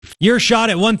Your shot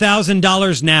at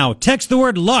 $1,000 now. Text the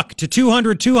word luck to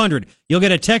 200-200. You'll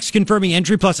get a text confirming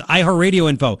entry plus iHeartRadio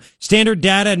info. Standard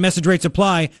data and message rates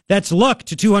apply. That's luck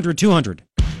to 200-200.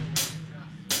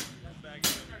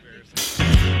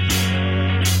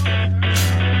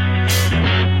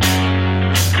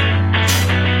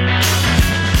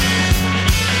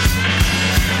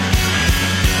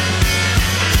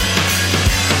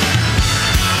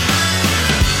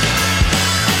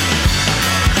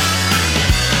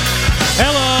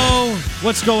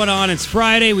 What's going on? It's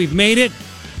Friday. We've made it.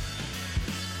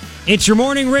 It's your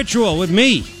morning ritual with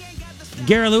me,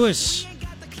 Gary Lewis.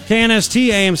 KNST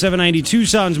AM 790,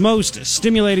 Tucson's most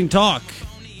stimulating talk.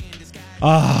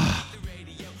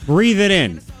 Breathe it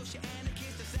in.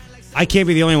 I can't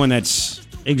be the only one that's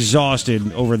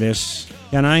exhausted over this.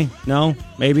 Can I? No?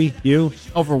 Maybe? You?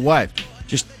 Over what?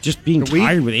 Just being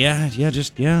tired with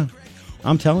it. Yeah.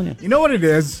 I'm telling you. You know what it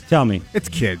is? Tell me. It's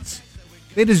kids.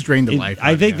 They just drain the life.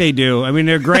 I think they do. I mean,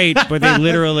 they're great, but they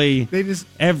literally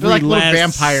every like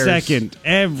last second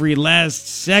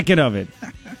of it.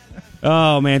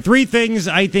 Oh man, 3 things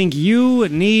I think you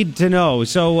need to know.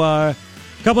 So, a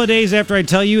couple of days after I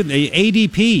tell you, the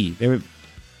ADP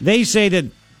they say that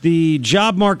the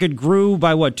job market grew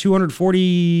by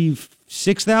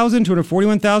 246,000,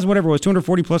 241,000, whatever it was,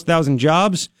 240 plus thousand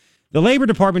jobs. The Labor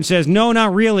Department says no,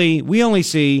 not really. We only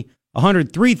see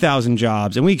 103,000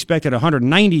 jobs, and we expected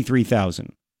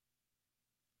 193,000.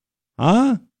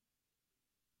 Huh?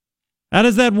 How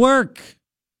does that work?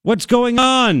 What's going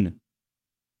on?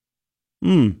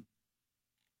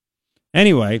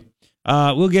 Anyway,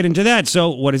 we'll get into that.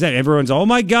 So what is that? Everyone's, oh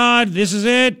my God, this is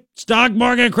it. Stock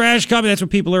market crash coming. That's what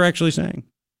people are actually saying.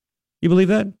 You believe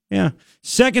that? Yeah.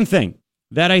 Second thing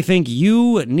that I think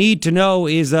you need to know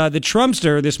is the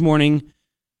Trumpster this morning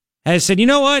has said, you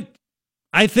know what?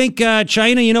 I think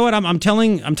China. You know what? I'm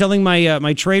telling my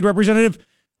my trade representative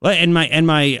and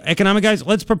my economic guys.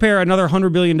 Let's prepare another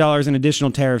 $100 billion in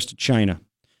additional tariffs to China.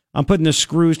 I'm putting the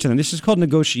screws to them. This is called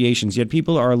negotiations. Yet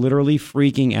people are literally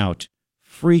freaking out.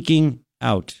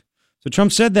 So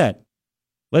Trump said that.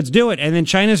 Let's do it. And then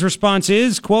China's response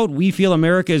is, quote, "We feel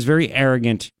America is very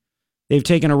arrogant. They've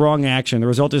taken a wrong action. The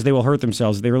result is they will hurt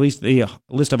themselves. They released the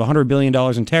list of $100 billion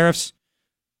in tariffs.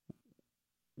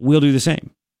 We'll do the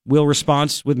same. We'll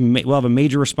have a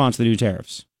major response to the new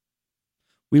tariffs.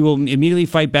 We will immediately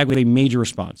fight back with a major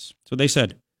response." That's what they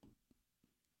said.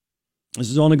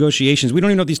 This is all negotiations. We don't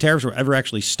even know if these tariffs will ever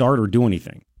actually start or do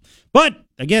anything. But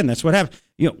again, that's what happened.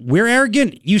 We're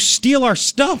arrogant. You steal our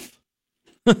stuff.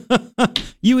 And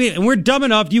we're dumb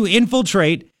enough. You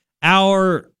infiltrate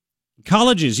our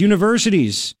colleges,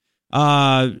 universities,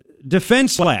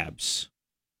 defense labs.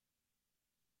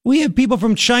 We have people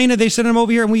from China. They send them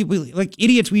over here, and we like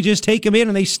idiots. We just take them in,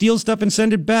 and they steal stuff and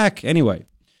send it back. Anyway,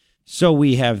 so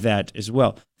we have that as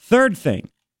well. Third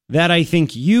thing that I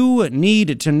think you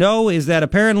need to know is that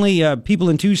apparently people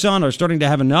in Tucson are starting to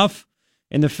have enough,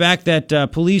 and the fact that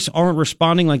police aren't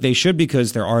responding like they should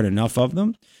because there aren't enough of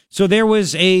them. So there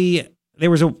was a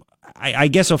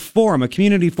forum, a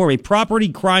community forum, a property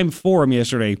crime forum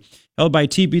yesterday held by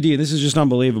TPD. This is just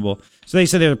unbelievable. So they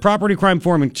said there's a property crime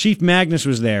forum, and Chief Magnus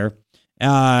was there,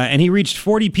 and he reached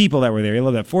 40 people that were there. I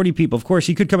love that, 40 people. Of course,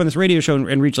 he could come on this radio show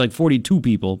and reach like 42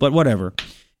 people, but whatever.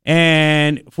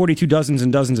 And 42 dozens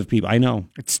and dozens of people. I know.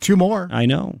 It's 2 more. I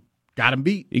know. Got him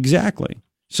beat. Exactly.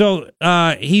 So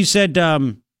he said,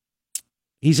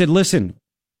 listen,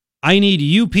 I need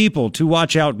you people to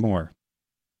watch out more.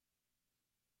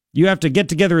 You have to get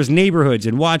together as neighborhoods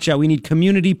and watch out. We need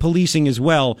community policing as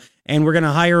well. And we're going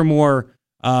to hire more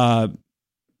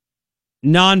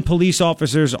non-police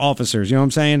officers. You know what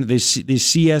I'm saying? These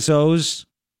CSOs.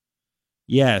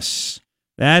 Yes.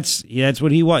 That's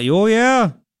what he wants.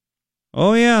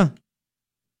 Oh, yeah.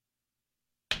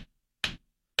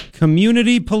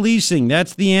 Community policing.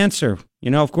 That's the answer.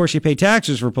 Of course, you pay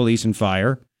taxes for police and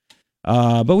fire.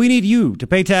 But we need you to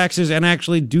pay taxes and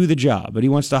actually do the job. But he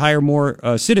wants to hire more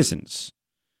citizens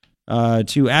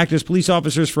to act as police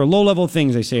officers for low-level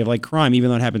things, they say, like crime, even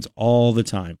though it happens all the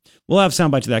time. We'll have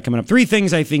soundbites of that coming up. 3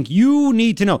 things I think you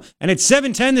need to know. And it's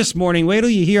 7:10 this morning. Wait till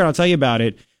you hear, and I'll tell you about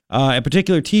it. A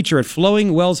particular teacher at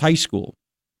Flowing Wells High School,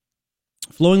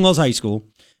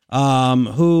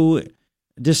 who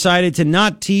decided to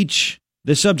not teach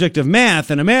the subject of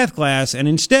math in a math class and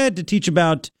instead to teach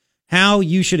about how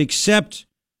you should accept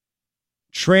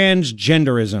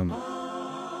transgenderism.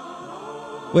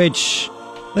 Which,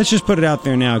 let's just put it out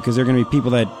there now, because there are going to be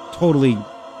people that totally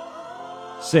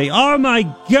say, oh my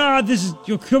God,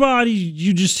 come on,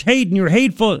 you just hate and you're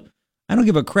hateful. I don't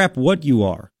give a crap what you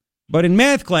are. But in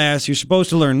math class, you're supposed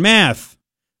to learn math,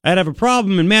 I'd have a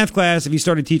problem in math class if he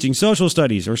started teaching social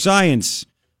studies or science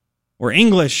or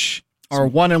English. Or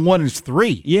 1 and 1 is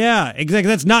 3. Yeah, exactly.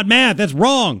 That's not math. That's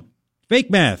wrong. Fake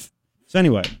math. So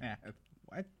anyway.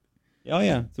 What? Oh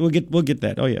yeah. So we'll get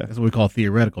that. Oh yeah. That's what we call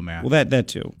theoretical math. Well, that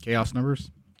too. Chaos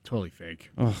numbers? Totally fake.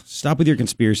 Oh, stop with your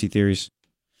conspiracy theories.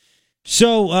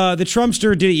 So the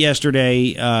Trumpster did it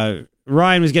yesterday.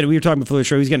 Ryan we were talking before the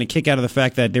show, he was getting a kick out of the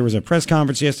fact that there was a press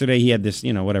conference yesterday. He had this,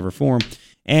 whatever form.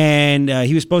 And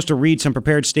he was supposed to read some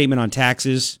prepared statement on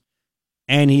taxes.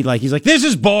 And he's like, this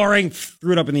is boring.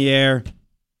 Threw it up in the air.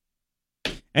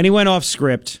 And he went off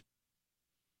script.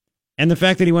 And the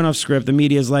fact that he went off script, the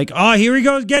media is like, oh, here he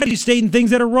goes again. He's stating things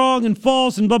that are wrong and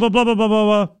false and blah, blah, blah, blah, blah,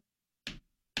 blah, blah.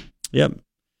 Yep.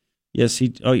 Yes,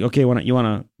 okay,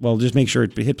 well, just make sure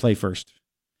it hit play first.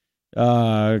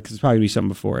 Because it's probably be something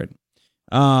before it.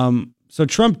 So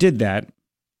Trump did that.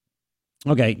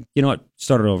 Okay, you know what?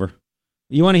 Start it over.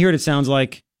 You want to hear what it sounds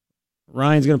like?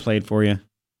 Ryan's going to play it for you.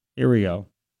 Here we go.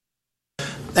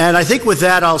 And I think with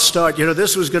that, I'll start.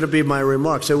 This was going to be my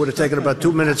remarks. It would have taken about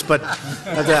 2 minutes, but that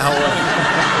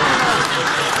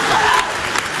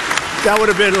would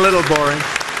have been a little boring.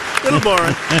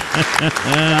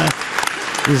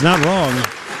 He's not wrong.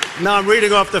 Now I'm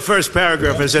reading off the first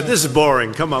paragraph. I said, this is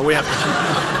boring. Come on, we have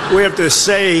to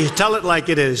tell it like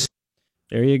it is.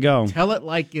 There you go. Tell it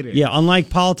like it is. Yeah, unlike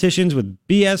politicians with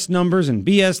BS numbers and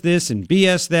BS this and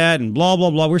BS that and blah,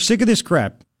 blah, blah. We're sick of this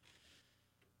crap.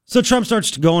 So Trump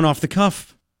starts going off the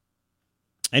cuff.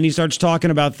 And he starts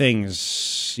talking about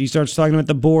things. He starts talking about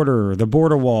the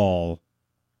border wall,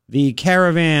 the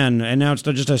caravan, and now it's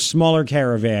just a smaller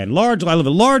caravan.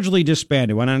 Largely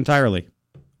disbanded, why not entirely?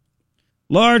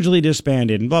 Largely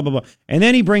disbanded, and blah, blah, blah. And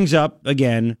then he brings up,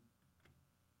 again,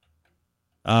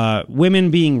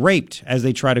 women being raped as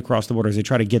they try to cross the border, as they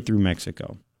try to get through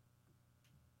Mexico.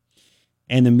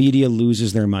 And the media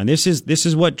loses their mind. This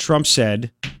is what Trump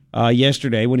said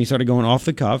yesterday when he started going off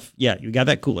the cuff. Yeah, you got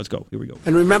that? Cool, let's go. Here we go.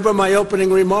 And remember my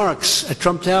opening remarks at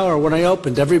Trump Tower when I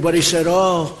opened. Everybody said,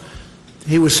 oh,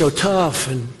 he was so tough.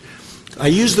 And I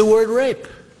used the word rape.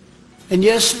 And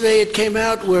yesterday it came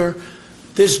out where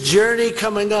this journey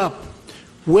coming up,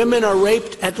 women are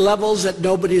raped at levels that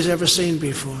nobody's ever seen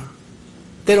before.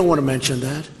 They don't want to mention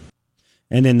that.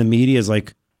 And then the media is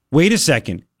like, wait a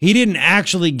second. He didn't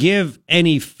actually give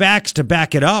any facts to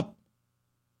back it up.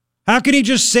 How can he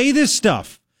just say this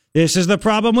stuff? This is the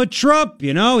problem with Trump.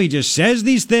 He just says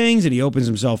these things and he opens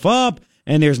himself up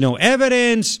and there's no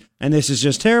evidence and this is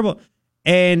just terrible.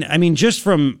 And I mean, just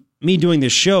from me doing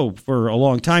this show for a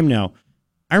long time now,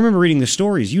 I remember reading the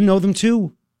stories. You know them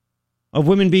too, of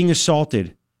women being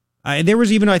assaulted. There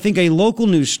was even, I think, a local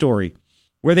news story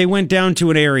where they went down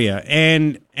to an area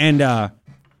and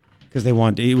because it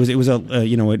was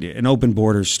an open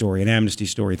borders story, an amnesty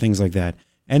story, things like that.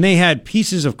 And they had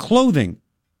pieces of clothing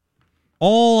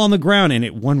all on the ground, and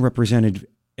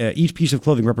each piece of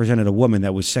clothing represented a woman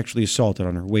that was sexually assaulted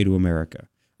on her way to America.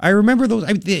 I remember those.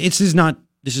 This is not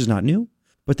new,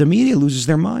 but the media loses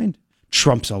their mind.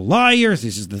 Trump's a liar.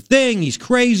 This is the thing. He's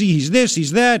crazy. He's this.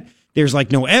 He's that. There's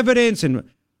no evidence, and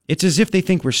it's as if they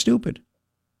think we're stupid.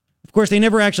 Of course, they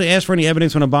never actually asked for any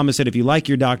evidence when Obama said, if you like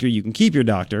your doctor, you can keep your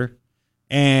doctor.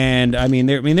 And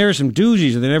there are some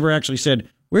doozies, and they never actually said,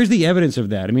 where's the evidence of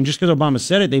that? Just because Obama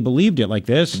said it, they believed it like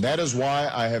this. That is why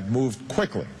I have moved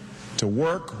quickly to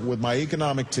work with my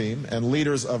economic team and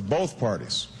leaders of both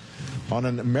parties on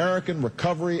an American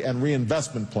recovery and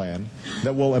reinvestment plan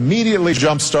that will immediately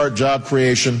jumpstart job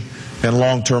creation and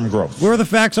long-term growth. Where are the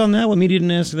facts on that? Well, media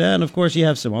didn't ask that. And of course, you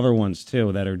have some other ones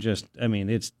too that are just,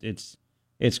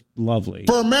 it's lovely.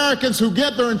 For Americans who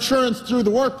get their insurance through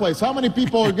the workplace, how many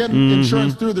people are getting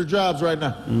insurance through their jobs right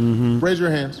now? Raise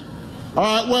your hands. All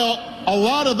right, well, a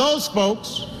lot of those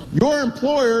folks, your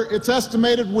employer, it's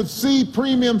estimated, would see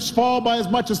premiums fall by as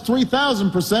much as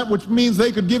 3,000%, which means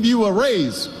they could give you a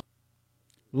raise.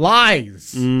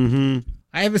 Lies. I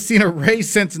haven't seen a raise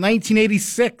since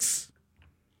 1986.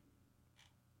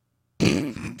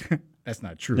 That's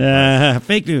not true.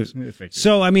 Fake news. Fake news.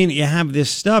 So, you have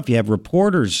this stuff. You have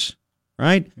reporters,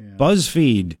 right? Yeah.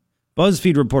 BuzzFeed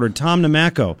reporter Tom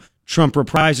Namaco. Trump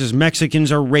reprises Mexicans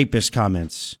are rapist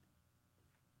comments.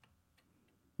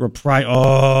 Reprises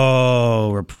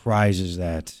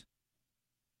that.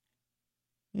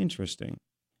 Interesting,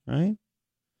 right?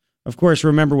 Of course,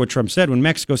 remember what Trump said. When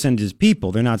Mexico sends his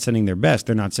people, they're not sending their best.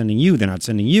 They're not sending you. They're not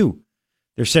sending you.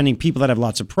 They're sending people that have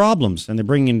lots of problems, and they're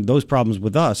bringing those problems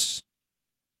with us.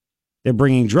 They're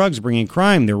bringing drugs, bringing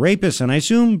crime. They're rapists, and I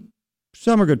assume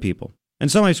some are good people, and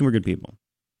some I assume are good people.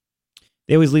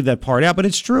 They always leave that part out, but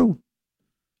it's true.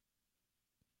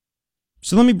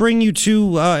 So let me bring you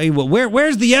to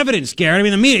where's the evidence, Garrett? I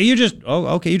mean, the media. You're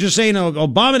just saying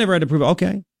Obama never had to prove it.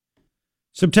 Okay.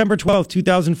 September 12th,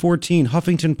 2014,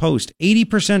 Huffington Post.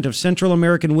 80% of Central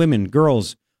American women,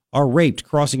 girls, are raped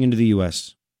crossing into the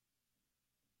U.S.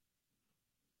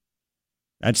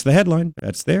 That's the headline.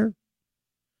 That's there.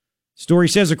 Story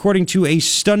says, according to a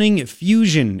stunning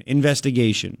Fusion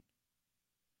investigation,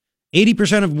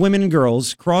 80% of women and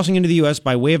girls crossing into the U.S.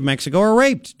 by way of Mexico are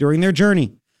raped during their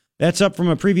journey. That's up from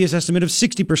a previous estimate of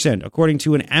 60%, according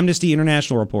to an Amnesty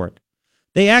International report.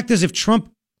 They act as if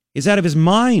Trump is out of his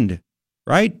mind,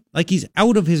 right? Like he's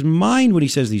out of his mind when he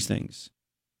says these things.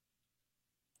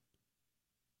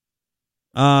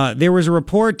 There was a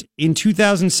report in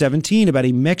 2017 about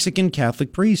a Mexican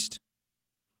Catholic priest.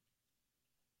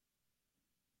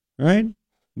 Right?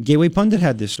 Gateway Pundit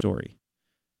had this story.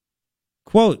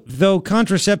 Quote, though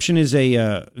contraception is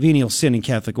a venial sin in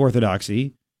Catholic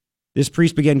Orthodoxy, this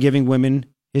priest began giving women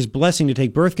his blessing to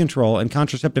take birth control and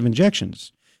contraceptive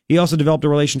injections. He also developed a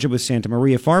relationship with Santa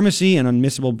Maria Pharmacy, an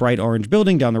unmissable bright orange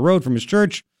building down the road from his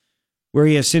church, where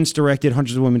he has since directed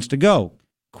hundreds of women to go.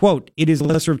 Quote, it is the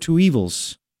lesser of two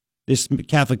evils, this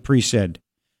Catholic priest said.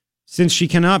 Since she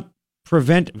cannot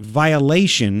prevent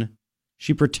violation,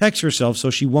 she protects herself so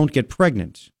she won't get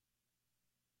pregnant.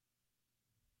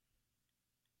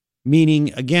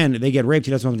 Meaning, again, they get raped,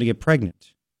 he doesn't want them to get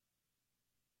pregnant.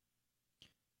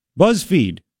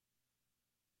 BuzzFeed.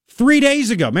 3 days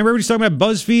ago. Remember everybody's talking about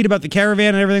BuzzFeed, about the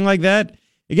caravan and everything like that?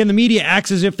 Again, the media acts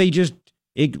as if they just,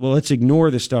 let's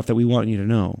ignore the stuff that we want you to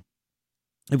know.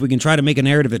 If we can try to make a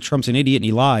narrative that Trump's an idiot and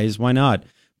he lies, why not?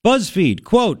 BuzzFeed,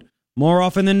 quote, more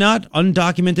often than not,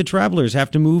 undocumented travelers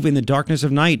have to move in the darkness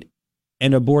of night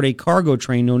and aboard a cargo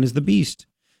train known as the Beast,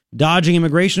 dodging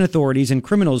immigration authorities and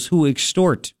criminals who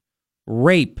extort,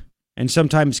 rape, and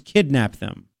sometimes kidnap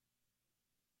them.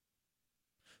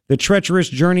 The treacherous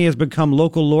journey has become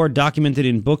local lore documented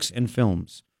in books and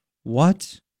films.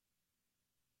 What?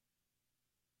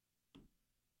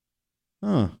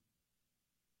 Huh.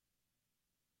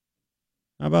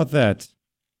 How about that?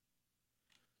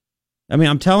 I mean,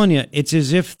 I'm telling you, it's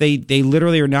as if they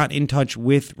literally are not in touch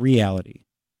with reality.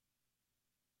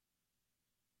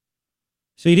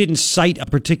 So he didn't cite a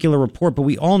particular report, but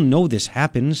we all know this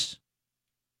happens.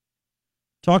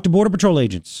 Talk to Border Patrol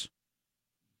agents.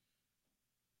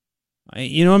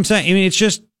 You know what I'm saying? I mean,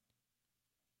 it's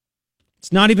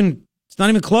not even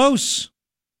close.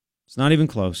 It's not even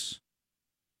close.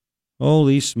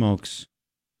 Holy smokes.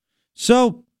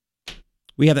 So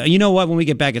we have, you know what, when we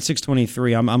get back at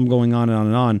 6:23, I'm going on and on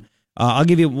and on. I'll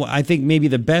give you, I think, maybe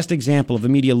the best example of the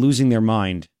media losing their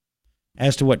mind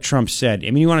as to what Trump said.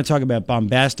 I mean, you want to talk about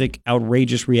bombastic,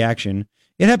 outrageous reaction.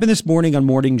 It happened this morning on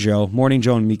Morning Joe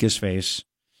and Mika's Face.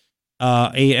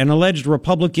 An alleged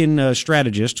Republican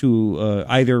strategist who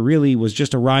either really was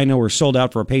just a rhino or sold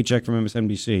out for a paycheck from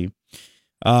MSNBC.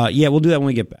 We'll do that when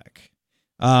we get back.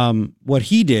 What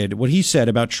he said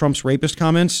about Trump's rapist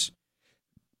comments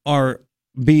are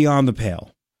beyond the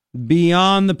pale.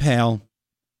 Beyond the pale.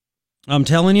 I'm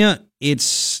telling you,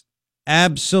 it's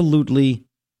absolutely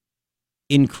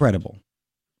incredible.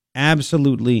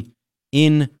 Absolutely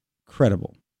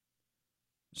incredible.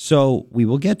 So we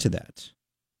will get to that.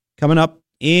 Coming up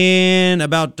in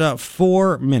about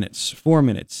 4 minutes. 4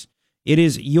 minutes. It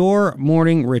is Your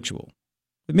Morning Ritual.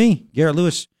 With me, Garrett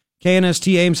Lewis,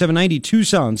 KNST AM 790,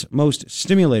 Tucson's most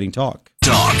stimulating talk.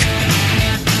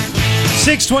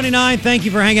 6:29, thank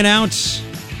you for hanging out. It's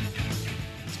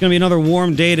going to be another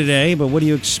warm day today, but what do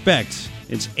you expect?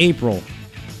 It's April.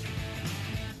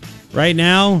 Right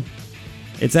now,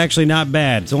 it's actually not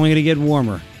bad. It's only going to get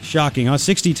warmer. Shocking, huh?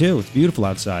 62. It's beautiful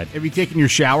outside. Have you taken your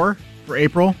shower for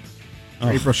April?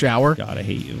 April shower? God, I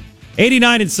hate you.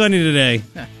 89 and sunny today.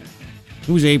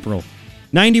 Who's April?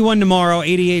 91 tomorrow,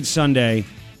 88 Sunday.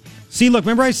 See, look,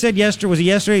 remember I said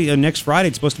yesterday? Next Friday,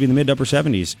 it's supposed to be in the mid to upper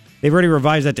 70s. They've already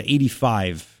revised that to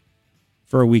 85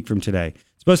 for a week from today.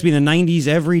 It's supposed to be in the 90s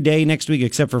every day next week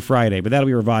except for Friday, but that'll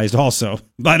be revised also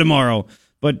by tomorrow.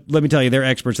 But let me tell you, they're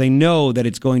experts. They know that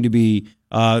it's going to be,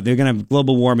 they're going to have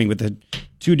global warming with the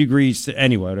 2 degrees,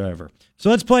 anyway, whatever. So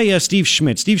let's play Steve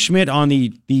Schmidt. Steve Schmidt on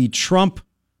the Trump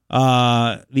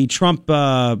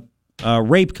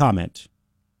rape comment.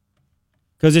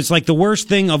 Because it's like the worst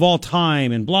thing of all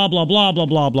time and blah, blah, blah, blah,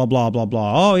 blah, blah, blah, blah,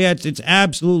 blah. Oh, yeah, it's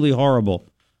absolutely horrible.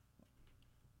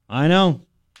 I know.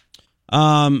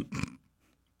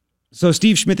 So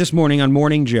Steve Schmidt this morning on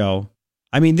Morning Joe.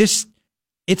 I mean,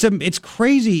 it's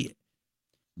crazy.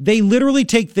 They literally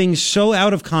take things so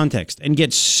out of context and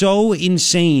get so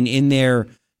insane in their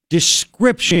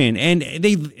description. And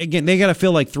they got to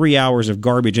fill like 3 hours of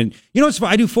garbage. And you know what's fun?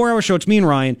 I do 4-hour show. It's me and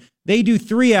Ryan. They do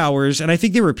 3 hours, and I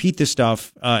think they repeat this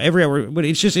stuff every hour, but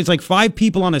it's like 5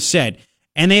 people on a set,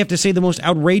 and they have to say the most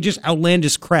outrageous,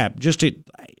 outlandish crap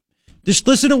just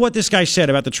listen to what this guy said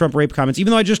about the Trump rape comments,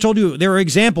 even though I just told you there are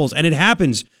examples, and it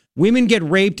happens. Women get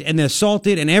raped and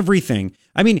assaulted and everything.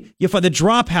 I mean, you find the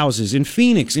drop houses in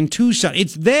Phoenix, in Tucson,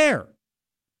 it's there.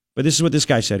 But this is what this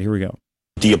guy said. Here we go.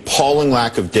 The appalling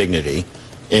lack of dignity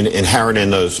inherent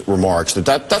in those remarks,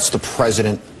 that's the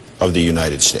president of the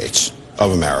United States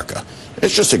of America.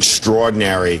 It's just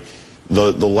extraordinary,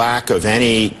 the lack of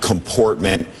any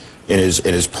comportment in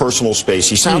his personal space.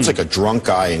 He sounds like a drunk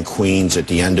guy in Queens at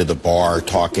the end of the bar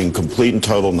talking complete and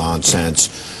total nonsense.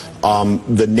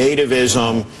 The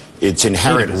nativism, it's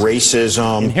inherent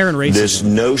racism. This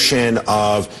notion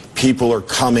of people are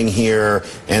coming here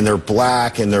and they're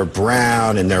black and they're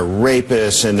brown and they're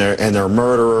rapists and they're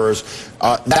murderers.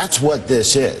 That's what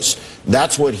this is.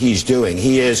 That's what he's doing.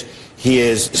 He is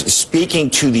speaking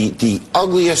to the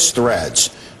ugliest threads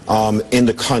in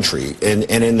the country and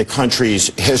in the country's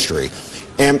history.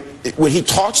 And when he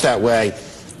talks that way,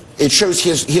 it shows he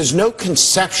has no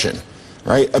conception,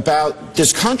 right, about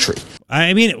this country.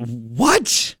 I mean,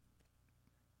 what?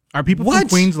 Are people from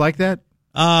Queens like that?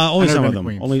 Only some of them.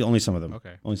 Only some of them.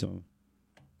 Okay. Only some of them.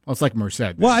 Well, it's like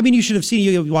Merced. Well, I mean, you should have seen,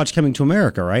 you watched Coming to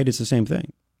America, right? It's the same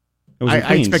thing.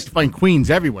 I expect to find Queens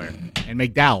everywhere and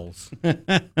McDowell's.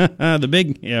 The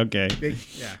big, yeah, okay. Big,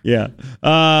 yeah.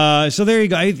 So there you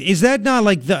go. Is that not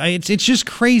like it's just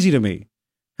crazy to me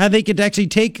how they could actually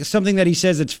take something that he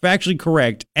says that's factually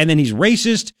correct, and then he's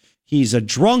racist, he's a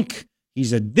drunk,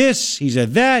 he's a this, he's a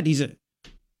that, he's a...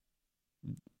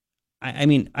 I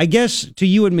mean, I guess to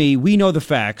you and me, we know the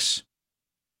facts.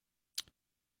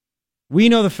 We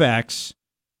know the facts.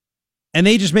 And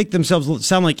they just make themselves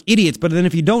sound like idiots. But then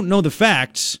if you don't know the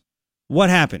facts, what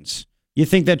happens? You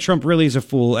think that Trump really is a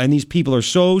fool, and these people are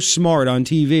so smart on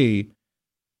TV,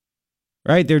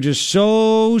 right? They're just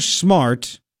so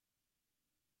smart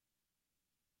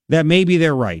that maybe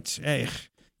they're right.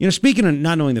 You know, speaking of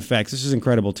not knowing the facts, this is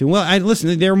incredible too. Well,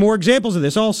 listen, there are more examples of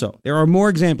this also. There are more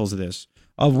examples of this,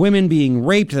 of women being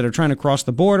raped that are trying to cross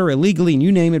the border illegally, and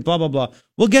you name it, blah, blah, blah.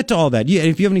 We'll get to all that. Yeah,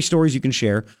 if you have any stories you can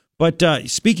share. But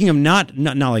speaking of not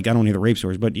like, I don't hear the rape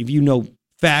stories, but if you know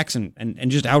facts and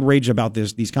just outraged about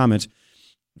these comments,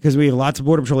 because we have lots of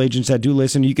Border Patrol agents that do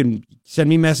listen, you can send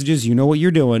me messages, you know what you're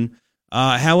doing.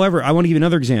 However, I want to give you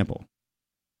another example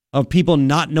of people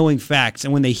not knowing facts,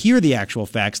 and when they hear the actual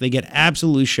facts, they get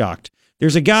absolutely shocked.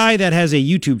 There's a guy that has a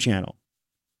YouTube channel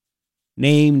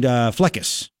named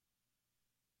Fleckus,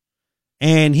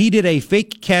 and he did a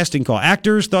fake casting call.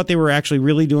 Actors thought they were actually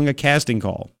really doing a casting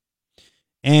call.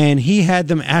 And he had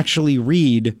them actually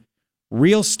read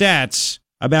real stats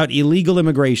about illegal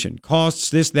immigration,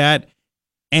 costs, this, that,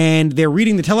 and they're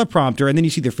reading the teleprompter, and then you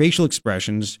see their facial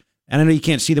expressions, and I know you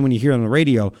can't see them when you hear it on the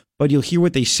radio, but you'll hear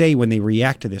what they say when they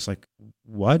react to this. Like,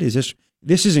 what is this?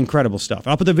 This is incredible stuff.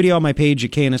 I'll put the video on my page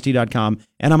at knst.com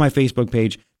and on my Facebook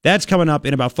page. That's coming up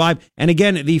in about 5. And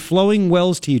again, the Flowing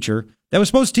Wells teacher that was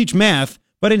supposed to teach math,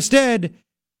 but instead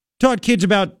taught kids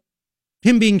about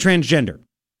him being transgender.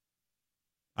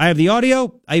 I have the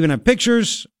audio. I even have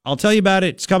pictures. I'll tell you about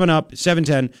it. It's coming up,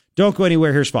 7:10. Don't go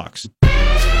anywhere. Here's Fox.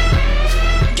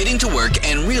 Getting to work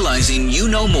and realizing you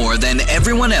know more than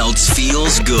everyone else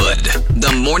feels good.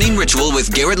 The Morning Ritual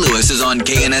with Garrett Lewis is on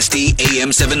KNST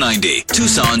AM 790,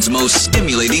 Tucson's most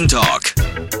stimulating talk.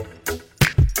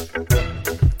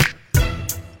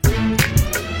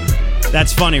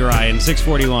 That's funny, Ryan.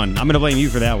 641. I'm going to blame you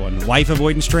for that one. Wife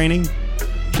avoidance training?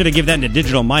 Should have given that to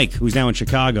Digital Mike, who's now in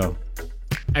Chicago.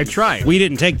 I tried. We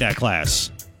didn't take that class.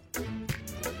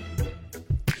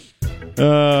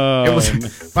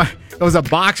 It was a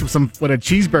box with a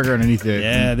cheeseburger underneath it.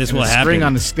 Yeah, this and will a happen. String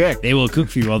on the stick. They will cook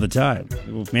for you all the time.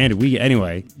 Man,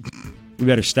 anyway, we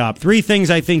better stop. 3 things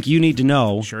I think you need to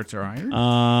know. Shirts are iron?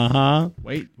 Uh-huh.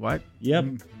 Wait, what? Yep.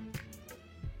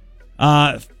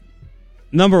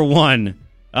 Number 1,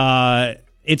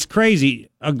 it's crazy.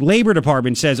 A Labor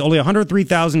Department says only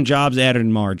 103,000 jobs added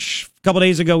in March. A couple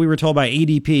days ago, we were told by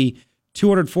ADP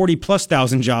 240-plus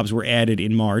thousand jobs were added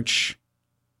in March.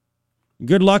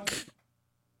 Good luck.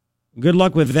 Good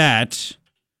luck with that.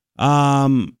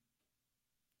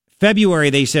 February,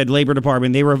 they said, Labor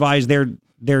Department, they revised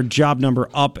their job number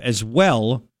up as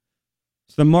well.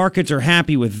 So the markets are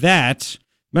happy with that.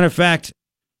 Matter of fact,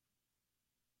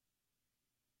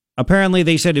 apparently,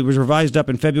 they said it was revised up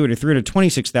in February to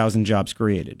 326,000 jobs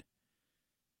created.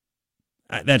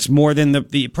 That's more than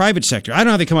the private sector. I don't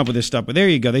know how they come up with this stuff, but there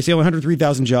you go. They say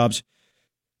 103,000 jobs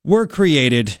were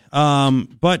created,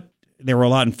 but there were a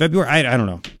lot in February. I don't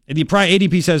know. The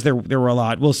ADP says there were a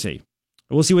lot. We'll see.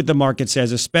 We'll see what the market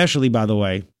says, especially, by the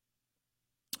way,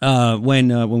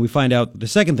 when we find out the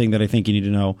second thing that I think you need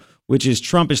to know, which is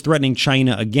Trump is threatening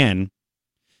China again.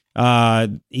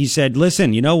 He said,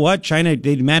 listen, you know what? China,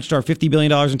 they matched our $50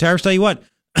 billion in tariffs. Tell you what,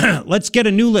 let's get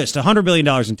a new list, $100 billion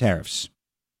in tariffs.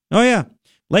 Oh, yeah.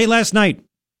 Late last night,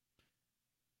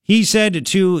 he said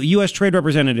to U.S. Trade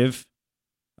Representative,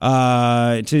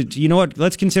 you know what?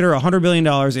 Let's consider $100 billion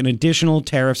in additional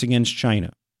tariffs against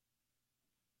China.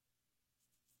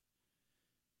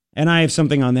 And I have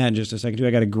something on that in just a second, too.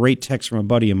 I got a great text from a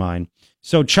buddy of mine.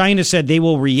 So China said they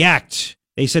will react.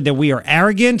 They said that we are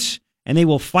arrogant and they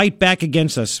will fight back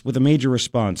against us with a major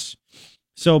response.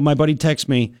 So my buddy texts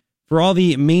me, for all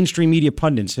the mainstream media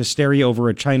pundits, hysteria over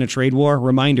a China trade war,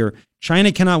 reminder,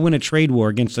 China cannot win a trade war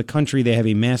against a country they have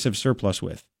a massive surplus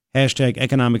with. Hashtag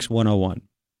economics 101.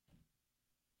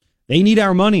 They need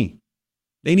our money.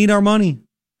 They need our money.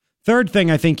 Third thing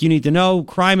I think you need to know,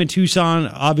 crime in Tucson,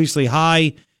 obviously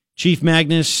high. Chief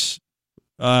Magnus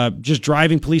just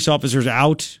driving police officers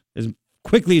out as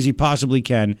quickly as he possibly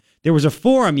can. There was a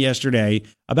forum yesterday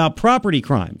about property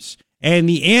crimes. And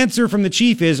the answer from the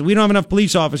chief is, we don't have enough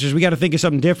police officers. We got to think of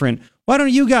something different. Why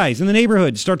don't you guys in the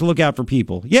neighborhood start to look out for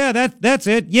people? Yeah, that's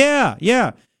it.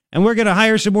 Yeah. And we're going to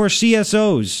hire some more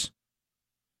CSOs.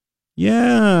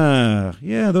 Yeah,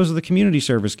 those are the community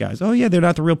service guys. Oh, yeah, they're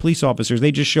not the real police officers.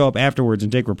 They just show up afterwards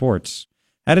and take reports.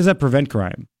 How does that prevent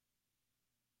crime?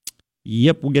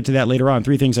 Yep, we'll get to that later on.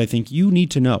 3 things I think you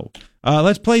need to know.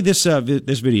 Let's play this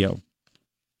video.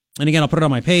 And again, I'll put it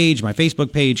on my page, my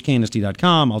Facebook page,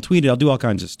 KNST.com. I'll tweet it. I'll do all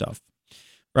kinds of stuff.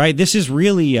 Right? This is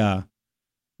the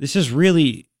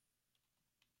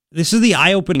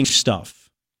eye-opening stuff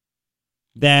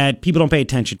that people don't pay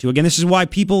attention to. Again, this is why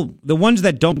the ones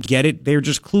that don't get it, they're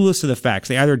just clueless to the facts.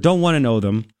 They either don't want to know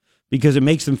them because it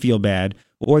makes them feel bad,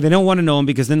 or they don't want to know them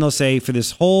because then they'll say, for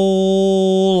this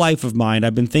whole life of mine,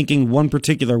 I've been thinking one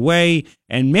particular way,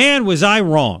 and man, was I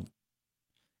wrong.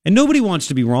 And nobody wants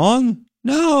to be wrong.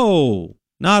 No,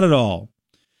 not at all.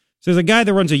 So there's a guy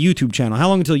that runs a YouTube channel. How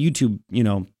long until YouTube,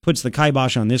 puts the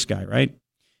kibosh on this guy, right?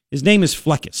 His name is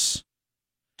Fleckus.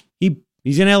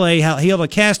 He's in L.A. He held a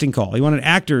casting call. He wanted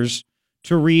actors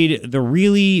to read the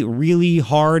really, really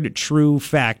hard, true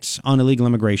facts on illegal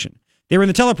immigration. They were in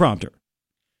the teleprompter.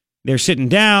 They're sitting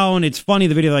down. It's funny,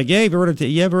 the video, like, hey,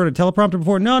 you ever heard a teleprompter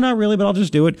before? No, not really, but I'll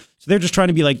just do it. So they're just trying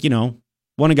to be like,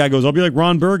 one guy goes, I'll be like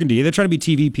Ron Burgundy. They're trying to be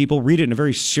TV people, read it in a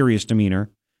very serious demeanor.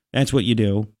 That's what you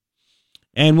do.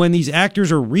 And when these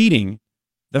actors are reading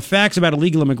the facts about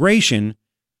illegal immigration,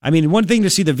 I mean, one thing to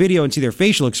see the video and see their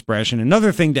facial expression,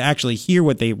 another thing to actually hear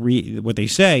what they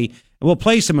say. And we'll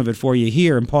play some of it for you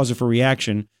here and pause it for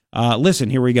reaction.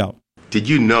 Listen, here we go. Did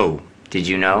you know? Did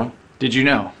you know? Did you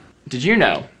know? Did you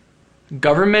know?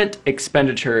 Government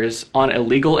expenditures on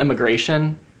illegal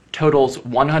immigration totals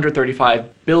 $135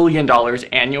 billion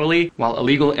annually, while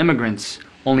illegal immigrants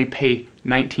only pay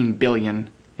 $19 billion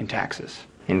in taxes.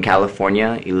 In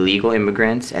California, illegal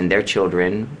immigrants and their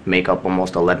children make up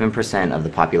almost 11% of the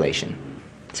population.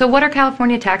 So what are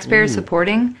California taxpayers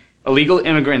supporting? Illegal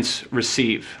immigrants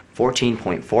receive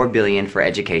 $14.4 billion for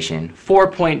education,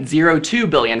 $4.02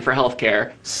 billion for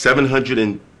healthcare,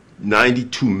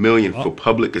 $792 million for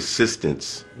public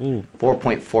assistance,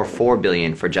 $4.44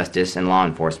 billion for justice and law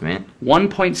enforcement,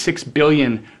 $1.6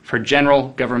 billion for general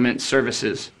government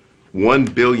services,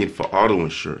 $1 billion for auto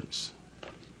insurance.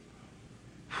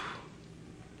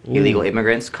 Illegal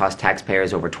immigrants cost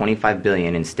taxpayers over $25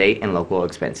 billion in state and local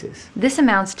expenses. This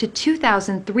amounts to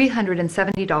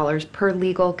 $2,370 per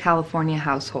legal California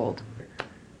household.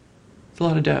 It's a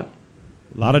lot of dough.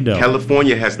 A lot of dough.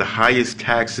 California has the highest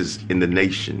taxes in the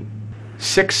nation.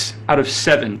 6 out of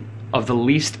 7 of the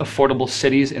least affordable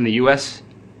cities in the U.S.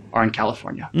 are in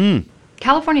California.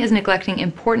 California is neglecting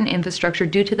important infrastructure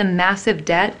due to the massive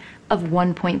debt of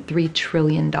 $1.3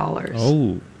 trillion.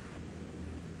 Oh.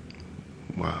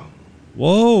 Wow.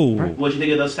 Whoa. What'd you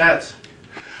think of those stats?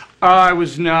 I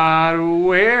was not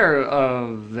aware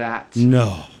of that.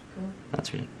 No.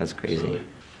 That's crazy.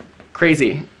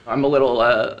 Crazy. I'm a little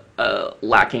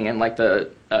lacking in like the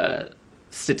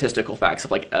statistical facts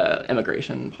of like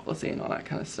immigration policy and all that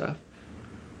kind of stuff.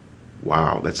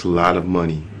 Wow, that's a lot of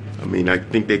money. I mean, I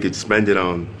think they could spend it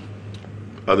on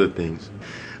other things.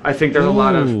 I think there's a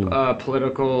lot of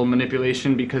political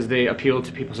manipulation because they appeal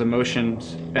to people's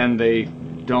emotions and they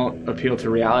don't appeal to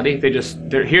reality.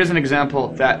 Here's an example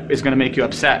that is going to make you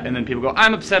upset, and then people go,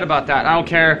 I'm upset about that. I don't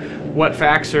care what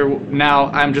facts are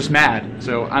now. I'm just mad,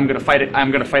 so I'm going to fight it.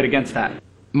 I'm going to fight against that.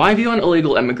 My view on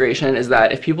illegal immigration is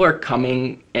that if people are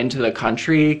coming into the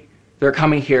country they're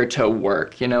coming here to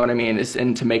work, you know what I mean,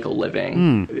 and to make a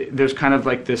living. There's kind of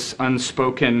like this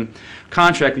unspoken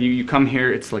contract. You come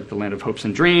here, it's like the land of hopes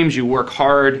and dreams, you work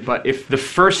hard, but if the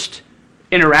first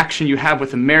interaction you have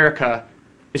with America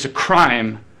is a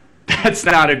crime, that's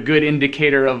not a good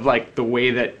indicator of like the way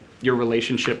that your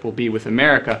relationship will be with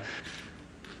America.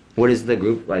 What is the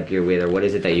group like you're with, or what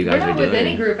is it that you guys We're are not doing? with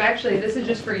any group, actually. This is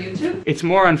just for YouTube. It's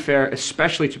more unfair,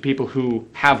 especially to people who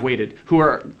have waited, who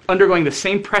are undergoing the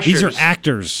same pressures. These are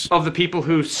actors. Of the people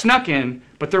who snuck in,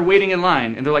 but they're waiting in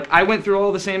line. And they're like, I went through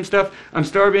all the same stuff. I'm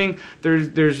starving.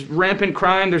 There's rampant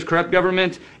crime. There's corrupt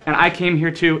government. And I came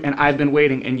here too, and I've been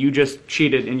waiting. And you just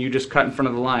cheated, and you just cut in front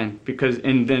of the line.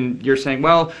 And then you're saying,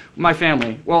 well, my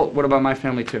family. Well, what about my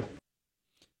family too?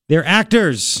 They're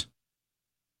actors.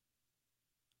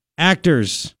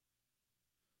 Actors.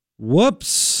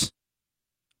 Whoops.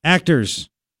 Actors.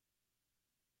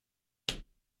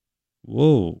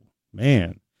 Whoa,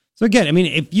 man. So again, I mean,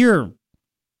 if you're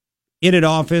in an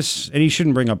office, and you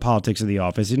shouldn't bring up politics in the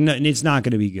office, and it's not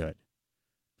going to be good.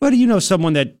 But you know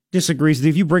someone that disagrees with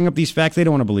you, if you bring up these facts, they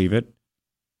don't want to believe it.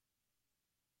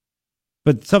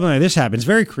 But something like this happens.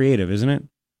 Very creative, isn't it?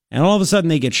 And all of a sudden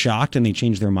they get shocked and they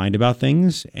change their mind about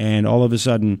things, and all of a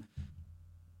sudden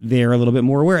they're a little bit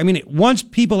more aware. I mean, once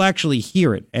people actually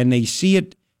hear it and they see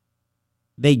it,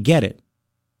 they get it.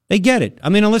 They get it. I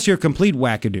mean, unless you're a complete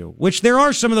wackadoo, which there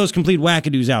are some of those complete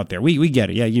wackadoos out there. We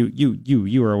get it. Yeah,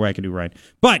 you are a wackadoo, right?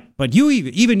 But you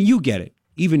even you get it.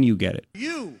 Even you get it.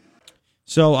 You.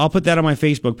 So I'll put that on my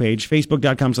Facebook page,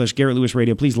 facebook.com/Garrett Lewis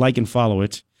Radio. Please like and follow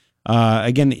it.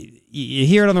 Again, you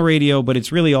hear it on the radio, but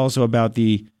it's really also about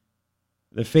the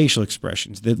facial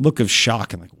expressions, the look of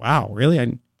shock, and like, wow, really?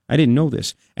 I didn't know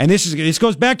this. And this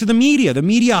goes back to the media. The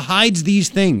media hides these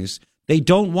things. They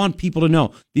don't want people to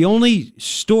know. The only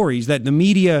stories that the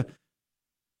media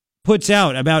puts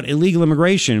out about illegal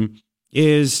immigration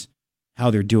is how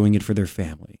they're doing it for their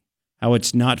family, how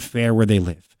it's not fair where they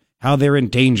live, how they're in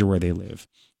danger where they live,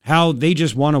 how they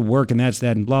just want to work and that's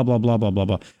that, and blah, blah, blah, blah, blah,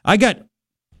 blah.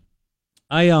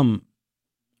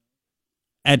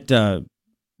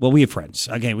 Well, we have friends.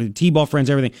 Okay, with T-ball friends,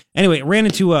 everything. Anyway, ran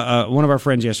into one of our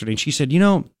friends yesterday, and she said, you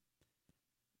know,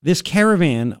 this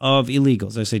caravan of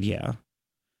illegals. I said, yeah.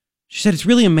 She said, it's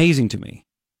really amazing to me.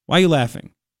 Why are you laughing?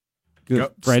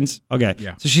 Good friends? Okay.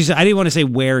 Yeah. So she said, I didn't want to say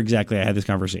where exactly I had this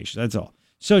conversation. That's all.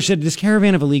 So she said, this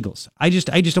caravan of illegals. I just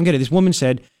don't get it. This woman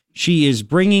said she is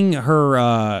bringing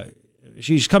her,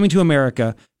 she's coming to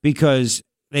America because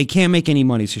they can't make any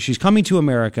money. So she's coming to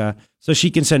America so she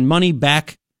can send money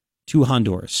back to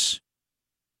Honduras.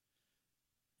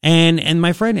 And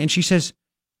my friend, and she says,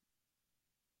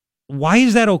 why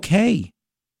is that okay?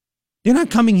 They're not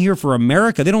coming here for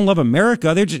America. They don't love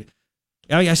America. They're just,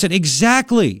 I said,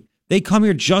 exactly. They come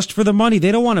here just for the money.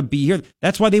 They don't want to be here.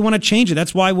 That's why they want to change it.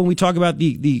 That's why when we talk about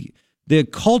the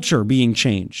culture being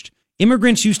changed,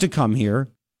 immigrants used to come here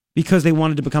because they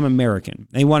wanted to become American.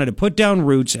 They wanted to put down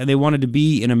roots, and they wanted to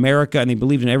be in America, and they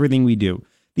believed in everything we do.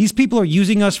 These people are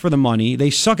using us for the money. They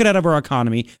suck it out of our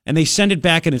economy, and they send it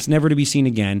back, and it's never to be seen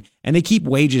again. And they keep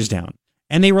wages down.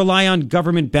 And they rely on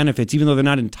government benefits, even though they're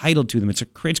not entitled to them. It's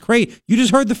great. You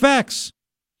just heard the facts.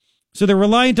 So they're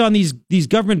reliant on these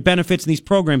government benefits and these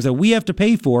programs that we have to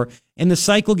pay for, and the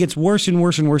cycle gets worse and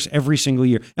worse and worse every single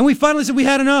year. And we finally said we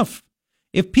had enough.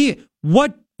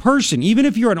 What person, even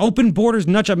if you're an open borders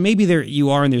nutjob, maybe there you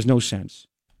are and there's no sense.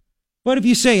 But if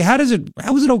you say, how is it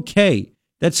okay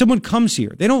that someone comes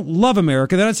here? They don't love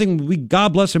America. They're not saying,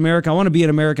 God bless America. I want to be an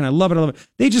American. I love it.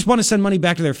 They just want to send money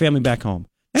back to their family back home.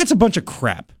 That's a bunch of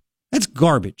crap. That's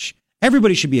garbage.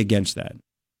 Everybody should be against that.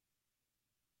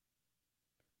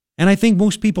 And I think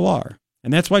most people are.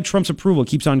 And that's why Trump's approval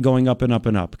keeps on going up and up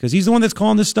and up, because he's the one that's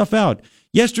calling this stuff out.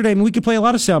 Yesterday, I mean, we could play a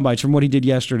lot of sound bites from what he did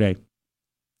yesterday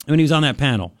when he was on that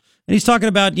panel. And he's talking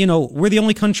about, we're the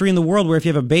only country in the world where if you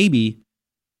have a baby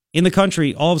in the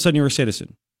country, all of a sudden you're a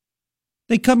citizen.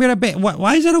 They come here to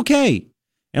why is that okay?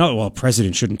 And well,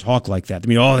 president shouldn't talk like that. I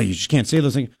mean, you just can't say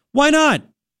those things. Why not?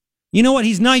 You know what?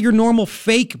 He's not your normal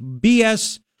fake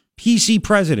BS PC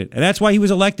president. And that's why he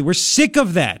was elected. We're sick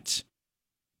of that.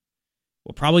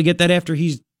 We'll probably get that after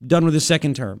he's done with his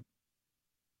second term.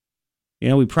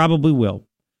 We probably will.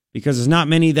 Because there's not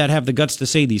many that have the guts to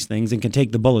say these things and can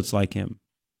take the bullets like him.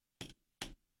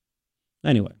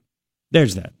 Anyway,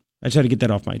 there's that. I just had to get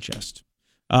that off my chest.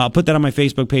 I'll put that on my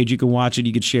Facebook page. You can watch it.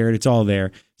 You can share it. It's all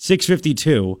there.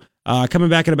 6:52. Coming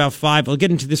back at about 5. I'll get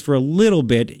into this for a little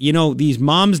bit. These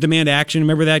Moms Demand Action.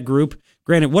 Remember that group?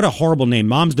 Granted, what a horrible name.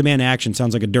 Moms Demand Action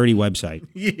sounds like a dirty website.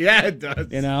 Yeah, it does.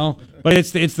 But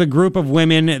it's the group of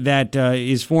women that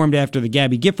is formed after the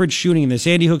Gabby Giffords shooting and the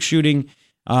Sandy Hook shooting.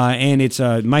 And it's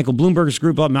Michael Bloomberg's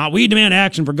group. We demand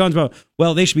action for guns.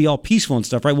 Well, they should be all peaceful and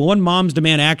stuff, right? Well, one Moms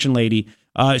Demand Action lady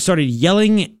started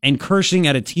yelling and cursing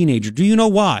at a teenager. Do you know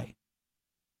why?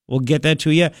 We'll get that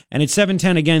to you. And at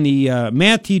 7:10, again, the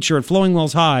math teacher at Flowing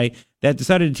Wells High that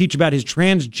decided to teach about his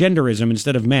transgenderism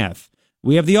instead of math.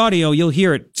 We have the audio. You'll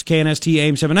hear it. It's KNST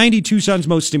AM 790, Tucson's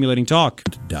most stimulating talk.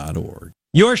 .org.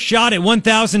 Your shot at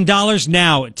 $1,000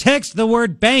 now. Text the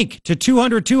word bank to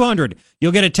 200-200.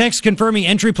 You'll get a text confirming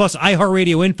entry plus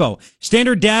iHeartRadio info.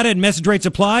 Standard data and message rates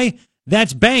apply.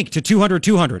 That's bank to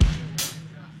 200-200.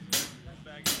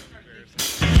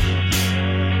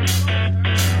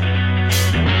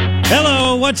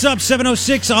 Hello, what's up?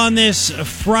 7:06 on this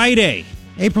Friday,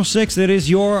 April 6th. It is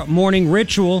your morning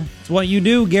ritual. It's what you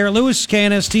do. Garrett Lewis,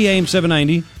 KNST AM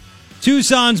 790.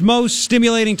 Tucson's most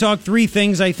stimulating talk. 3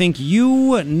 things I think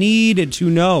you need to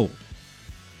know.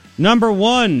 Number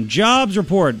 1, jobs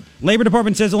report. Labor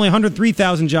Department says only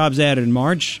 103,000 jobs added in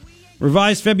March.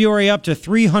 Revised February up to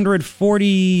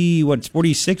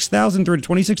 46,000,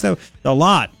 326,000? A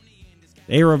lot.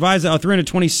 They revised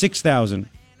 326,000. A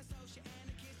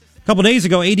couple days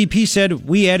ago, ADP said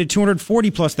we added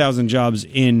 240-plus thousand jobs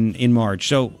in March.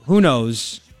 So who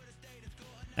knows?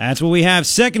 That's what we have.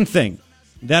 Second thing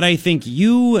that I think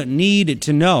you need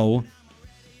to know.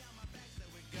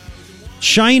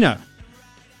 China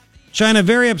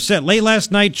very upset. Late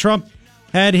last night, Trump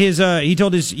had his, he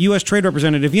told his U.S. trade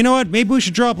representative, you know what, maybe we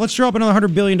should let's drop another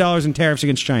 $100 billion in tariffs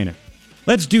against China.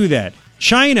 Let's do that.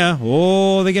 China,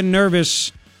 they get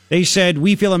nervous. They said,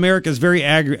 we feel America is very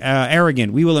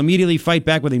arrogant. We will immediately fight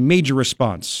back with a major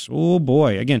response. Oh,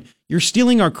 boy. Again, you're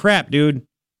stealing our crap, dude.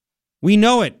 We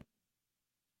know it.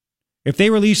 If they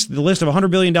release the list of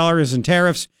 $100 billion in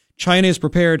tariffs, China is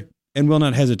prepared and will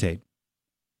not hesitate.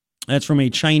 That's from a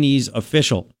Chinese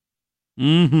official.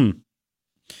 We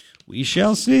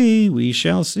shall see. We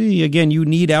shall see. Again, you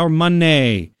need our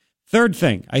money. Third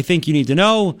thing I think you need to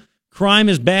know. Crime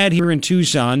is bad here in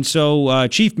Tucson, so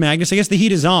Chief Magnus, I guess the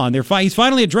heat is on. He's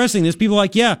finally addressing this. People are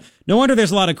like, yeah, no wonder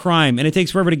there's a lot of crime, and it takes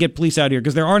forever to get police out here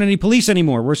because there aren't any police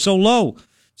anymore. We're so low.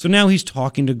 So now he's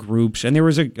talking to groups, and there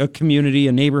was a community,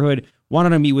 a neighborhood, wanted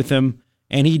to meet with him,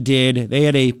 and he did. They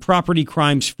had a property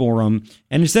crimes forum,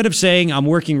 and instead of saying, I'm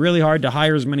working really hard to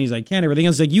hire as many as I can, everything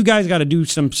else, like, you guys got to do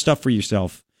some stuff for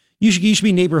yourself. You should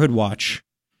be neighborhood watch.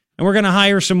 And we're going to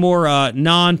hire some more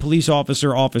non-police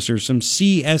officers, some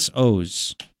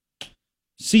CSOs.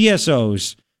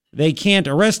 CSOs. They can't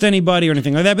arrest anybody or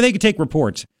anything like that, but they can take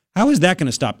reports. How is that going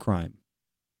to stop crime?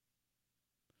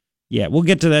 Yeah, we'll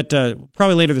get to that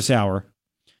probably later this hour.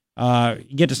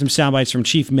 Get to some sound bites from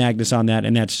Chief Magnus on that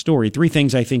and that story. 3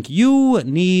 things I think you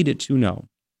need to know.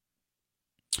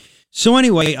 So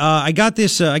anyway, I got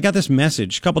this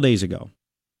message a couple days ago.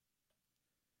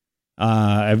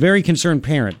 A very concerned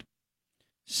parent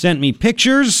sent me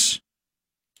pictures,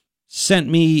 sent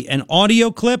me an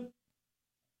audio clip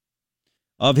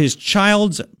of his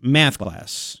child's math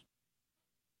class.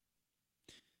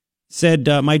 Said,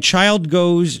 my child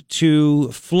goes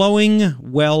to Flowing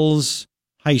Wells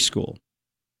High School.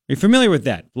 Are you familiar with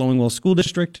that? Flowing Wells School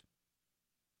District?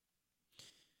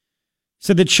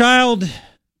 So the child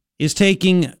is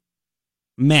taking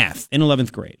math in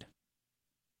 11th grade.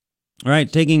 All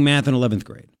right, taking math in 11th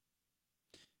grade.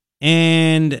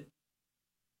 And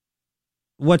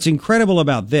what's incredible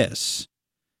about this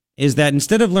is that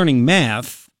instead of learning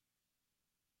math,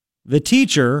 the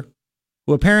teacher,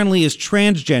 who apparently is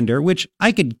transgender, which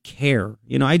I could care,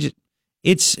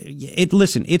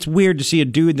 listen, it's weird to see a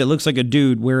dude that looks like a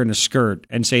dude wearing a skirt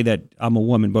and say that I'm a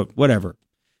woman, but whatever.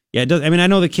 Yeah, it does. I mean, I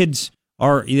know the kids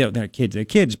are, they're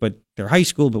kids, but they're high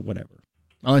school, but whatever.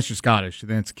 Unless you're Scottish,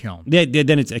 then it's a kiln. Yeah,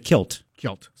 then it's a kilt.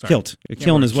 Sorry. Kilt. A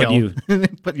kiln is what you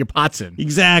put your pots in.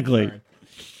 Exactly.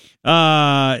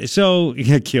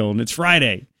 Kiln. It's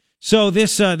Friday. So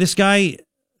this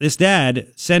dad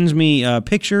sends me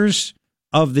pictures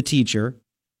of the teacher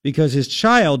because his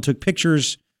child took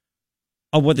pictures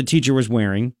of what the teacher was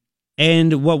wearing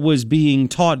and what was being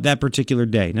taught that particular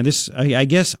day. Now this, I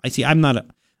guess, I'm not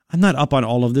up on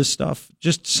all of this stuff,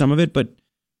 just some of it, but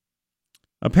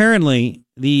apparently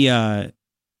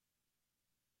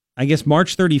I guess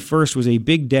March 31st was a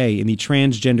big day in the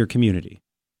transgender community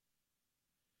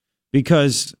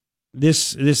because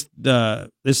this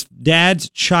dad's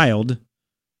child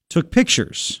took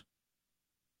pictures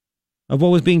of what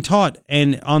was being taught,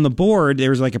 and on the board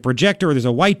there was like a projector, or there's a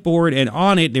whiteboard, and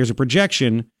on it there's a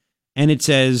projection, and it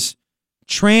says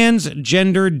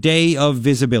Transgender Day of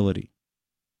Visibility,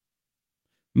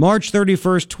 March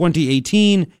 31st,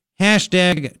 2018,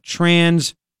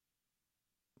 #trans.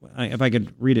 If I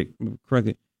could read it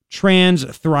correctly, trans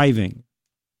thriving.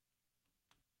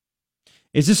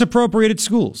 Is this appropriate at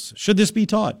schools? Should this be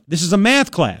taught? This is a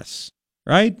math class,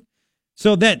 right?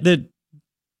 So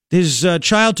his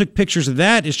child took pictures of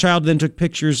that. His child then took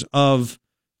pictures of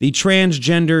the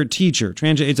transgender teacher.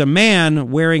 It's a man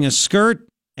wearing a skirt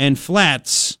and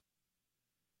flats,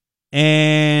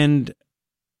 and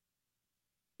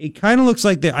it kind of looks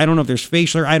like I don't know if there's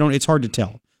facial. It's hard to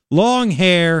tell. Long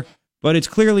hair, but it's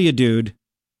clearly a dude,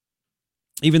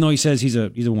 even though he says he's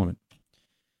a woman.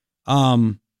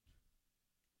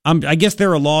 I guess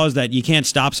there are laws that you can't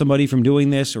stop somebody from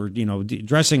doing this or,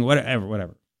 dressing,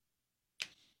 whatever.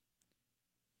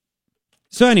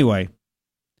 So anyway,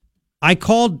 I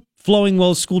called Flowing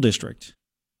Wells School District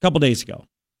a couple days ago.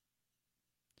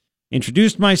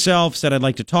 Introduced myself, said I'd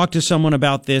like to talk to someone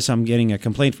about this. I'm getting a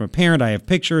complaint from a parent. I have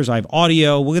pictures. I have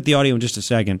audio. We'll get the audio in just a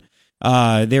second.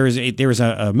 There is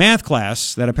a math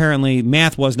class that apparently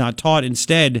math was not taught.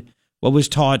 Instead, what was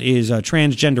taught is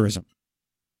transgenderism.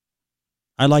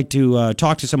 I'd like to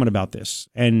talk to someone about this.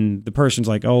 And the person's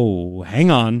like, oh,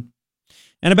 hang on.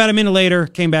 And about a minute later,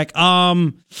 came back,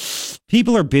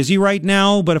 people are busy right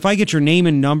now, but if I get your name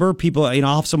and number, people,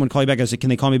 I'll have someone call you back. I said, can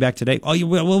they call me back today? Oh,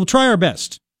 we'll try our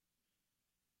best.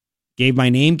 Gave my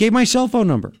name, gave my cell phone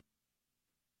number.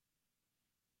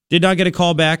 Did not get a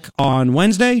call back on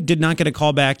Wednesday, did not get a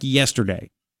call back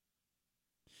yesterday.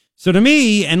 So to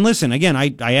me, and listen, again,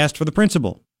 I asked for the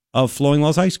principal of Flowing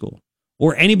Wells High School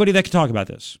or anybody that could talk about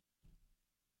this.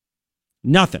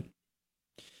 Nothing.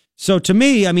 So to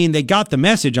me, they got the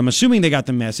message. I'm assuming they got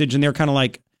the message, and they're kind of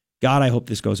like, God, I hope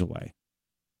this goes away.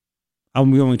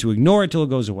 I'm going to ignore it till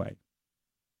it goes away.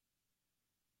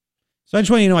 So I just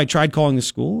want you to know I tried calling the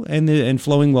school, and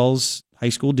Flowing Wells High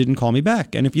School didn't call me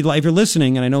back. And if you're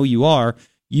listening, and I know you are,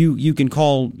 you can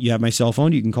call. You have my cell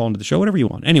phone. You can call into the show, whatever you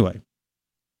want. Anyway,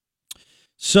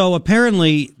 so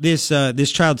apparently this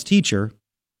child's teacher,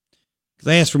 because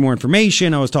I asked for more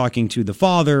information, I was talking to the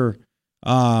father.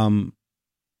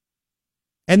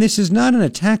 And this is not an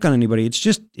attack on anybody. It's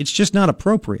just not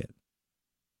appropriate.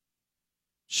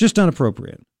 It's just not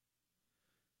appropriate.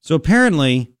 So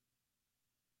apparently,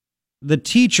 the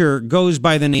teacher goes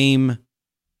by the name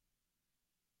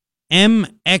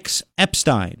M.X.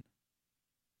 Epstein.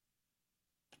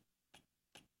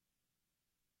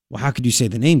 Well, how could you say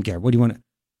the name, Garrett? What do you want to...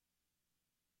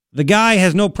 The guy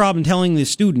has no problem telling the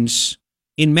students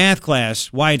in math class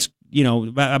why it's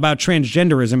about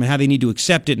transgenderism and how they need to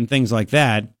accept it and things like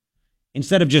that,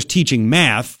 instead of just teaching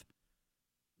math.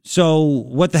 So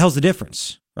what the hell's the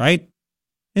difference, right?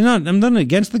 I'm not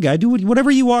against the guy. Do whatever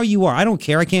you are, you are. I don't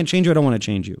care. I can't change you. I don't want to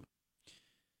change you.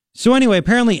 So anyway,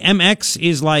 apparently MX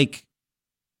is like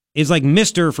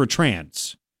Mr. for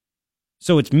trans.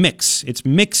 So it's Mix. It's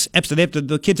Mix Epstein.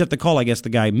 The kids have to call, I guess, the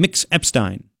guy Mix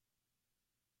Epstein.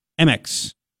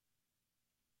 MX.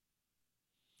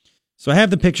 So I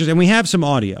have the pictures, and we have some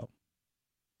audio.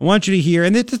 I want you to hear,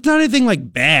 and it's not anything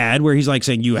like bad where he's like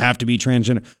saying you have to be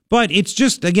transgender, but it's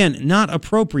just, again, not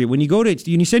appropriate. When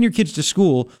you send your kids to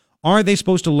school, are they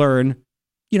supposed to learn,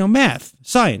 math,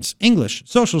 science, English,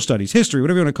 social studies, history,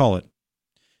 whatever you want to call it?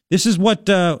 This is what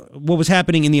was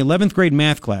happening in the 11th grade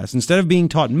math class. Instead of being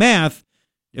taught math,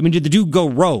 did the dude go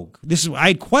rogue? I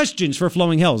had questions for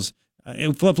Flowing Wells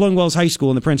High School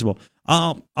and the principal.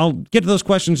 I'll get to those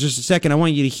questions in just a second. I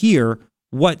want you to hear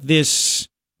what this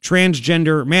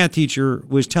transgender math teacher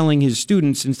was telling his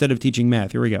students instead of teaching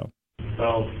math. Here we go.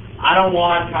 So I don't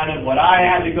want kind of what I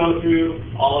had to go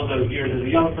through all of those years as a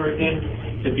young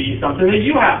person to be something that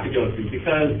you have to go through,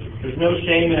 because there's no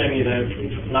shame in any of this.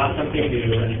 It's not something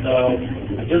new. And so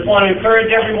I just want to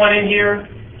encourage everyone in here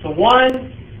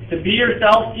to be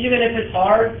yourself, even if it's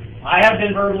hard. I have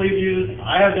been verbally abused.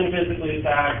 I have been physically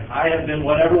attacked. I have been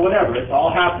whatever. It's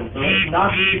all happened. So it's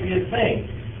not the easiest thing.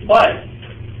 But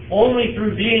only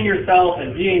through being yourself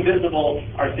and being visible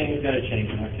are things going to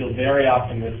change. And I feel very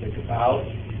optimistic about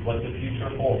what the future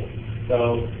holds.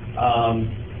 So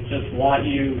just want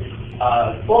you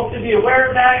both to be aware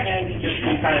of that and to just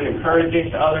be kind of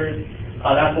encouraging to others.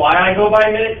 That's why I go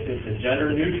by mix. It's a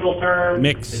gender-neutral term.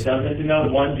 Mix. It doesn't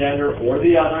denote one gender or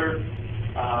the other.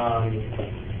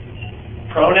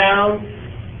 Pronouns.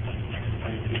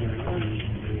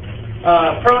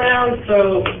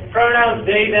 So pronouns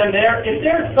they, them, their. If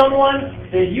there's someone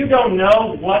that you don't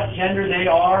know what gender they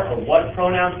are or what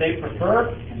pronouns they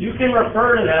prefer, you can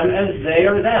refer to them as they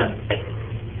or them.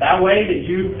 That way that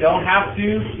you don't have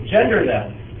to gender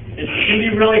them. It can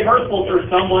be really hurtful for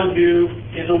someone who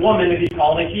is a woman to be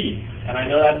called a he. And I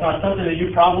know that's not something that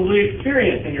you probably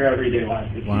experience in your everyday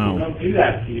life. People don't do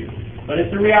that to you. But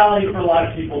it's a reality for a lot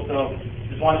of people, so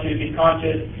just want you to be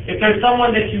conscious. If there's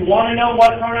someone that you want to know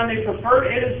what pronoun they prefer,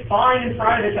 it is fine and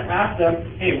private to ask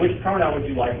them, hey, which pronoun would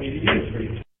you like me to use for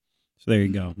you? So there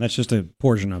you go. That's just a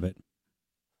portion of it.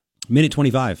 Minute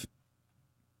 25.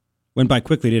 Went by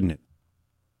quickly, didn't it?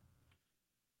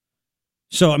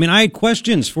 So, I mean, I had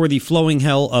questions for the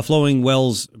Flowing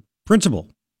Wells principal.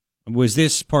 Was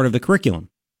this part of the curriculum?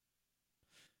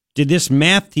 Did this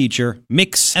math teacher,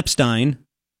 Mix Epstein,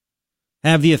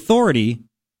 have the authority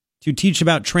to teach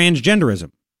about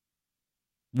transgenderism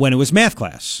when it was math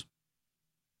class?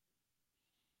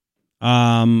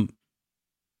 Will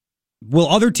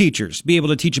other teachers be able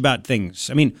to teach about things?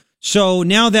 I mean, so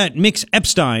now that Mix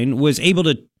Epstein was able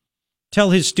to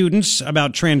tell his students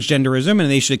about transgenderism and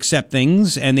they should accept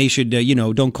things and they should,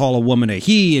 don't call a woman a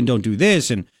he and don't do this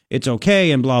and it's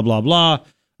okay and blah, blah, blah.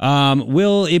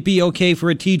 Will it be okay for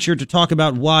a teacher to talk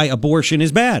about why abortion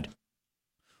is bad?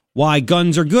 Why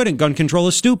guns are good and gun control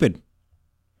is stupid?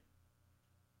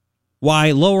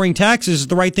 Why lowering taxes is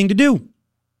the right thing to do?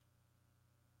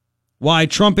 Why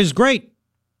Trump is great?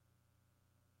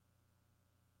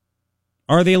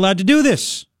 Are they allowed to do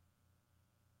this?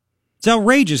 It's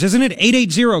outrageous, isn't it?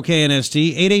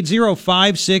 880-KNST,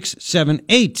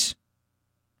 880-5678.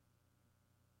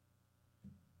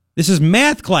 This is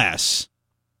math class.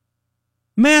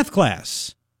 Math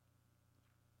class.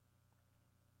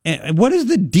 And what is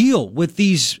the deal with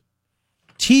these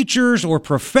teachers or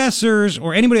professors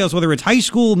or anybody else, whether it's high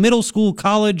school, middle school,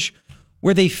 college,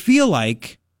 where they feel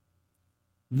like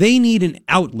they need an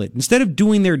outlet? Instead of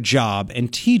doing their job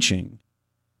and teaching,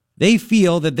 they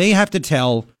feel that they have to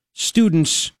tell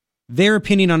students their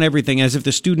opinion on everything as if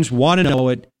the students want to know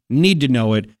it, need to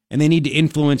know it, and they need to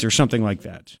influence or something like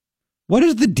that. What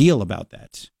is the deal about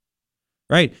that?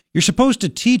 Right? You're supposed to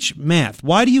teach math.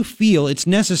 Why do you feel it's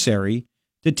necessary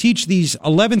to teach these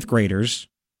 11th graders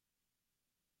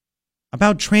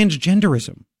about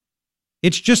transgenderism?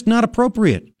 It's just not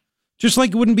appropriate. Just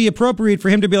like it wouldn't be appropriate for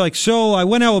him to be like, so I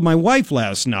went out with my wife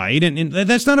last night, and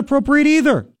that's not appropriate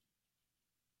either.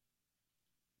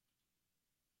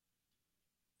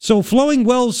 So Flowing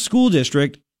Wells School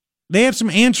District, they have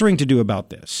some answering to do about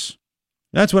this.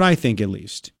 That's what I think, at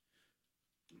least.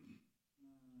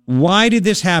 Why did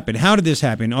this happen? How did this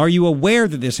happen? Are you aware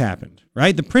that this happened?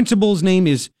 Right? The principal's name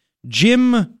is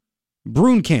Jim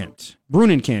Brunenkamp.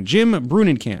 Jim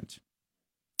Brunenkamp.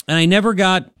 And I never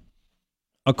got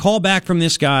a call back from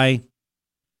this guy.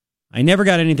 I never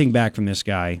got anything back from this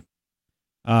guy.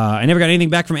 I never got anything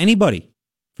back from anybody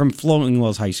from Flowing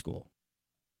Wells High School.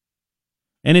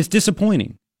 And it's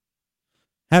disappointing.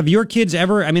 Have your kids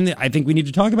ever, I think we need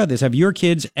to talk about this. Have your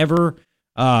kids ever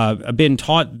been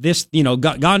taught this,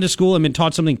 gone to school and been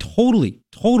taught something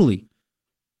totally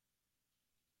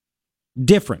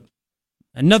different?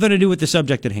 And nothing to do with the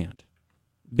subject at hand.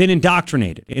 Been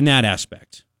indoctrinated in that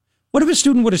aspect. What if a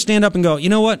student would have stand up and go, you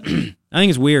know what? I think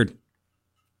it's weird.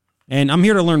 And I'm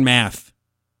here to learn math.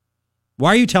 Why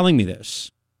are you telling me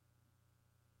this?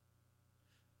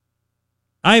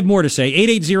 I have more to say.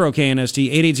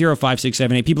 880-KNST,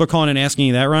 880-5678. People are calling and asking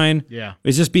you that, Ryan. Yeah.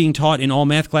 Is this being taught in all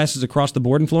math classes across the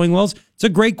board in Flowing Wells? It's a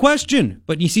great question.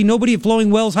 But you see, nobody at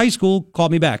Flowing Wells High School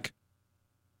called me back.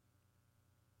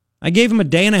 I gave them a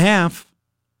day and a half.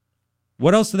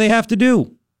 What else do they have to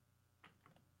do?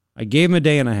 I gave them a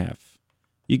day and a half.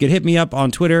 You could hit me up on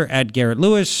Twitter at Garrett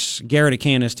Lewis,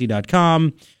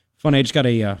 Garrett@knst.com. Funny, I just got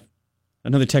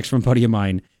another text from a buddy of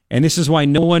mine. And this is why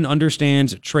no one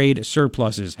understands trade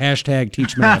surpluses. Hashtag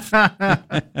teach math.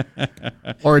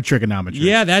 Or trigonometry.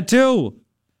 Yeah, that too.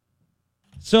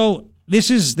 So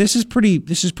this is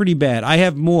pretty bad. I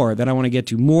have more that I want to get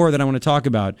to, more that I want to talk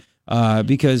about,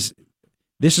 because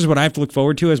this is what I have to look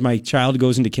forward to as my child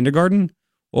goes into kindergarten.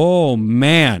 Oh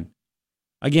man.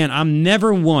 Again, I'm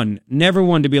never one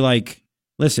to be like,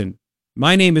 listen,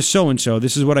 my name is so-and-so.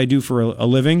 This is what I do for a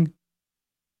living.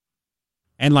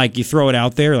 And like you throw it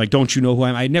out there, like, don't you know who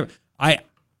I am? I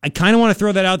kind of want to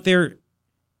throw that out there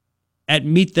at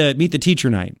meet the teacher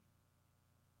night.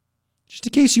 Just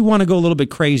in case you want to go a little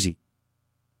bit crazy.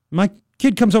 My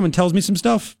kid comes home and tells me some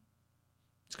stuff.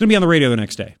 It's going to be on the radio the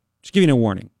next day. Just giving you a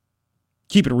warning.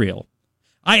 Keep it real.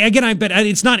 I bet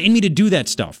it's not in me to do that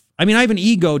stuff. I mean, I have an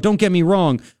ego, don't get me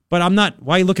wrong, but I'm not.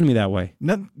 Why are you looking at me that way?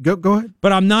 No, go ahead.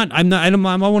 But I'm not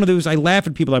one of those. I laugh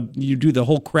at people. You do the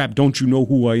whole crap. Don't you know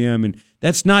who I am? And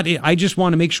that's not it. I just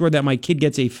want to make sure that my kid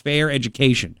gets a fair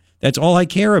education. That's all I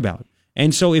care about.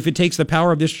 And so if it takes the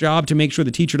power of this job to make sure the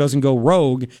teacher doesn't go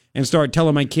rogue and start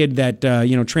telling my kid that,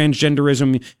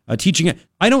 transgenderism, teaching it,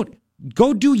 I don't.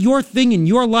 Go do your thing in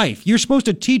your life. You're supposed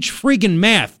to teach freaking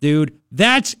math, dude.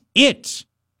 That's it.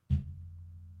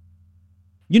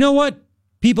 You know what?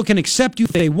 People can accept you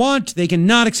if they want. They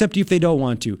cannot accept you if they don't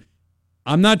want to.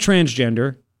 I'm not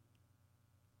transgender.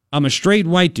 I'm a straight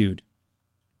white dude.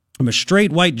 I'm a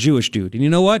straight white Jewish dude. And you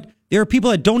know what? There are people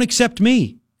that don't accept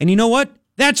me. And you know what?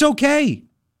 That's okay.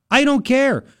 I don't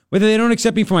care. Whether they don't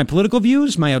accept me for my political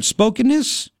views, my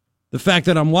outspokenness, the fact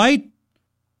that I'm white,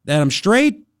 that I'm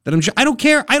straight, I don't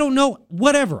care. I don't know.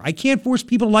 Whatever. I can't force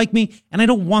people to like me, and I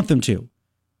don't want them to.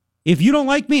 If you don't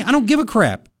like me, I don't give a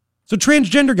crap. So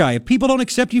transgender guy, if people don't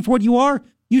accept you for what you are,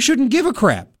 you shouldn't give a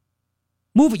crap.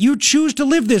 Move it. You choose to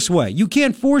live this way. You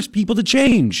can't force people to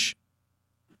change.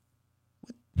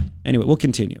 Anyway, we'll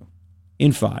continue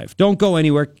in 5. Don't go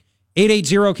anywhere.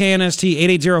 880-KNST,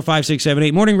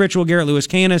 880-5678. Morning Ritual, Garrett Lewis,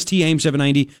 KNST, AM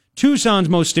 790. Tucson's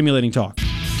most stimulating talk.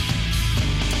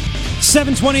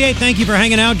 728, thank you for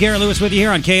hanging out. Garrett Lewis with you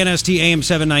here on KNST, AM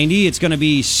 790. It's going to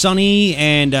be sunny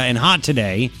and hot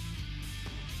today.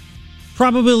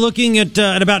 Probably looking at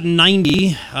about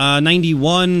 90,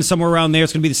 91, somewhere around there.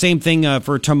 It's going to be the same thing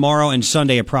for tomorrow and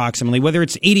Sunday approximately. Whether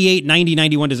it's 88, 90,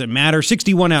 91, doesn't matter.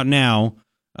 61 out now.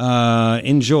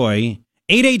 Enjoy.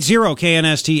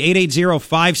 880-KNST,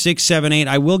 880-5678.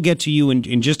 I will get to you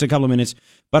in just a couple of minutes,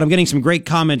 but I'm getting some great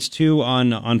comments too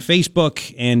on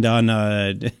Facebook and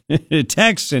on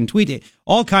texts and tweet,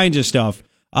 all kinds of stuff.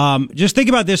 Just think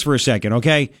about this for a second,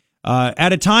 okay?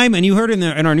 At a time, and you heard in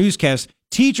our newscast,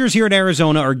 teachers here in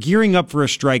Arizona are gearing up for a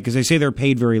strike because they say they're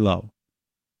paid very low.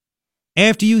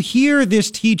 After you hear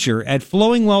this teacher at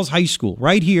Flowing Wells High School,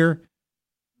 right here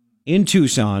in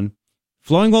Tucson,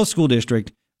 Flowing Wells School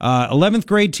District, 11th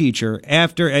grade teacher,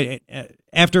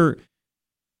 after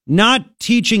not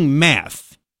teaching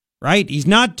math, right? He's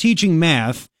not teaching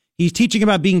math. He's teaching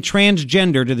about being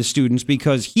transgender to the students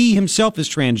because he himself is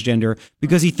transgender,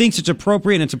 because he thinks it's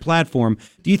appropriate and it's a platform.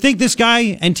 Do you think this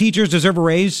guy and teachers deserve a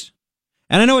raise?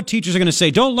 And I know what teachers are going to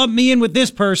say. Don't lump me in with this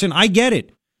person. I get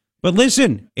it. But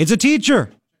listen, it's a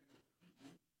teacher.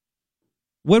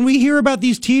 When we hear about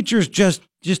these teachers just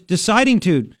deciding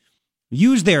to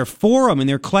use their forum in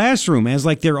their classroom as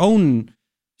like their own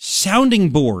sounding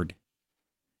board,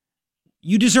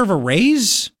 you deserve a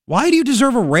raise? Why do you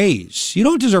deserve a raise? You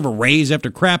don't deserve a raise after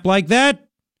crap like that.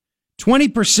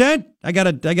 20%? I got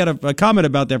a comment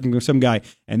about that from some guy,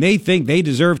 and they think they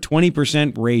deserve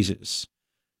 20% raises.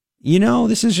 You know,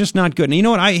 this is just not good. And you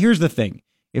know what? Here's the thing.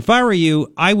 If I were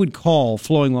you, I would call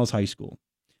Flowing Wells High School.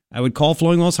 I would call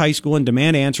Flowing Wells High School and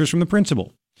demand answers from the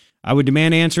principal. I would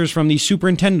demand answers from the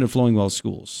superintendent of Flowing Wells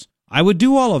Schools. I would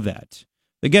do all of that.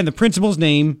 Again, the principal's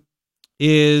name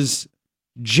is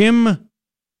Jim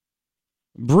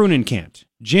Brunenkant.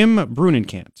 Jim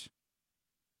Brunenkant.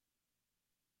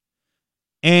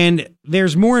 And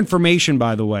there's more information,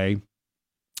 by the way.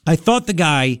 I thought the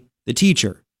guy, the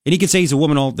teacher, and he could say he's a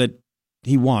woman all that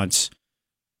he wants.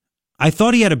 I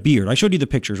thought he had a beard. I showed you the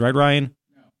pictures, right, Ryan?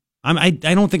 No. I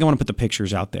don't think I want to put the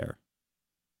pictures out there.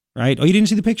 Right? Oh, you didn't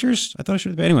see the pictures? I thought I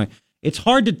should have. Anyway, it's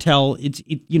hard to tell.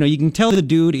 You can tell the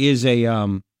dude is a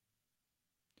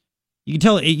you can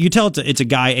tell it's a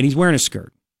guy, and he's wearing a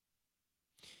skirt.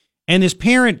 And this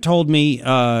parent told me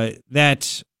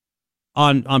that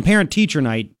on parent teacher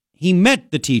night, he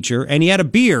met the teacher and he had a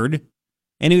beard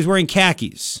and he was wearing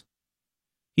khakis.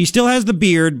 He still has the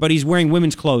beard, but he's wearing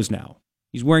women's clothes now.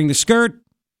 He's wearing the skirt.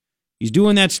 He's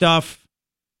doing that stuff.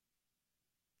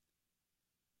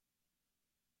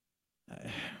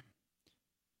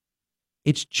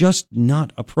 It's just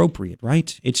not appropriate,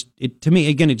 right? To me,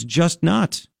 again, it's just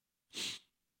not.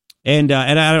 And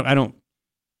I don't.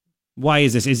 Why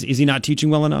is this? Is he not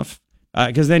teaching well enough?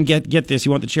 Because then get this,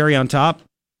 you want the cherry on top.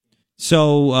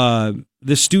 So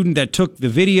the student that took the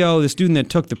video, the student that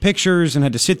took the pictures, and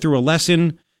had to sit through a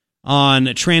lesson on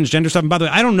transgender stuff. And by the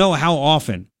way, I don't know how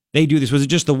often they do this. Was it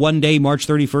just the one day, March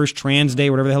 31st, Trans Day,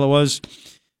 whatever the hell it was?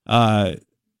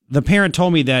 The parent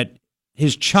told me that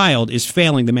his child is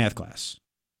failing the math class.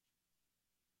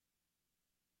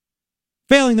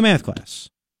 Failing the math class.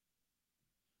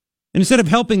 And instead of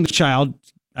helping the child,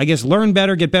 I guess, learn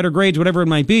better, get better grades, whatever it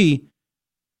might be,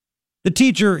 the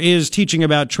teacher is teaching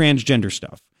about transgender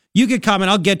stuff. You can comment.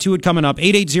 I'll get to it coming up.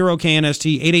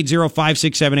 880-KNST,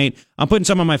 880-5678. I'm putting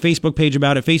some on my Facebook page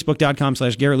about it,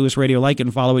 facebook.com/Garrett Lewis Radio. Like it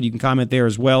and follow it. You can comment there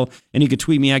as well. And you can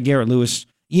tweet me at Garrett Lewis.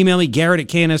 Email me,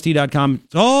 Garrett@KNST.com.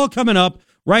 It's all coming up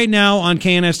right now on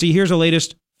KNST. Here's the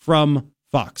latest from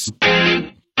Fox.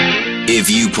 If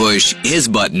you push his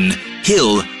button,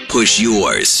 he'll push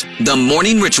yours. The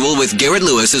Morning Ritual with Garrett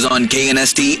Lewis is on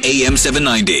KNST AM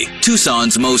 790,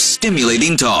 Tucson's most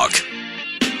stimulating talk.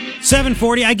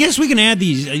 740. I guess we can add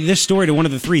this story to one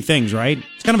of the three things, right?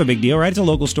 It's kind of a big deal, right? It's a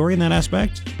local story in that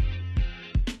aspect.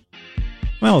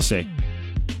 Well, we'll see.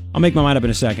 I'll make my mind up in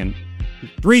a second.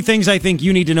 3 things I think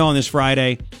you need to know on this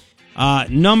Friday.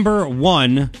 Number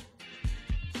 1,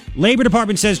 Labor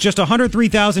Department says just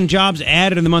 103,000 jobs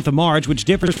added in the month of March, which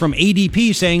differs from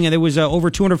ADP saying there was over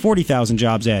 240,000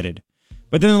 jobs added.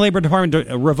 But then the Labor Department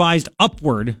revised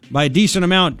upward by a decent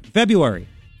amount February.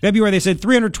 They said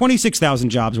 326,000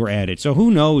 jobs were added. So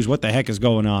who knows what the heck is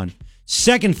going on.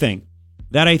 Second thing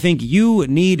that I think you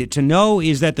need to know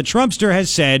is that the Trumpster has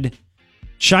said,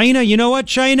 China, you know what,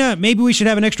 China? Maybe we should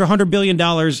have an extra $100 billion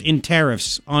in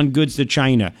tariffs on goods to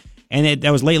China. And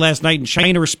that was late last night, and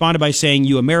China responded by saying,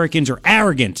 you Americans are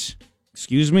arrogant.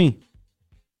 Excuse me?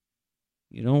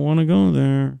 You don't want to go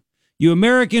there. You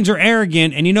Americans are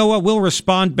arrogant, and you know what? We'll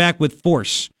respond back with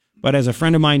force. But as a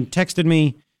friend of mine texted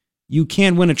me, you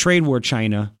can't win a trade war,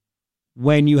 China,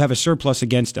 when you have a surplus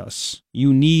against us.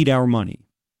 You need our money.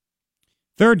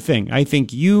 Third thing I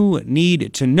think you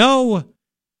need to know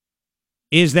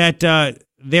is that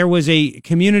there was a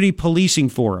community policing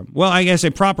forum. Well, I guess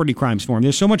a property crimes forum.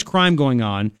 There's so much crime going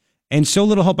on and so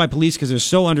little help by police because they're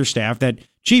so understaffed that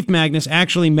Chief Magnus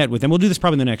actually met with them. We'll do this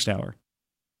probably in the next hour.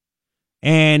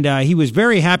 And he was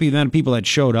very happy with the amount of people that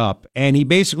showed up. And he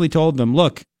basically told them,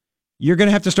 look, you're going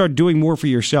to have to start doing more for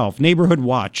yourself. Neighborhood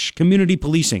watch, community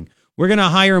policing. We're going to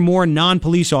hire more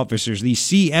non-police officers, these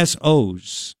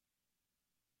CSOs.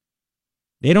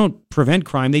 They don't prevent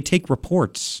crime. They take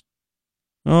reports.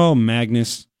 Oh,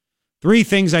 Magnus. 3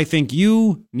 things I think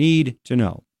you need to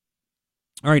know.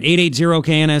 All right,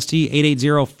 880-KNST,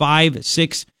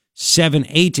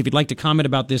 880-5678. If you'd like to comment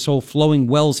about this whole flowing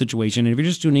well situation, and if you're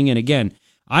just tuning in again,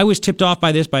 I was tipped off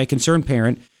by this by a concerned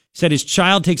parent. Said his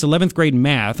child takes 11th grade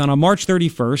math, and on March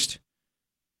 31st,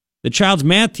 the child's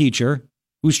math teacher,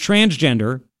 who's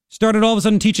transgender, started all of a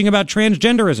sudden teaching about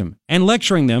transgenderism and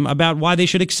lecturing them about why they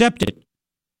should accept it.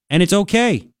 And it's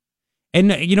okay.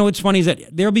 And, you know, what's funny is that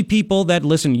there'll be people that,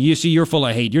 listen, you see, you're full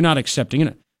of hate. You're not accepting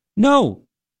it. No,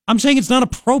 I'm saying it's not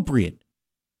appropriate.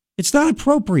 It's not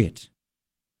appropriate.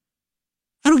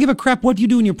 I don't give a crap what you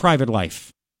do in your private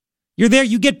life. You're there.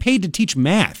 You get paid to teach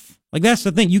math. Like, that's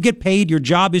the thing. You get paid. Your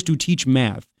job is to teach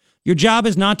math. Your job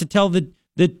is not to tell the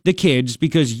kids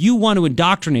because you want to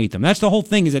indoctrinate them. That's the whole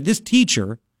thing, is that this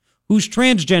teacher who's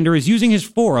transgender is using his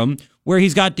forum where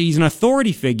he's an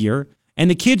authority figure. And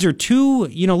the kids are too,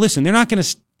 listen, they're not going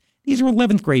to, these are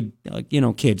 11th grade,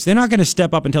 kids. They're not going to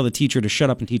step up and tell the teacher to shut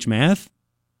up and teach math.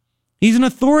 He's an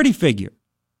authority figure.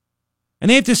 And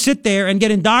they have to sit there and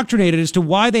get indoctrinated as to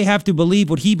why they have to believe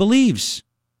what he believes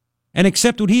and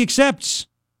accept what he accepts.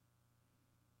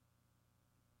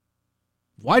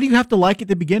 Why do you have to like it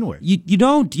to begin with? You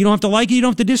don't. You don't have to like it. You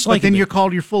don't have to dislike it. But then you're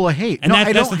called you're full of hate. And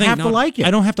I don't have to like it.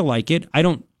 I don't have to like it. I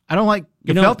don't like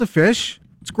gefilte fish.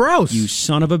 It's gross. You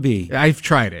son of a bee. I've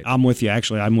tried it. I'm with you.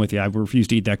 Actually, I'm with you. I refuse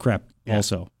to eat that crap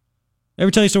also.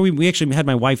 Ever tell you a story? We actually had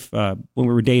my wife, when we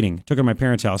were dating, took her to my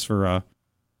parents' house for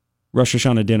Rosh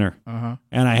Hashanah dinner. Uh-huh.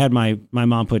 And I had my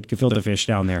mom put gefilte fish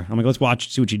down there. I'm like, let's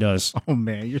watch, see what she does. Oh,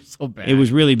 man, you're so bad. It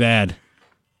was really bad.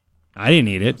 I didn't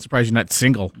eat it. I'm surprised you're not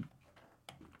single.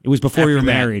 It was before we were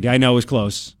married. I know it was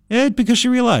close. Because she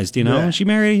realized, she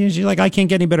married, and she's like, I can't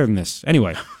get any better than this.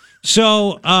 Anyway.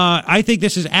 So I think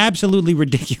this is absolutely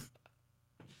ridiculous.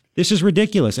 This is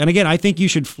ridiculous. And again, I think you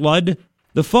should flood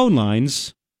the phone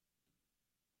lines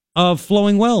of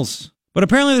flowing wells. But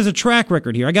apparently there's a track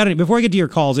record here. I got it before I get to your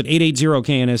calls at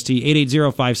 880-KNST,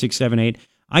 880-5678.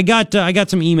 I got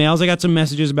some emails. I got some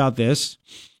messages about this.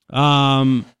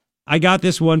 I got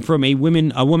this one from a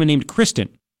woman named Kristen.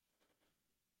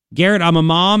 Garrett, I'm a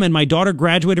mom, and my daughter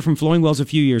graduated from flowing wells a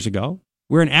few years ago.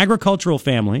 We're an agricultural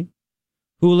family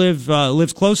who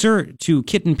lives closer to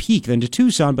Kitten Peak than to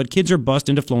Tucson, but kids are bussed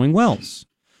into flowing wells.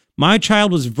 My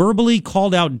child was verbally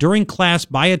called out during class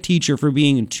by a teacher for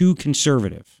being too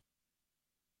conservative.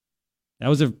 That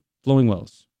was a flowing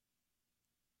wells,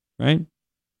 right?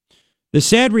 The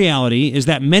sad reality is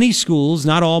that many schools,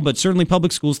 not all, but certainly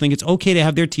public schools, think it's okay to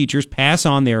have their teachers pass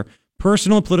on their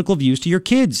personal and political views to your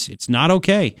kids. It's not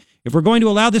okay. If we're going to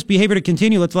allow this behavior to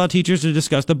continue, let's allow teachers to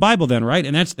discuss the Bible then, right?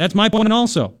 And that's my point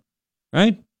also.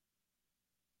 Right?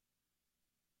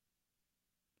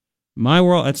 My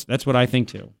world, that's what I think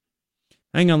too.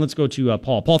 Hang on, let's go to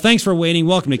Paul. Paul, thanks for waiting.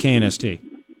 Welcome to KNST.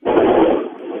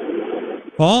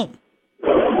 Paul?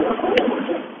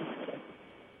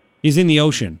 He's in the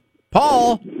ocean.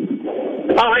 Paul?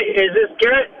 Hi, is this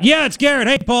Garrett? Yeah, it's Garrett.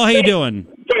 Hey, Paul, how you doing?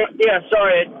 Yeah,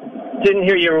 sorry, I didn't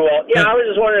hear you well. Yeah, I was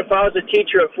just wondering if I was a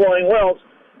teacher at Flowing Wells,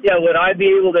 would I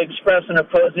be able to express an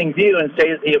opposing view and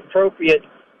say that the appropriate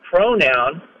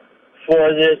pronoun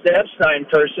for this Epstein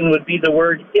person would be the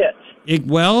word it?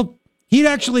 Well, He'd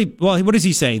actually, well, what does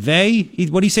he say?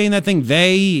 What do you say in that thing?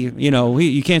 They,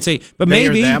 you can't say, but They or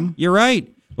maybe, them. you're right.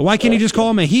 But why can't he just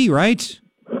call him a he, right?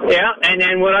 Yeah, and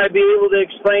then would I be able to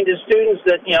explain to students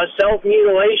that,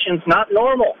 self-mutilation's not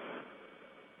normal?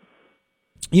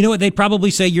 You know what? They'd probably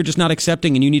say you're just not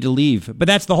accepting and you need to leave. But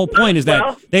that's the whole point, is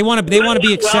that they want to be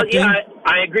accepting. Well, yeah,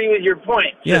 I agree with your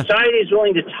point. Yeah. Society is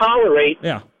willing to tolerate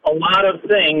a lot of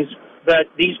things, but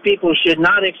these people should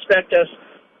not expect us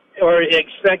or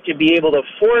expect to be able to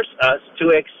force us to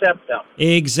accept them.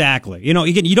 Exactly.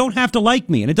 Again, you don't have to like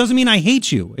me, and it doesn't mean I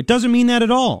hate you. It doesn't mean that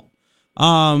at all.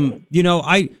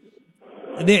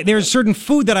 There's certain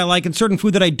food that I like and certain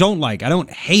food that I don't like. I don't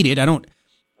hate it. I don't.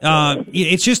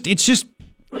 It's just.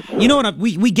 You know what?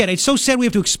 We get it. It's so sad we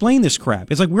have to explain this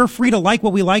crap. It's like we're free to like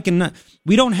what we like, and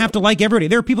we don't have to like everybody.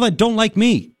 There are people that don't like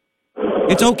me.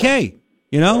 It's okay.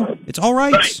 It's all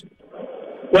right.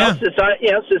 Well,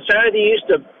 society used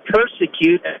to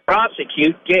persecute and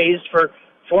prosecute gays for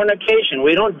fornication.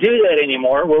 We don't do that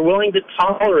anymore. We're willing to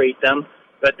tolerate them,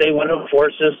 but they want to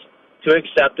force us to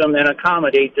accept them and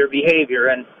accommodate their behavior.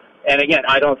 And again,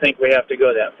 I don't think we have to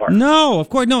go that far. No, of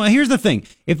course. No, here's the thing.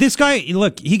 If this guy,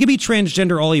 look, he can be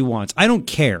transgender all he wants. I don't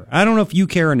care. I don't know if you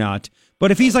care or not. But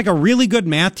if he's like a really good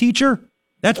math teacher,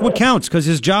 that's what counts, because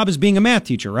his job is being a math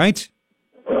teacher, right?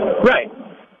 Right.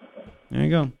 There you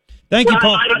go. Thank you,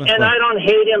 Paul. I don't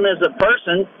hate him as a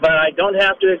person, but I don't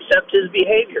have to accept his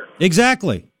behavior.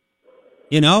 Exactly.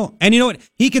 And you know what?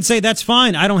 He could say, that's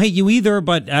fine. I don't hate you either,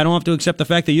 but I don't have to accept the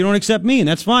fact that you don't accept me, and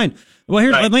that's fine. Well,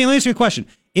 let me ask you a question.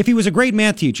 If he was a great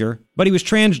math teacher, but he was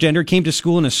transgender, came to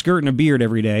school in a skirt and a beard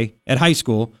every day at high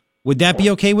school, would that be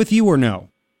okay with you or no?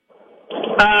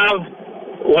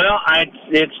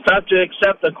 It's tough to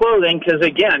accept the clothing because,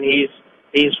 again,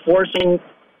 he's forcing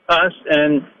us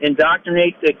and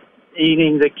indoctrinating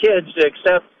the kids to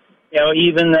accept,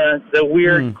 even the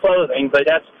weird clothing. But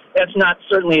that's not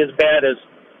certainly as bad as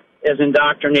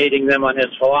indoctrinating them on his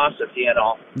philosophy and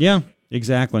all. Yeah,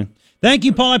 exactly. Thank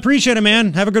you, Paul. I appreciate it,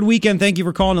 man. Have a good weekend. Thank you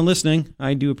for calling and listening.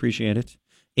 I do appreciate it.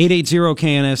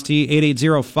 880-KNST,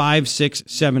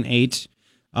 880-5678.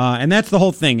 And that's the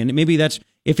whole thing. And maybe that's,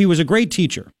 if he was a great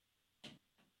teacher,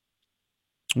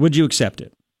 would you accept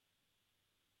it?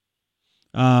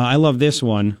 I love this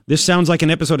one. This sounds like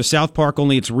an episode of South Park,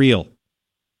 only it's real.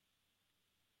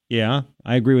 Yeah,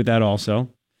 I agree with that also.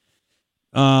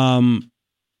 And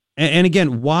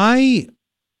again, why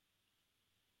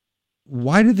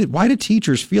do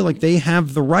teachers feel like they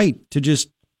have the right to just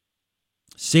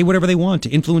say whatever they want to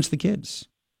influence the kids?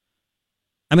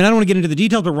 I mean, I don't want to get into the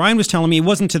details, but Ryan was telling me it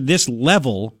wasn't to this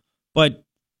level, but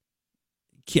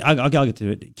I'll get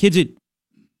to it. Kids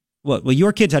well,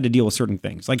 your kids had to deal with certain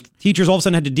things. Like teachers all of a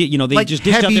sudden had to deal, they just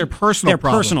dished out their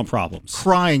personal problems.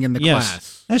 Crying in the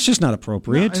class. That's just not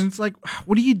appropriate. No, and it's like,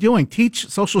 what are you doing? Teach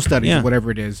social studies or whatever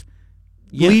it is.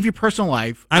 Leave your personal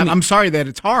life. I'm sorry that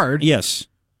it's hard. Yes.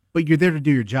 But you're there to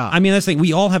do your job. I mean, that's the thing.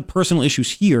 We all have personal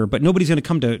issues here, but nobody's going to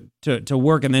come to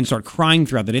work and then start crying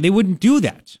throughout the day. They wouldn't do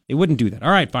that. All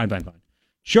right, fine.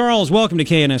 Charles, welcome to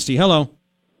KNST. Hello.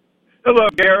 Hello,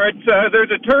 Garrett.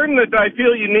 There's a term that I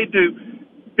feel you need to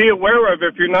be aware of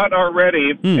if you're not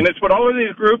already, and it's what all of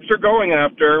these groups are going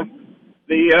after.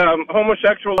 The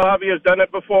homosexual lobby has done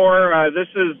it before. This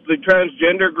is the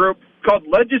transgender group called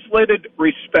legislated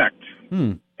respect.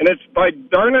 And it's, by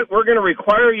darn it, we're going to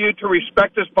require you to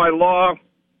respect us by law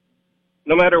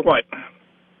no matter what.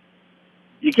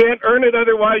 You can't earn it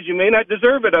otherwise. You may not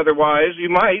deserve it otherwise. You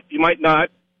might not.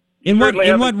 In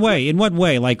what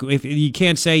way? Like, if you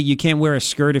can't wear a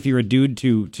skirt if you're a dude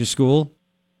to school?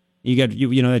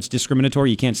 That's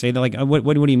discriminatory. You can't say that. Like,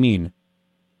 what do you mean?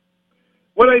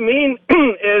 What I mean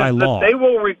is that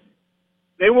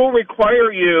they will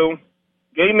require you.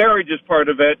 Gay marriage is part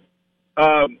of it.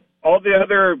 All the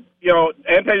other,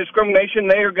 anti-discrimination,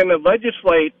 they are going to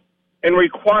legislate and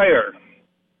require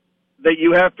that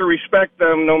you have to respect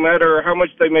them no matter how much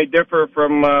they may differ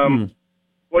from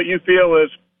what you feel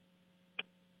is.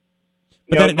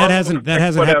 But that hasn't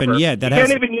happened yet. You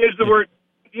can't even use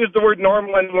the word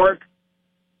normal anymore.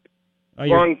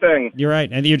 Wrong thing. You're right,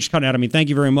 and you're just cutting out of me. Thank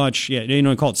you very much.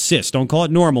 Yeah, call it cis. Don't call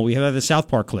it normal. We have the South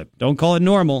Park clip. Don't call it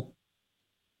normal.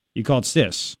 You call it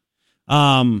cis.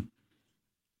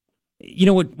 You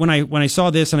know what? When I saw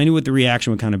this and I knew what the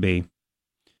reaction would kind of be,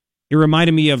 it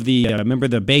reminded me of the remember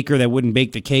the baker that wouldn't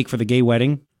bake the cake for the gay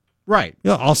wedding. Right.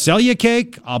 I'll sell you a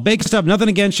cake. I'll bake stuff. Nothing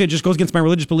against you. It just goes against my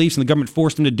religious beliefs, and the government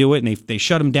forced him to do it, and they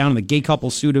shut him down, and the gay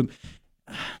couple sued him.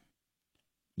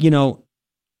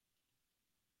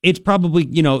 It's probably,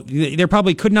 there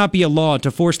probably could not be a law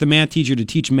to force the math teacher to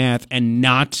teach math and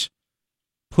not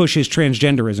push his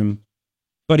transgenderism.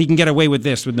 but he can get away with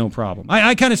this with no problem.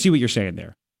 I kind of see what you're saying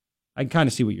there. I kind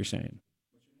of see what you're saying.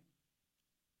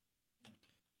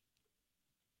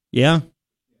 Yeah?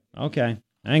 Okay.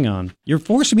 Hang on. You're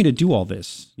forcing me to do all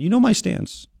this. You know my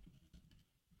stance.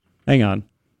 Hang on.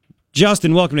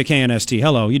 Justin, welcome to KNST.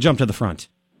 Hello. You jumped to the front.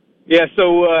 Yeah,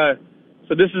 so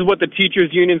this is what the teachers'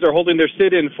 unions are holding their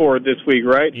sit-in for this week,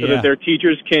 right? So that their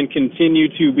teachers can continue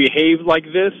to behave like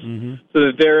this, so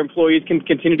that their employees can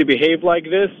continue to behave like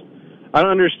this. I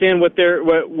don't understand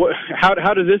how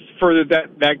does this further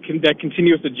that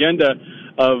continuous agenda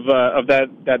of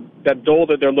that goal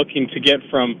that they're looking to get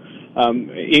from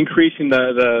increasing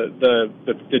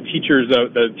the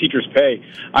teachers' pay.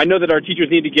 I know that our teachers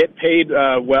need to get paid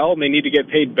well, and they need to get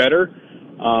paid better.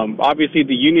 Obviously,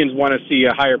 the unions want to see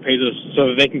a higher pay so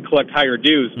that they can collect higher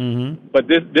dues. But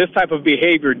this type of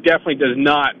behavior definitely does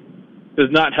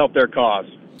not help their cause.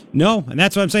 No, and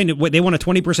that's what I'm saying. They want a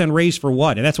 20% raise for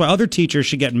what? And that's why other teachers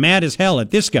should get mad as hell at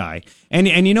this guy.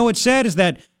 And you know what's sad is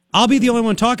that I'll be the only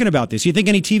one talking about this. You think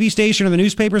any TV station or the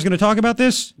newspaper is going to talk about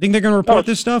this? Think they're going to report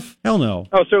this stuff? Hell no.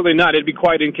 Oh, certainly not. It'd be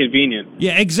quite inconvenient.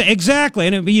 Yeah, exactly.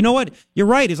 And you know what? You're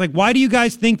right. It's like, why do you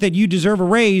guys think that you deserve a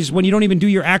raise when you don't even do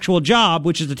your actual job,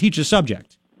 which is to teach a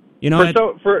subject? You know,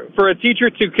 for a teacher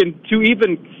to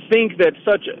even think that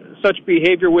such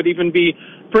behavior would even be,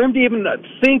 for him to even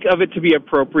think of it to be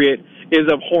appropriate is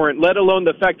abhorrent. Let alone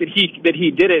the fact that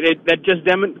he did it. That just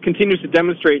continues to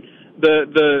demonstrate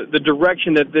the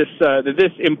direction that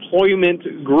this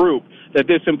employment group, that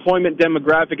this employment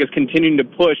demographic is continuing to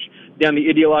push down the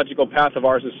ideological path of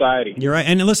our society. You're right.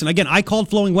 And listen, again, I called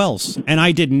Flowing Wells, and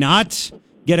I did not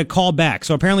get a call back.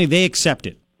 So apparently they accept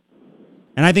it.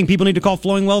 And I think people need to call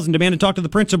Flowing Wells and demand to talk to the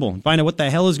principal and find out what the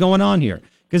hell is going on here.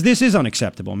 Because this is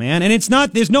unacceptable, man. And it's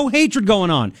not, there's no hatred going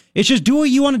on. It's just do what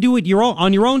you want to do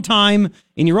on your own time,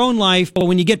 in your own life. But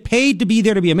when you get paid to be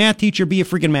there to be a math teacher, be a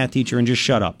freaking math teacher and just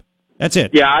shut up. That's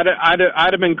it. Yeah, I'd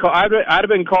have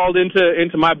been called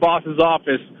into my boss's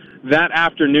office that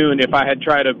afternoon if I had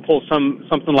tried to pull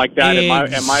something like that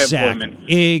at my employment.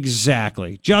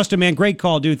 Exactly. Justin, man, great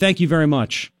call, dude. Thank you very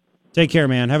much. Take care,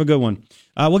 man. Have a good one.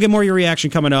 We'll get more of your reaction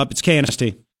coming up. It's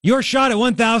KNST. Your shot at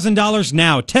 $1,000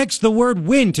 now. Text the word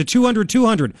WIN to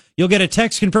 200-200. You'll get a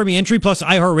text confirming entry plus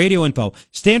iHeartRadio info.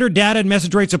 Standard data and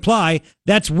message rates apply.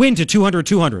 That's WIN to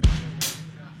 200-200.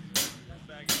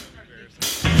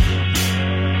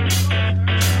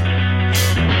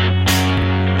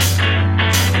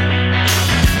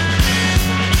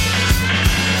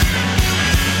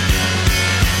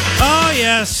 Oh,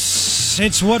 yes,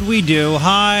 it's what we do.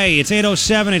 Hi, it's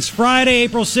 8:07. It's Friday,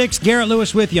 April 6th. Garrett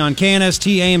Lewis with you on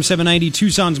KNST AM 790,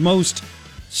 Tucson's most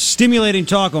stimulating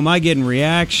talk. Am I getting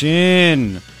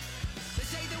reaction?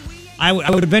 I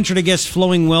would venture to guess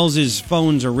Flowing Wells'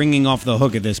 phones are ringing off the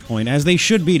hook at this point, as they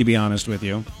should be, to be honest with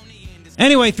you.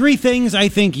 Anyway, 3 things I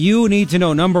think you need to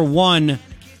know. Number 1,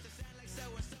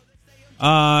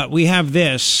 we have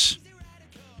this.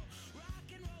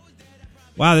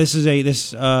 Wow, this is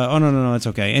oh, no, it's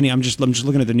okay. I'm just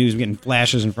looking at the news. I'm getting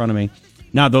flashes in front of me.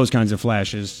 Not those kinds of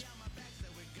flashes.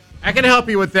 I can help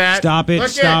you with that. Stop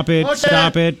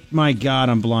it. My God,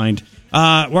 I'm blind.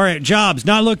 We're at jobs.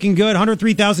 Not looking good.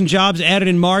 103,000 jobs added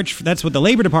in March. That's what the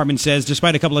Labor Department says,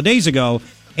 despite a couple of days ago.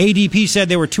 ADP said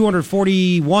there were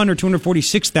 241 or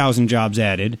 246,000 jobs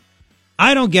added.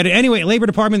 I don't get it. Anyway, Labor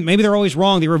Department, maybe they're always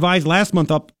wrong. They revised last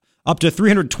month up to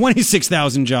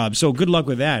 326,000 jobs. So good luck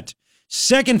with that.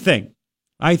 Second thing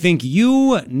I think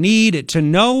you need to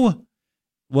know,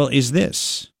 well, is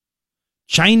this.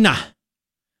 China.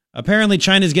 Apparently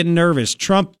China's getting nervous.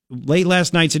 Trump late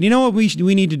last night said, you know what we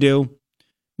need to do?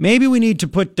 Maybe we need to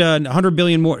put $100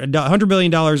 billion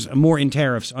more in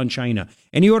tariffs on China.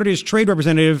 And he ordered his trade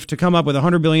representative to come up with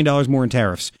 $100 billion more in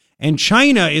tariffs. And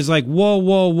China is like,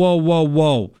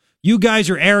 whoa. You guys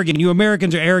are arrogant. You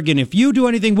Americans are arrogant. If you do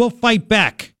anything, we'll fight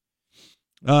back.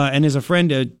 And as a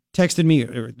friend texted me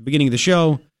at the beginning of the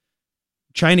show,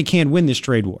 China can't win this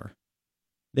trade war.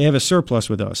 They have a surplus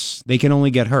with us. They can only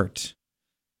get hurt.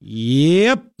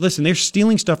 Yep. Listen, they're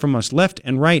stealing stuff from us left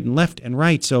and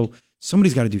right. So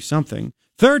somebody's got to do something.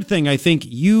 Third thing I think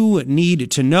you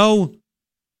need to know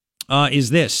is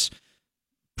this.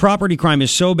 Property crime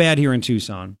is so bad here in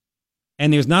Tucson,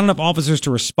 and there's not enough officers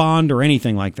to respond or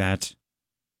anything like that,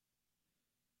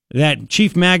 that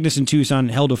Chief Magnus in Tucson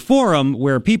held a forum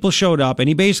where people showed up, and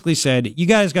he basically said, you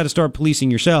guys got to start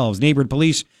policing yourselves, neighborhood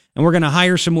police, and we're going to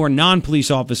hire some more non-police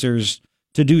officers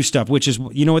to do stuff, which is,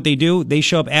 you know what they do? They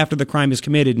show up after the crime is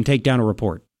committed and take down a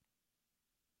report.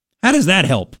 How does that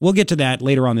help? We'll get to that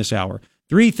later on this hour.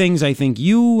 3 things I think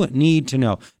you need to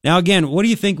know. Now, again, what do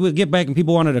you think? We'll get back, and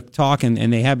people wanted to talk, and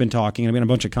they have been talking. I've got a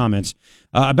bunch of comments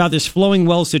about this flowing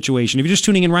well situation. If you're just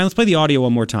tuning in, Ryan, let's play the audio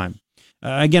one more time.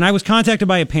 Again, I was contacted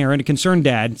by a parent, a concerned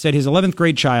dad, said his 11th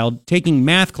grade child taking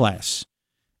math class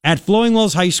at Flowing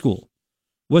Wells High School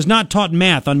was not taught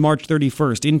math on March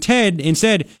 31st.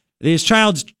 Instead, his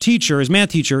child's teacher, his math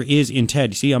teacher, is in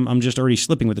TED. See, I'm just already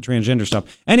slipping with the transgender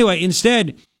stuff. Anyway,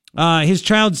 instead, his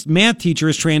child's math teacher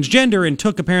is transgender and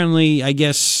took, apparently, I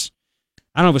guess,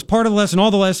 I don't know if it was part of the lesson,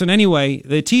 all the lesson. Anyway,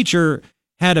 the teacher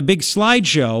had a big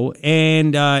slideshow,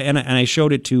 and I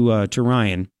showed it to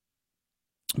Ryan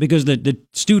because the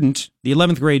student, the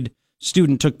 11th grade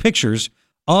student, took pictures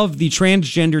of the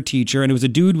transgender teacher, and it was a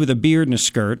dude with a beard and a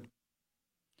skirt.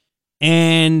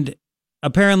 And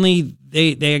apparently,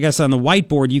 they I guess on the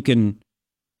whiteboard,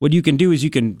 what you can do is you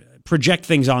can project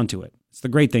things onto it. It's the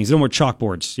great thing. There's no more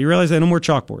chalkboards. You realize there are no more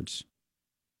chalkboards.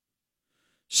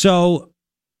 So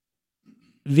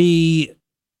the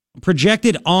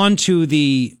projected onto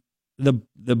the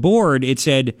board, it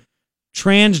said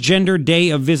Transgender Day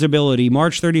of Visibility,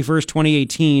 March 31st,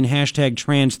 2018, hashtag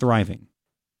trans thriving.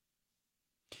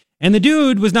 And the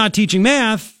dude was not teaching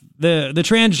math. The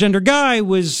transgender guy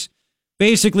was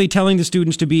basically telling the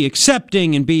students to be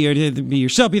accepting and be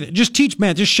yourself. Just teach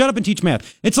math. Just shut up and teach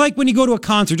math. It's like when you go to a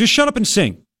concert. Just shut up and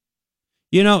sing.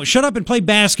 Shut up and play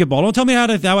basketball. Don't tell me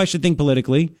how I should think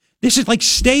politically. This is like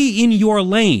stay in your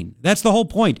lane. That's the whole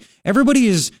point. Everybody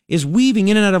is weaving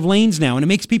in and out of lanes now, and it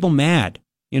makes people mad.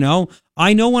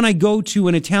 I know when I go to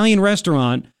an Italian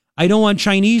restaurant, I don't want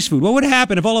Chinese food. What would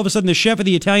happen if all of a sudden the chef of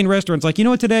the Italian restaurant's like, you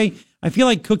know what, today I feel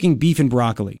like cooking beef and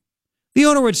broccoli? The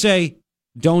owner would say,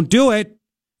 don't do it.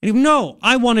 And he would, no,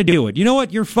 I want to do it. You know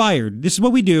what? You're fired. This is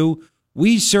what we do.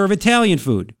 We serve Italian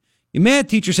food. Your math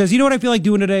teacher says, you know what I feel like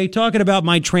doing today? Talking about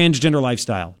my transgender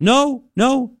lifestyle. No,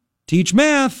 teach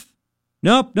math.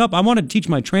 Nope, I want to teach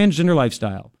my transgender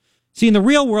lifestyle. See, in the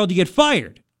real world, you get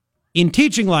fired. In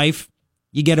teaching life,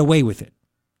 you get away with it.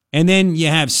 And then you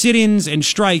have sit-ins and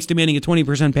strikes demanding a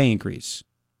 20% pay increase.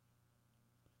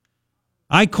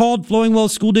 I called Flowing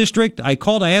Wells School District. I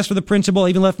asked for the principal. I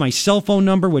even left my cell phone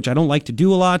number, which I don't like to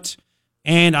do a lot.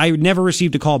 And I never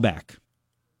received a call back.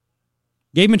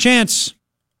 Gave him a chance.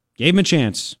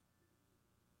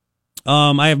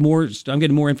 I have more. I'm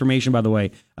getting more information, by the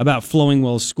way, about Flowing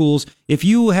Wells Schools. If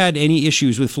you had any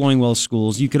issues with Flowing Wells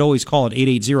Schools, you could always call it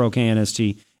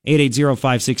 880-KNST,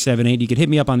 880-5678. You can hit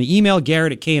me up on the email,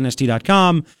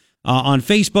 garrett@knst.com. On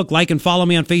Facebook, like and follow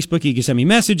me on Facebook. You can send me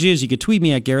messages. You can tweet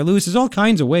me at Garrett Lewis. There's all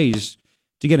kinds of ways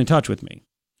to get in touch with me.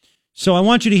 So I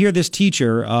want you to hear this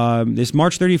teacher, this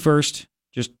March 31st,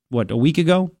 just a week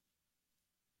ago,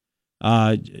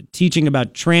 teaching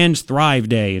about Trans Thrive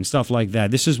Day and stuff like that.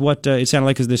 This is what it sounded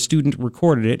like because the student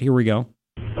recorded it. Here we go.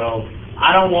 So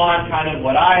I don't want kind of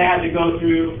what I had to go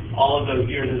through all of those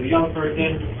years as a young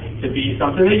person to be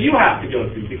something that you have to go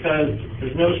through, because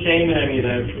there's no shame in any of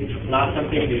this. It's not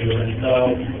something new. And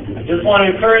so I just want to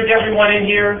encourage everyone in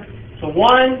here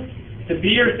to be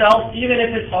yourself, even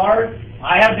if it's hard.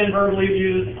 I have been verbally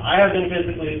abused. I have been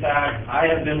physically attacked. I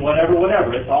have been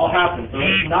whatever. It's all happened. So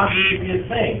it's not the easiest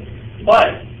thing.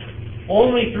 But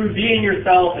only through being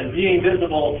yourself and being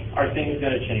visible are things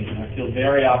going to change. And I feel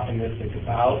very optimistic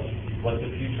about what the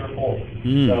future holds.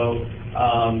 So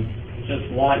just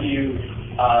want you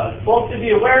both to be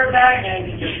aware of that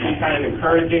and to just be kind of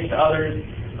encouraging to others.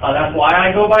 That's why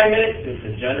I go by mixed. It's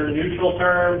a gender-neutral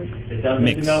term. It doesn't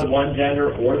denote one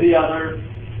gender or the other.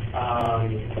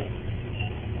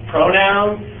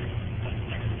 Pronouns.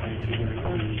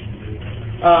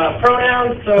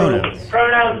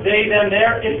 Pronouns, they, them,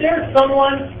 their. If there's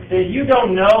someone that you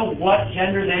don't know what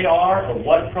gender they are or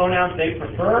what pronouns they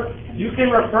prefer, you can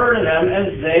refer to them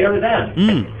as they or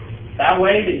them. That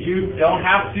way that you don't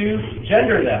have to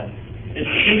gender them. It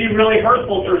can be really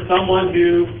hurtful for someone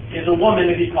who is a woman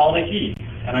to be called a he.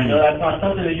 And I know that's not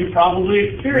something that you probably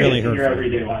experience in your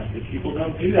everyday life, that people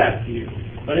don't do that to you.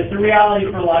 But it's a reality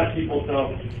for a lot of people,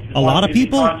 so... A lot of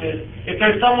people? If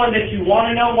there's someone that you want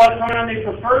to know what pronoun they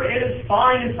prefer, it is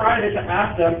fine in private to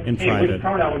ask them, which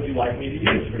pronoun would you like me to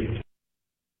use for you?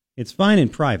 It's fine in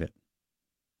private.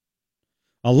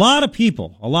 A lot of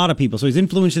people. So he's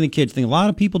influencing the kids. A lot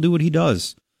of people do what he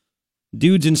does.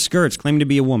 Dudes in skirts claiming to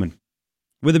be a woman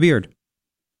with a beard.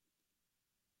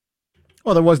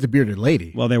 Well, there was the bearded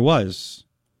lady. Well, there was.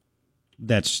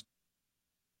 That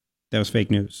was fake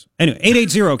news. Anyway,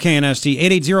 880-KNST,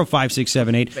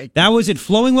 880-5678. That was at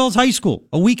Flowing Wells High School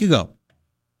a week ago.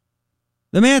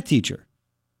 The math teacher.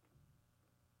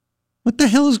 What the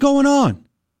hell is going on?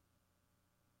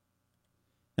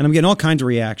 And I'm getting all kinds of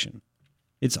reaction.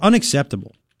 It's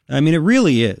unacceptable. I mean, it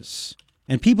really is.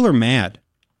 And people are mad.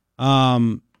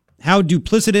 How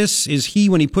duplicitous is he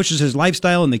when he pushes his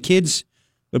lifestyle and the kids,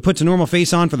 but puts a normal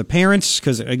face on for the parents?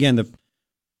 Because, again,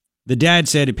 the dad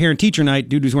said at parent-teacher night,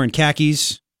 dude was wearing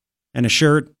khakis and a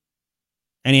shirt,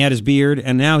 and he had his beard,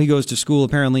 and now he goes to school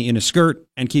apparently in a skirt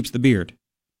and keeps the beard.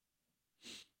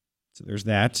 So there's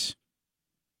that.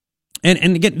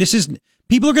 And again,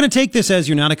 people are going to take this as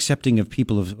you're not accepting of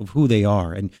people of who they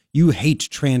are, and you hate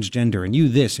transgender, and you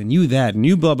this, and you that, and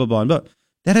you blah, blah, blah, blah.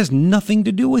 That has nothing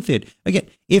to do with it. Again,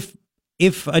 if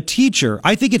a teacher,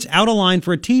 I think it's out of line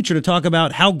for a teacher to talk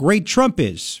about how great Trump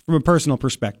is from a personal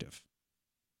perspective.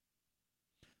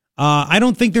 I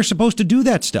don't think they're supposed to do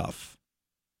that stuff.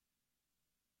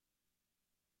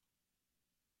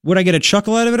 Would I get a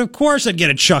chuckle out of it? Of course I'd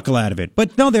get a chuckle out of it.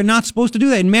 But no, they're not supposed to do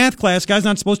that. In math class, guys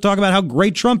not supposed to talk about how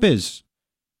great Trump is.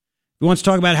 If he wants to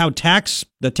talk about how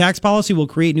the tax policy will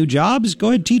create new jobs, go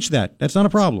ahead, teach that. That's not a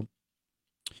problem.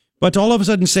 But to all of a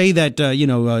sudden say that,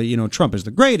 Trump is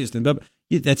the greatest, and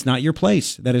that's not your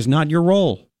place. That is not your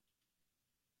role.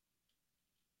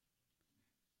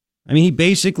 I mean, he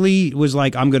basically was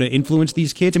like, I'm going to influence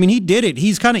these kids. I mean, he did it.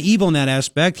 He's kind of evil in that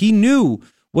aspect. He knew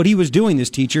what he was doing, this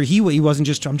teacher. He wasn't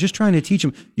just, I'm just trying to teach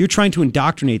them. You're trying to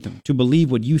indoctrinate them to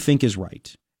believe what you think is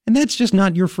right. And that's just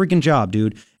not your freaking job,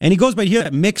 dude. And he goes by here,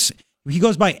 Mix. He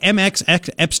goes by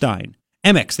MX Epstein.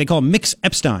 MX. They call him Mix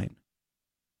Epstein.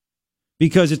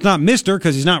 Because it's not Mr.,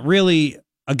 because he's not really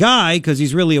a guy, because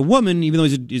he's really a woman, even though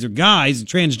he's a guy, he's a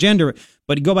transgender.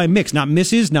 But he go by Mix, not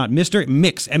Mrs., not Mr.,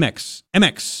 Mix, MX.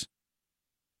 MX.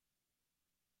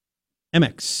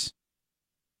 MX.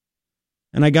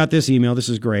 And I got this email. This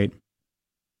is great.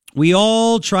 We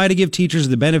all try to give teachers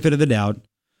the benefit of the doubt,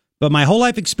 but my whole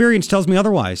life experience tells me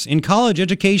otherwise. In college,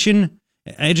 education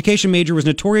major was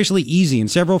notoriously easy,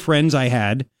 and several friends I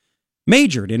had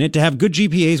majored in it to have good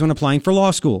GPAs when applying for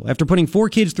law school. After putting 4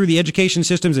 kids through the education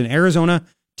systems in Arizona,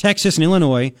 Texas, and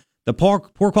Illinois, the poor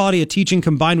quality of teaching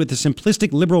combined with the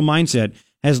simplistic liberal mindset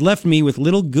has left me with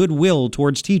little goodwill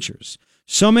towards teachers.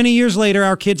 So many years later,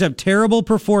 our kids have terrible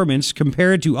performance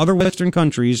compared to other Western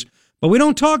countries, but we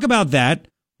don't talk about that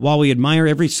while we admire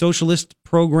every socialist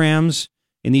programs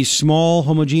in these small,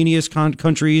 homogeneous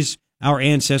countries our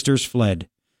ancestors fled.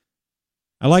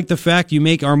 I like the fact you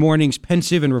make our mornings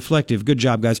pensive and reflective. Good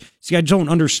job, guys. See, I don't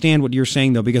understand what you're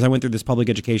saying, though, because I went through this public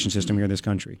education system here in this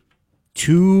country.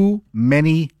 Too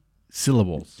many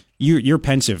syllables. You're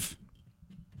pensive.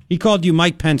 He called you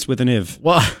Mike Pence with an IV.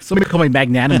 Well, somebody called me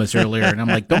magnanimous earlier, and I'm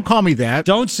like, don't call me that.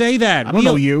 Don't say that. I don't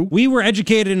know you. We were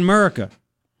educated in America.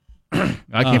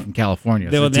 I came from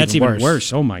California. So that's even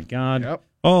worse. Oh, my God. Yep.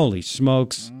 Holy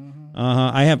smokes.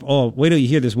 I have, wait till you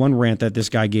hear this one rant that this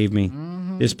guy gave me.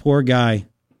 This poor guy.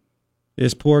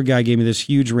 This poor guy gave me this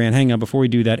huge rant. Hang on, before we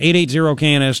do that.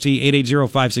 880-KNST,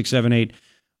 880-5678.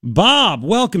 Bob,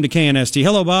 welcome to KNST.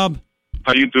 Hello, Bob.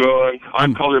 How you doing?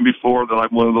 I've called in before that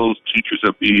I'm one of those teachers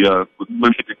that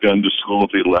would take a gun to school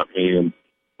if they let me, and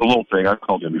the whole thing. I've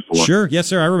called in before. Sure. Yes,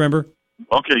 sir. I remember.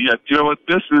 Okay, yeah. You know what?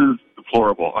 This is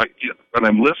deplorable. When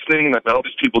I'm listening, I've got all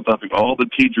these people dumping all the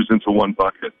teachers into one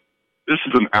bucket. This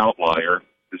is an outlier.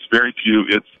 It's very few.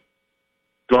 It's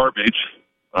garbage.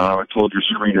 I told your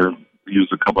screener to use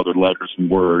a couple other letters and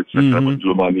words. I wouldn't do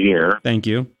them on the air. Thank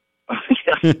you.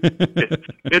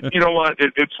 You know what?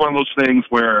 It's one of those things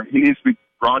where he needs to be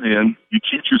brought in. You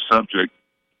teach your subject.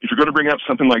 If you're going to bring up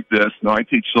something like this, now I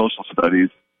teach social studies,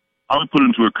 I would put it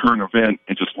into a current event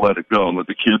and just let it go and let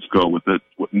the kids go with it,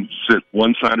 wouldn't sit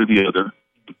one side or the other.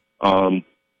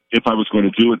 If I was going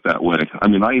to do it that way. I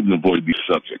mean, I even avoid these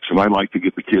subjects, and I like to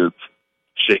get the kids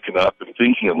shaken up and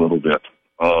thinking a little bit.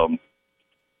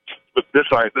 But this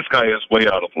guy is way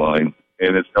out of line,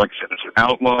 and it's like I said, it's an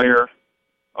outlier.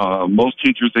 Most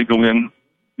teachers, they go in,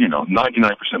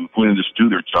 99% of the point and just do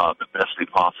their job the best they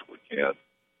possibly can.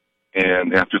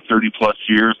 And after 30-plus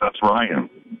years, that's where I am.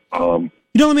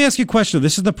 Let me ask you a question.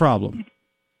 This is the problem.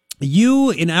 You,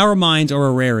 in our minds, are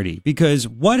a rarity, because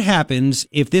what happens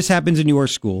if this happens in your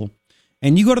school,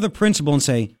 and you go to the principal and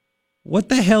say, what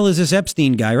the hell is this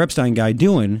Epstein guy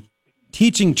doing,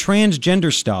 teaching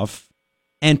transgender stuff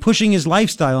and pushing his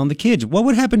lifestyle on the kids? What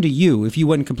would happen to you if you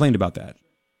went and complained about that?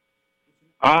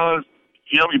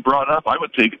 Be brought up. I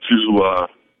would take it to the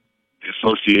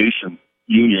association,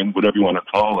 union, whatever you want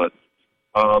to call it.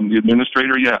 The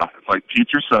administrator, if I teach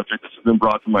your subject, this has been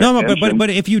brought to my attention. No, but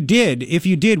if you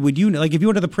did, would you, like, if you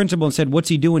went to the principal and said, what's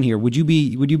he doing here? Would you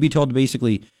be told to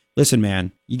basically, listen,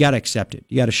 man, you got to accept it.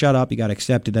 You got to shut up. You got to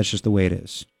accept it. That's just the way it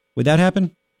is. Would that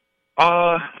happen?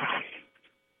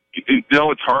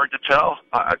 It's hard to tell.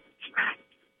 I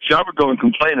would go and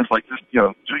complain. It's like, just,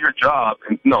 do your job.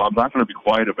 And no, I'm not going to be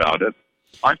quiet about it.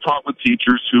 I've taught with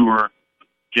teachers who are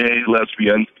gay,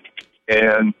 lesbian,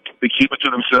 and they keep it to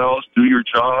themselves, do your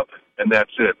job, and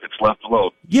that's it. It's left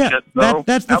alone. Yeah,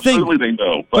 that's the thing. Absolutely, they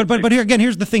know. But here again,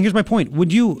 here's the thing. Here's my point.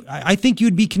 I think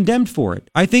you'd be condemned for it.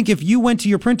 I think if you went to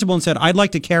your principal and said, I'd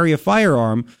like to carry a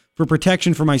firearm for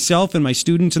protection for myself and my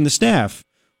students and the staff,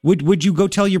 would you go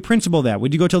tell your principal that?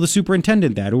 Would you go tell the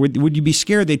superintendent that? Or would you be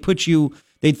scared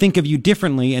they'd think of you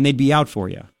differently and they'd be out for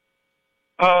you?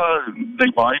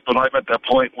 They might, but I'm at that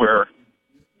point where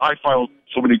I filed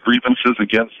so many grievances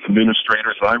against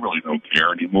administrators that I really don't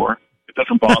care anymore. It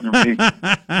doesn't bother me.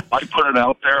 I put it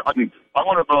out there. I mean, I'm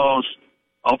one of those,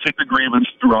 I'll take the grievance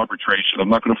through arbitration. I'm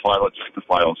not going to file it just to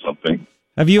file something.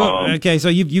 Have you, okay, so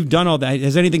you've done all that.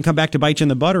 Has anything come back to bite you in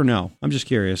the butt or no? I'm just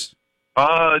curious.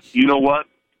 You know what?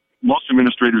 Most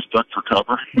administrators duck for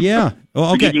cover. Yeah.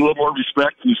 Well, okay. They give you a little more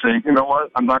respect and you say, you know what?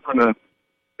 I'm not going to,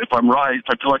 if I'm right, if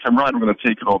I feel like I'm right, I'm going to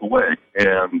take it all the way.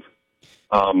 And,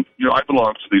 I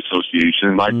belong to the association,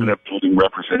 and I've been a building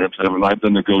representative, and I've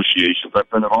done negotiations. I've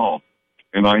done it all.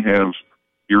 And I have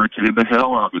irritated the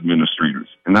hell out of administrators.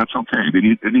 And that's okay.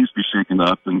 It needs to be shaken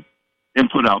up and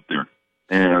put out there.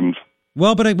 And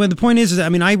well, but the point is, I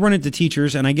mean, I run into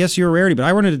teachers, and I guess you're a rarity, but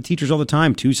I run into teachers all the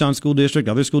time, Tucson School District,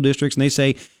 other school districts, and they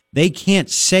say they can't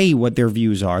say what their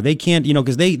views are. They can't,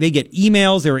 because they get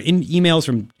emails. There are emails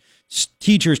from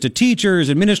teachers to teachers,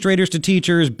 administrators to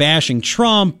teachers, bashing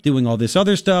Trump, doing all this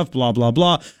other stuff, blah, blah,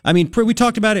 blah. I mean, we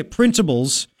talked about it,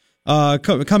 principals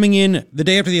coming in the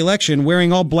day after the election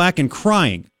wearing all black and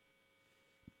crying.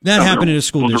 That happened in a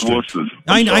school district.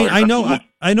 I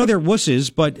know they're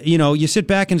wusses, but you sit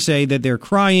back and say that they're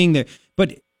crying.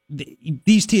 But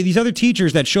these other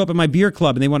teachers that show up at my beer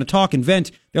club and they want to talk and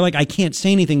vent, they're like, I can't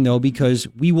say anything though because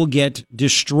we will get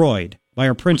destroyed by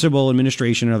our principal,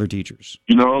 administration, and other teachers.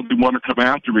 They want to come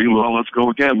after me. Well, let's go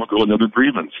again. We'll go another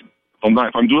grievance.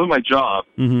 If I'm doing my job,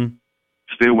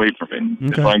 stay away from me.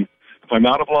 Okay. If I'm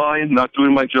out of line, not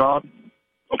doing my job,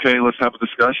 okay, let's have a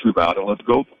discussion about it. Let's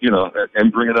go,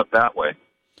 and bring it up that way.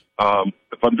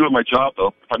 If I'm doing my job, though,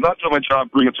 if I'm not doing my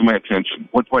job, bring it to my attention.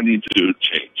 What do I need to do to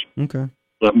change? Okay.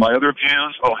 But my other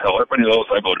views, everybody knows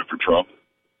I voted for Trump.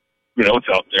 It's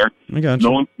out there. I got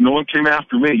you. No one came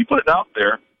after me. You put it out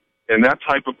there, and that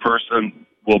type of person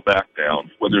will back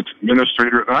down, whether it's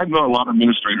administrator. And I know a lot of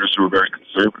administrators who are very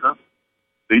conservative.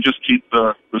 They just keep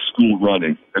the school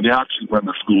running, and they actually run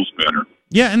the schools better.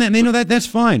 Yeah, and they know that's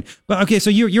fine. But okay, so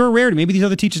you're a rarity. Maybe these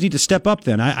other teachers need to step up.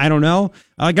 Then I don't know.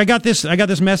 I got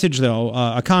this message though,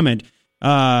 a comment.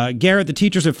 Garrett, the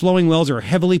teachers at Flowing Wells are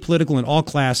heavily political in all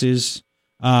classes.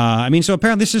 So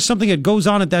apparently this is something that goes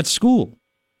on at that school.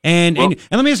 And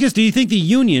let me ask you this: do you think the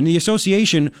union, the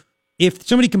association, if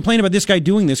somebody complained about this guy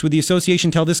doing this, would the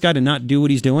association tell this guy to not do what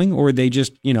he's doing, or would they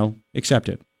just accept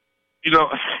it?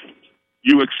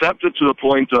 You accept it to the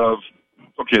point of,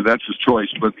 okay, that's his choice,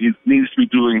 but he needs to be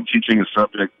teaching a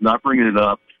subject, not bringing it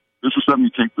up. This is something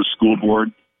you take to the school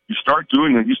board. You start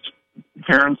doing it.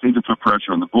 Parents need to put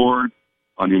pressure on the board,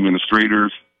 on the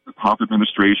administrators, the top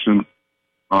administration.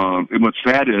 And what's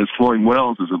sad is Flowing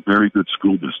Wells is a very good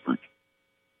school district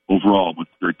overall with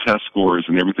their test scores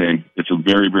and everything. It's a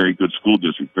very, very good school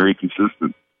district, very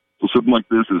consistent. So something like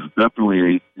this is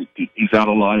definitely he's out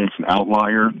of line. It's an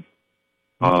outlier.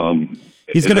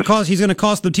 He's going to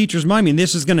cost the teachers money. I mean,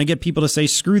 this is going to get people to say,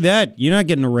 "Screw that! You're not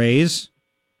getting a raise."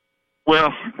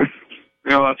 Well,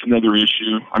 that's another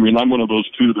issue. I mean, I'm one of those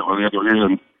two that on the other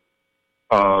end.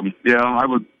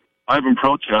 I haven't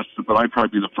protested, but I'd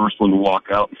probably be the first one to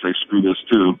walk out and say, "Screw this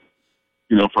too."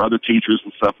 For other teachers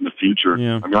and stuff in the future.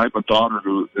 Yeah. I mean, I have a daughter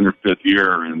who's in her 5th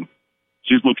year, and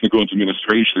she's looking to go into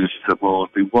administration. And she said, "Well,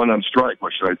 if they went on strike,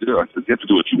 what should I do?" I said, "You have to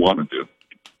do what you want to do."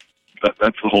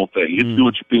 That's the whole thing. You do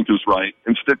what you think is right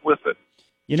and stick with it.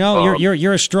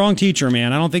 You're a strong teacher,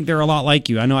 man. I don't think there are a lot like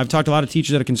you. I know I've talked to a lot of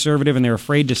teachers that are conservative, and they're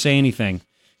afraid to say anything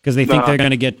because they think they're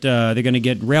going to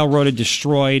get railroaded,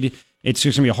 destroyed. It's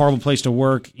just going to be a horrible place to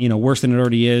work. Worse than it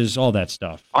already is. All that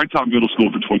stuff. I taught middle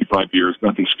school for 25 years.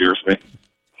 Nothing scares me.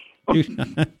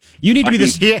 You need to be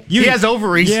this. He has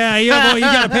ovaries. Yeah, you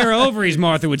got a pair of ovaries,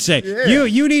 Martha would say. Yeah.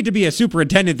 You need to be a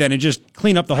superintendent then and just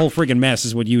clean up the whole friggin' mess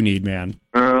is what you need, man.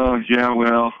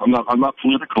 Well, I'm not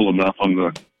political enough on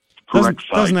the correct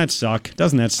side. Doesn't that suck?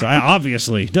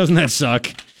 Obviously, doesn't that suck?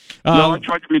 No, I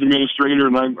tried to be an administrator,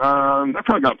 and I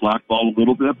probably got blackballed a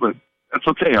little bit, but that's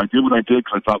okay. I did what I did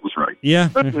because I thought was right. Yeah,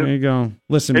 there you go.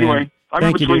 Listen, anyway, man. I'm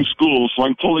in between schools, so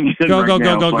I'm pulling in Go.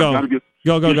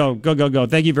 Go.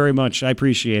 Thank you very much. I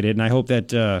appreciate it, and I hope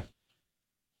that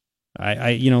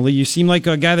you seem like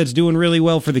a guy that's doing really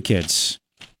well for the kids.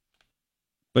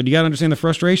 But you got to understand the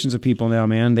frustrations of people now,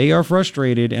 man. They are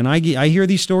frustrated, and I hear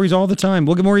these stories all the time.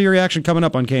 We'll get more of your reaction coming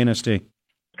up on KNST.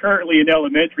 Currently an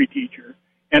elementary teacher,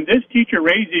 and this teacher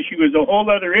raised issue is a whole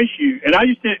other issue. And I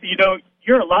just,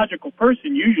 you're a logical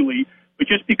person usually, but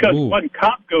just because one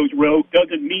cop goes rogue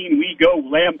doesn't mean we go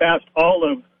lambaste all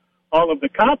of the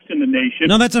cops in the nation.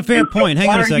 No, that's a fair point. Hang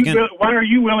on a second. Why are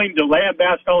you willing to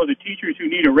lambaste all of the teachers who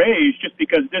need a raise just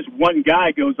because this one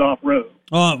guy goes off road?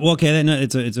 Oh, well, okay, then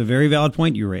it's a very valid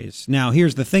point you raise. Now,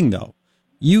 here's the thing, though.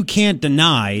 You can't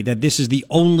deny that this is the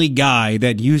only guy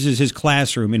that uses his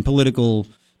classroom to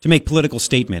make political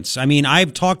statements. I mean,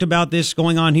 I've talked about this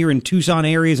going on here in Tucson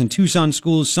areas and Tucson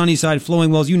schools, Sunnyside,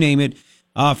 Flowing Wells, you name it,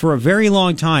 for a very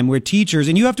long time, where teachers,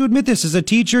 and you have to admit this as a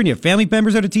teacher, and you have family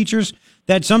members that are teachers,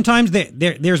 that sometimes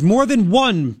there's more than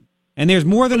one, and there's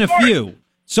more than a few.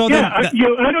 So I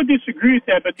don't disagree with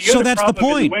that, but the other that's problem the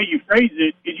point. is the way you phrase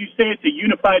it is you say it's a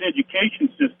unified education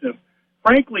system.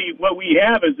 Frankly, what we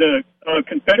have is a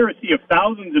confederacy of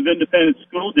thousands of independent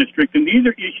school districts, and these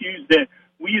are issues that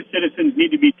we as citizens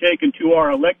need to be taken to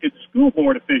our elected school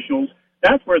board officials.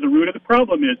 That's where the root of the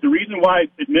problem is. The reason why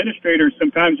administrators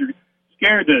sometimes are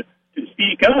scared to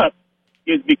speak up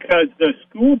is because the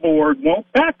school board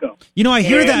won't back them. I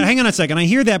hear that. Hang on a second. I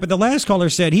hear that, but the last caller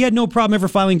said he had no problem ever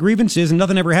filing grievances and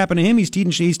nothing ever happened to him. He's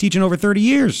teaching over 30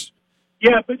 years.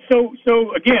 Yeah, but so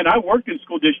again, I worked in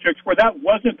school districts where that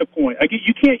wasn't the point.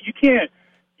 You can't.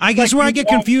 I guess where I get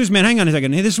confused, man. Hang on a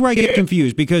second. This is where I get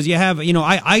confused because you have,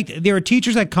 there are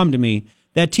teachers that come to me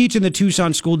that teach in the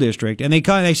Tucson school district, and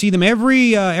I see them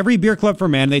every beer club for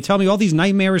men. They tell me all these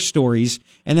nightmarish stories,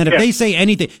 and then if they say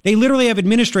anything, they literally have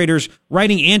administrators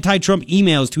writing anti-Trump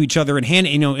emails to each other and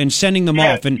and sending them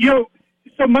off. And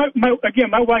so my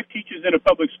wife teaches in a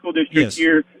public school district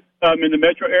here in the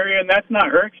metro area, and that's not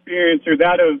her experience or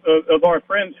that of our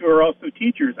friends who are also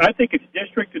teachers. I think it's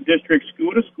district to district,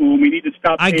 school to school. We need to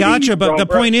stop. I gotcha, but the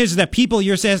point is that people,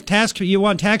 you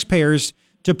want taxpayers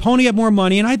to pony up more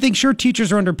money, and I think sure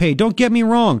teachers are underpaid. Don't get me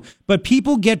wrong, but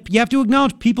you have to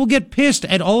acknowledge people get pissed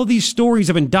at all of these stories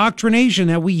of indoctrination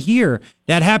that we hear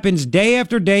that happens day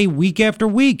after day, week after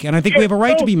week, and I think we have a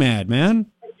right to be mad, man.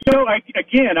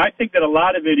 I think that a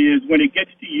lot of it is when it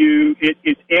gets to you,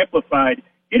 it's amplified.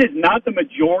 It is not the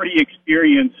majority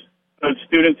experience of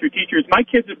students or teachers. My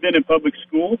kids have been in public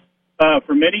school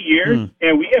for many years,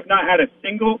 and we have not had a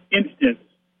single instance,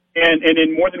 and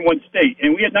in more than one state,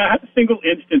 and we have not had a single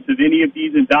instance of any of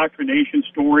these indoctrination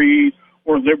stories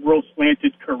or liberal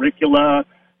slanted curricula.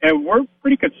 And we're a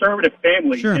pretty conservative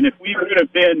family, and if we would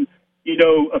have been,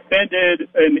 offended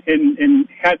and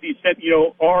had these,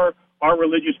 our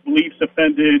religious beliefs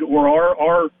offended or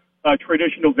our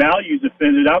traditional values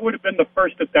offended, I would have been the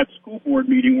first at that school board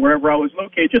meeting wherever I was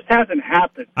located. It just hasn't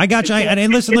happened. I got you.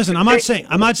 And listen. I'm not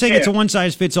saying it's a one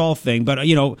size fits all thing, but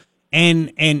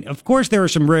and of course there are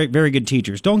some very, very good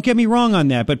teachers. Don't get me wrong on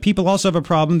that, but people also have a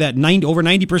problem that over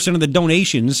 90% of the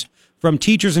donations from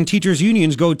teachers and teachers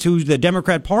unions go to the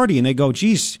Democrat Party, and they go,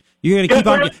 "Geez, you're going to keep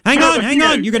on." Hang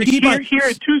on. You're going to keep on. Here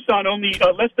in Tucson, only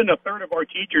less than a third of our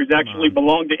teachers actually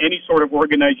belong to any sort of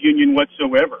organized union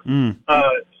whatsoever.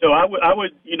 So I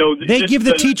would, they give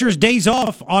the teachers days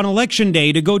off on election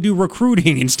day to go do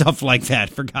recruiting and stuff like that.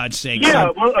 For God's sake. Yeah.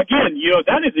 Well, again,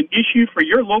 that is an issue for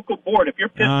your local board. If you're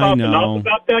pissed off enough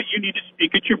about that, you need to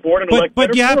speak at your board and elect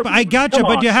better board. I got you,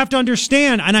 but you have to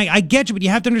understand, and I get you, but you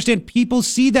have to understand. People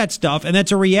see that stuff, and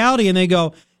that's a reality, and they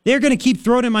go, they're going to keep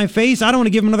throwing it in my face. I don't want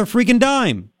to give them another freaking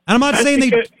dime. And I'm not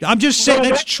saying I'm just saying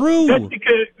that's true. That's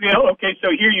because, okay, so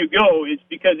here you go. It's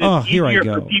because it's easier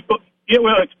for people.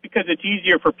 It's because it's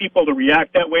easier for people to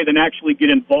react that way than actually get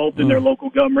involved in their local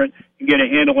government and get a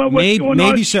handle on what's going on.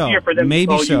 Maybe so.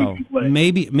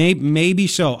 Maybe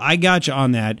so. I got you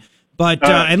on that. But,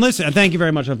 and listen, thank you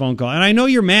very much for the phone call. And I know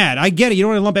you're mad. I get it. You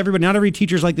don't want to lump everybody. Not every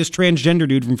teacher's like this transgender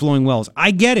dude from Flowing Wells.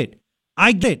 I get it.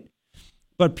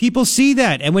 But people see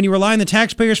that. And when you rely on the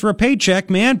taxpayers for a paycheck,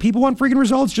 man, people want freaking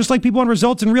results, just like people want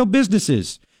results in real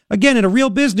businesses. Again, in a real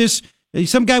business,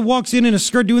 some guy walks in a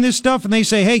skirt doing this stuff, and they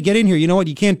say, hey, get in here. You know what?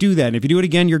 You can't do that. And if you do it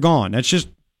again, you're gone. That's just...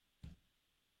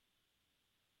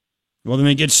 Well, then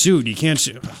they get sued. You can't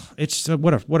sue. It's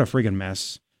what a freaking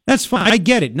mess. That's fine. I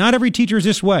get it. Not every teacher is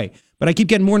this way. But I keep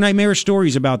getting more nightmare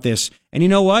stories about this. And you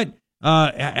know what?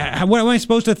 What am I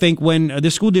supposed to think when the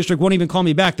school district won't even call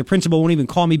me back? The principal won't even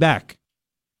call me back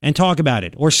and talk about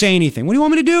it or say anything. What do you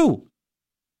want me to do?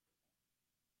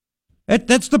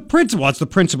 That's the principal. That's the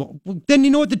principal. Well, then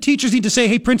you know what the teachers need to say?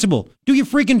 Hey, principal, do your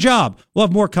freaking job. We'll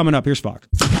have more coming up. Here's Spock.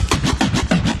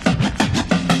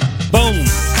 Boom.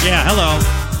 Yeah, hello.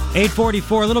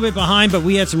 8:44, a little bit behind, but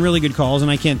we had some really good calls, and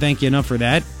I can't thank you enough for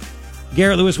that.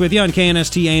 Garrett Lewis with you on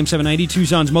KNST AM 790,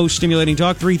 Tucson's most stimulating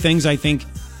talk. 3 things I think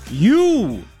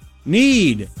you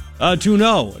need to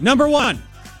know. Number one.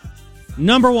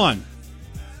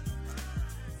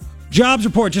 Jobs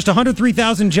report. Just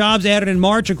 103,000 jobs added in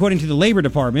March, according to the Labor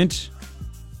Department.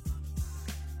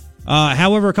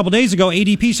 However, a couple days ago,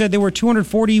 ADP said there were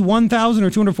 241,000 or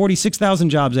 246,000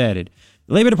 jobs added.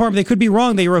 The Labor Department, they could be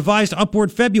wrong. They revised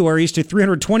upward February's to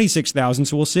 326,000,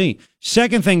 so we'll see.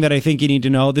 Second thing that I think you need to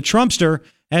know, the Trumpster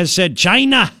has said,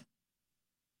 China.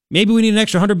 Maybe we need an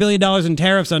extra $100 billion in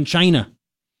tariffs on China.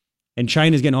 And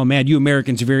China's getting all mad. You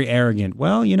Americans are very arrogant.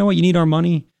 Well, you know what? You need our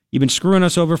money. You've been screwing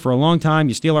us over for a long time.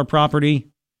 You steal our property.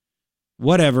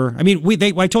 Whatever. I mean,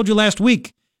 I told you last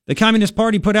week, the Communist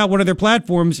Party put out one of their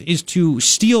platforms is to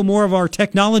steal more of our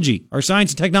technology, our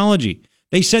science and technology.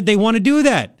 They said they want to do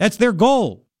that. That's their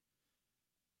goal.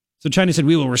 So China said,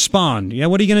 we will respond. Yeah,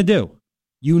 what are you going to do?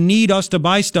 You need us to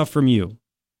buy stuff from you.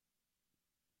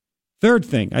 Third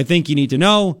thing I think you need to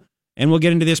know, and we'll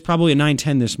get into this probably at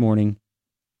 9:10 this morning.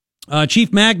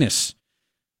 Chief Magnus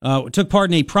took part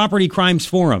in a property crimes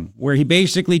forum where he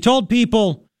basically told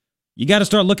people, you got to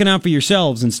start looking out for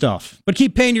yourselves and stuff. But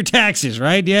keep paying your taxes,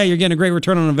 right? Yeah, you're getting a great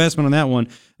return on investment on that one.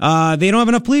 They don't have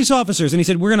enough police officers. And he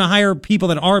said, we're going to hire people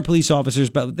that aren't police officers,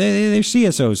 but they're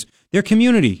CSOs. They're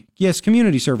community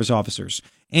service officers.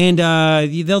 And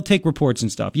they'll take reports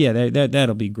and stuff. Yeah,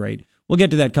 that'll be great. We'll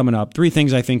get to that coming up. 3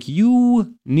 things I think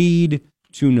you need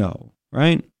to know,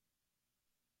 right?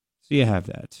 So you have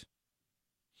that.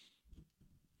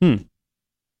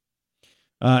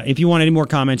 If you want any more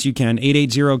comments, you can.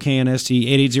 880-KNST,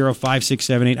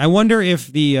 880-5678. I wonder if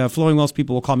the Flowing Wells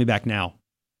people will call me back now.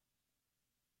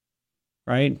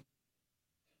 Right?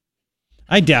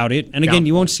 I doubt it. And again,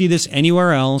 you won't see this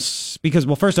anywhere else because,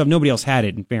 well, first off, nobody else had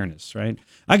it, in fairness, right?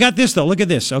 I got this, though. Look at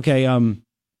this. Okay,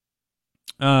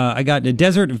 I got the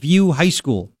Desert View High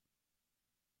School.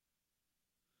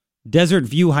 Desert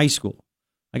View High School.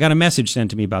 I got a message sent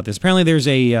to me about this. Apparently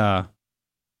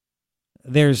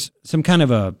there's some kind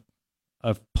of a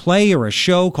play or a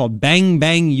show called Bang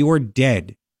Bang You're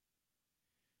Dead.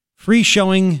 Free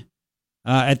showing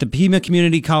at the Pima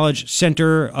Community College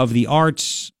Center of the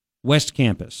Arts West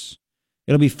Campus.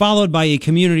 It'll be followed by a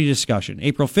community discussion,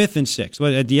 April 5th and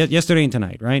 6th, yesterday and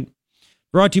tonight, right?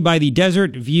 Brought to you by the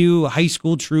Desert View High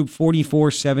School Troop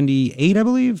 4478, I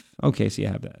believe. Okay, so you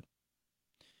have that.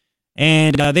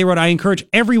 And they wrote, I encourage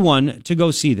everyone to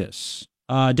go see this.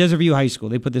 Desert View High School.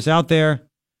 They put this out there.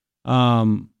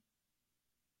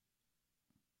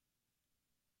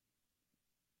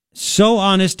 So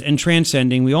honest and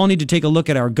transcending. We all need to take a look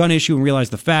at our gun issue and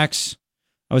realize the facts.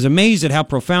 I was amazed at how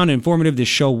profound and informative this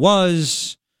show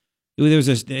was.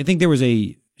 I think there was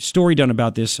a story done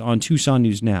about this on Tucson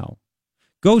News Now.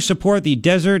 Go support the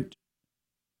Desert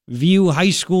View High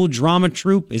School Drama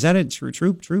Troupe. Is that it?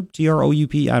 Troupe?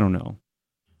 T-R-O-U-P? I don't know.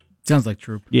 Sounds like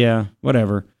troupe. Yeah,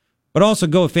 whatever. But also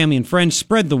go with family and friends.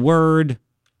 Spread the word.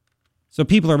 So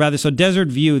people are about this. So Desert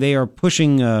View, they are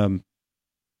pushing gun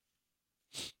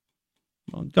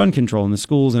control in the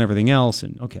schools and everything else.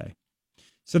 And okay.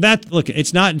 So look,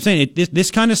 it's not insane.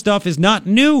 This kind of stuff is not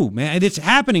new, man. It's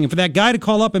happening. And for that guy to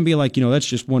call up and be like, that's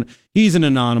just one, he's an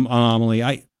anomaly.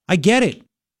 I get it.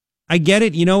 I get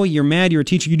it. You're mad. You're a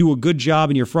teacher. You do a good job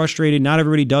and you're frustrated. Not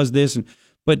everybody does this.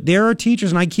 But there are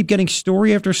teachers, and I keep getting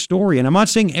story after story. And I'm not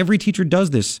saying every teacher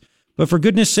does this. But for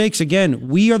goodness sakes, again,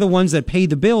 we are the ones that pay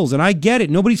the bills. And I get it.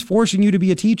 Nobody's forcing you to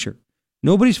be a teacher.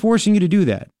 Nobody's forcing you to do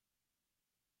that.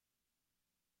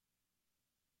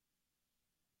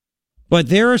 But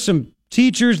there are some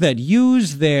teachers that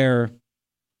use their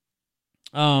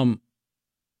but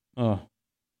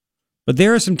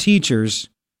there are some teachers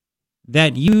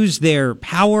that use their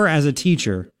power as a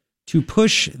teacher to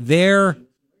push their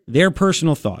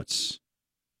personal thoughts.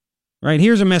 Right,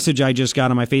 here's a message I just got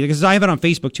on my Facebook, because I have it on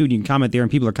Facebook too, and you can comment there, and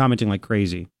people are commenting like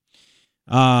crazy.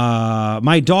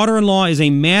 My daughter-in-law is a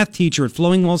math teacher at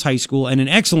Flowing Wells High School, and an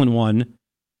excellent one.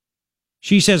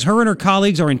 She says her and her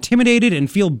colleagues are intimidated and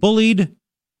feel bullied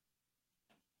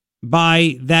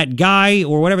by that guy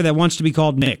or whatever that wants to be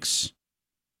called Nix.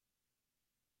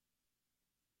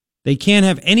 They can't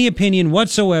have any opinion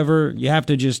whatsoever. You have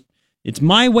to just, it's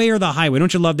my way or the highway.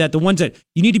 Don't you love that? The ones that,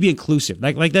 you need to be inclusive.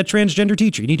 Like that transgender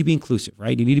teacher. You need to be inclusive,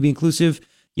 right? You need to be inclusive.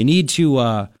 We need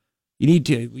to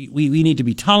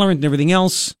be tolerant and everything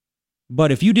else.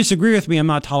 But if you disagree with me, I'm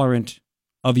not tolerant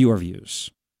of your views.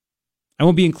 I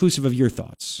won't be inclusive of your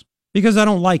thoughts because I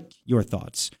don't like your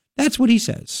thoughts. That's what he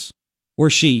says.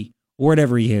 Or she, or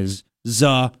whatever he is.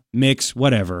 Mix,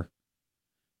 whatever.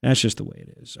 That's just the way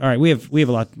it is. All right, we have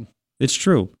a lot. It's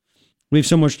true. We have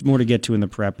so much more to get to in the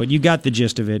prep, but you got the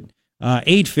gist of it.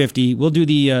 8:50. We'll do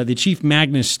the Chief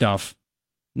Magnus stuff.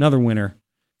 Another winner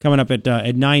coming up at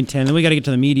 9:10. Then we got to get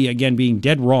to the media again being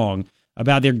dead wrong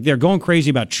about they're going crazy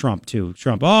about Trump too.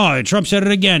 Trump said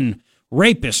it again.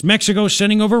 Rapists. Mexico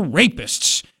sending over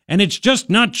rapists. And it's just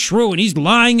not true. And he's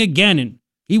lying again. And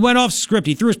he went off script.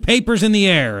 He threw his papers in the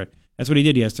air. That's what he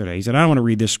did yesterday. He said, I don't want to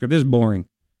read this script. This is boring.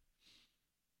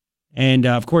 And,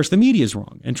 of course, the media is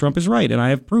wrong. And Trump is right. And I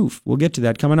have proof. We'll get to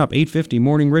that coming up. 8:50,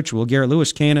 Morning Ritual. Garrett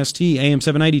Lewis, KNST, AM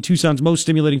 790, Tucson's most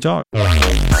stimulating talk.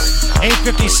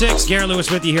 8:56, Garrett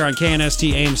Lewis with you here on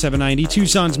KNST, AM 790,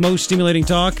 Tucson's most stimulating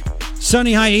talk.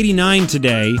 Sunny high 89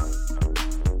 today.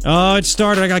 Oh, it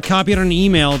started. I got copied on an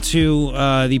email to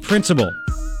the principal.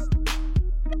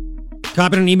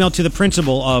 Copied on an email to the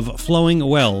principal of Flowing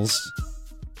Wells.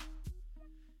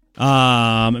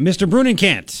 Mr.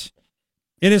 Brunenkant,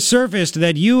 it has surfaced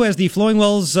that you as the Flowing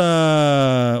Wells,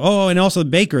 and also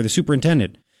Baker, the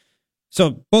superintendent.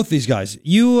 So both these guys,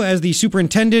 you as the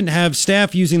superintendent have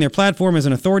staff using their platform as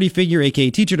an authority figure, aka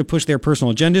teacher, to push their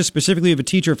personal agendas. Specifically, of a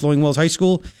teacher at Flowing Wells High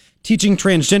School teaching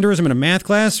transgenderism in a math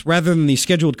class rather than the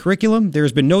scheduled curriculum. There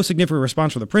has been no significant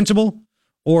response from the principal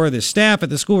or the staff at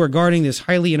the school regarding this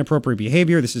highly inappropriate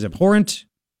behavior. This is abhorrent.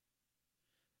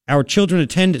 Our children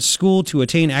attend school to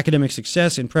attain academic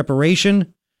success in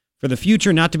preparation for the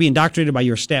future, not to be indoctrinated by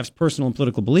your staff's personal and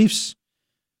political beliefs.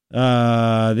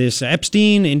 This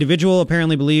Epstein individual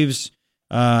apparently believes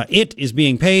it is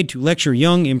being paid to lecture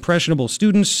young, impressionable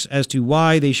students as to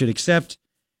why they should accept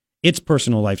its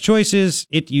personal life choices.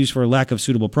 It used for a lack of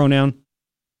suitable pronoun.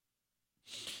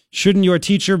 Shouldn't your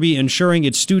teacher be ensuring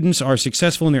its students are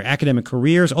successful in their academic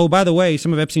careers? Oh, by the way,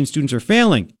 some of Epstein's students are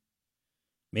failing.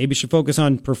 Maybe should focus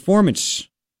on performance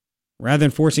rather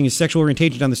than forcing his sexual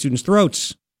orientation down the students'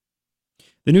 throats.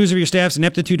 The news of your staff's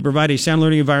ineptitude to provide a sound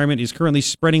learning environment is currently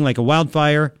spreading like a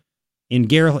wildfire in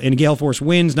gale force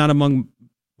winds, not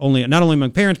only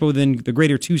among parents, but within the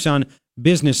greater Tucson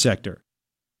business sector.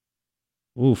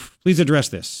 Oof. Please address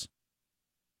this.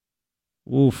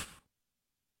 Oof.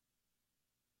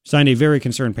 Signed, a very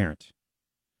concerned parent.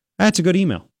 That's a good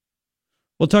email.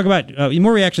 We'll talk about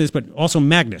more reaction to this, but also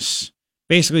Magnus.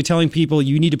 Basically telling people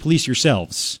you need to police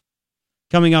yourselves.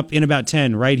 Coming up in about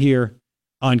 10 right here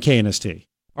on KNST.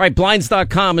 All right,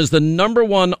 Blinds.com is the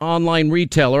 #1 online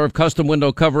retailer of custom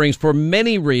window coverings for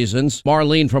many reasons.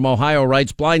 Marlene from Ohio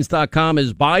writes, Blinds.com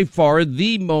is by far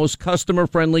the most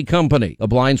customer-friendly company. The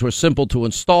blinds were simple to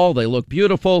install, they look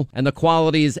beautiful, and the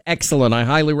quality is excellent. I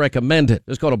highly recommend it.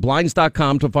 Just go to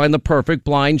Blinds.com to find the perfect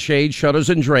blind, shade, shutters,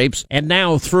 and drapes. And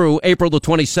now through April the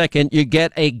 22nd, you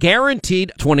get a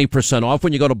guaranteed 20% off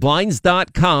when you go to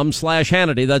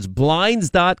Blinds.com/Hannity. That's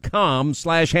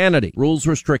Blinds.com/Hannity. Rules,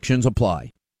 restrictions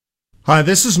apply. Hi,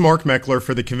 this is Mark Meckler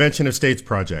for the Convention of States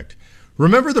Project.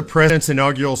 Remember the president's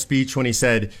inaugural speech when he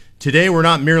said, "Today we're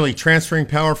not merely transferring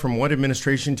power from one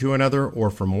administration to another or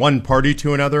from one party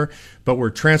to another, but we're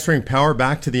transferring power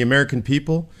back to the American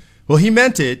people"? Well, he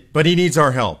meant it, but he needs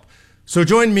our help. So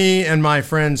join me and my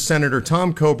friends Senator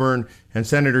Tom Coburn and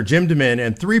Senator Jim DeMint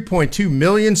and 3.2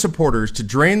 million supporters to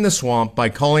drain the swamp by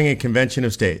calling a Convention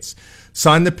of States.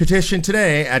 Sign the petition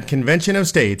today at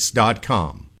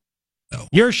conventionofstates.com.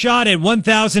 Your shot at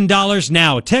 $1,000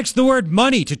 now. Text the word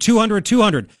money to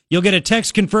 200-200. You'll get a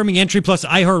text confirming entry plus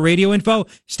iHeartRadio info.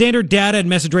 Standard data and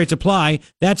message rates apply.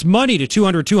 That's money to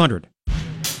 200-200.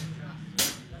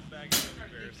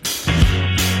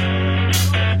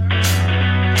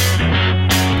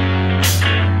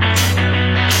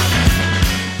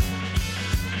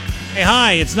 Hey,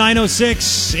 hi, it's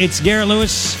 9:06. It's Garrett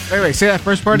Lewis. Wait, say that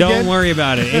first part Don't again? Don't worry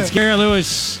about it. It's Garrett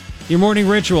Lewis. Your morning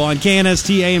ritual on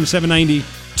KNST AM 790.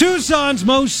 Tucson's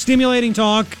most stimulating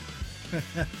talk.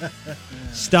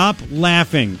 Stop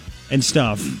laughing and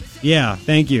stuff. Yeah,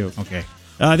 thank you. Okay.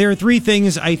 There are 3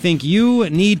 things I think you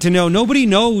need to know. Nobody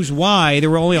knows why there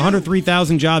were only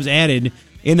 103,000 jobs added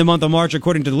in the month of March,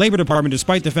 according to the Labor Department,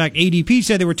 despite the fact ADP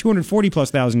said there were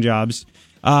 240+ thousand jobs.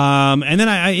 And then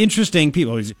interesting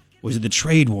people. Was it the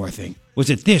trade war thing? Was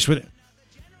it this?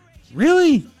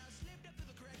 Really?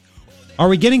 Are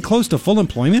we getting close to full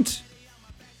employment?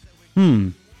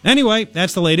 Anyway,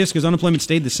 that's the latest because unemployment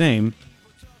stayed the same.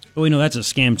 But we know that's a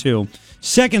scam too.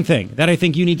 Second thing that I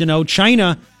think you need to know,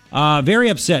 China, very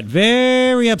upset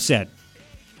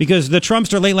because the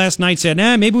Trumpster late last night said,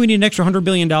 maybe we need an extra $100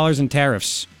 billion in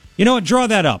tariffs. You know what? Draw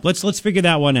that up. Let's figure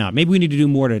that one out. Maybe we need to do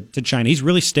more to China. He's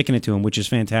really sticking it to him, which is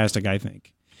fantastic, I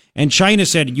think. And China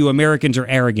said, you Americans are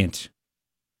arrogant.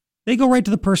 They go right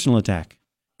to the personal attack.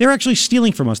 They're actually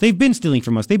stealing from us. They've been stealing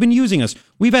from us. They've been using us.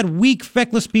 We've had weak,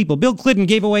 feckless people. Bill Clinton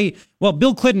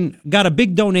got a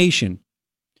big donation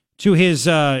to his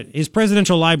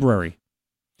presidential library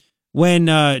when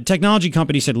technology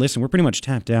companies said, listen, we're pretty much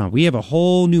tapped out. We have a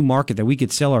whole new market that we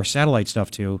could sell our satellite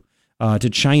stuff to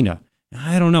China.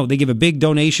 I don't know. They give a big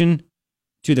donation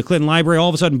to the Clinton Library. All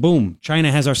of a sudden, boom,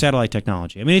 China has our satellite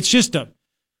technology. I mean, it's just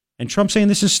and Trump saying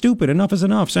this is stupid. Enough is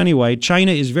enough. So anyway,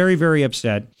 China is very, very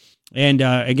upset. And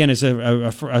again, as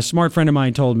a smart friend of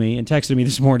mine told me and texted me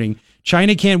this morning,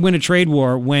 China can't win a trade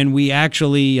war when we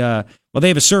actually, they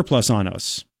have a surplus on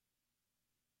us.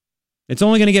 It's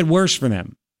only going to get worse for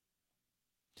them.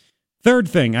 Third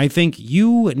thing I think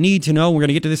you need to know, we're going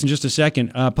to get to this in just a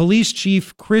second, Police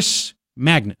Chief Chris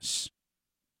Magnus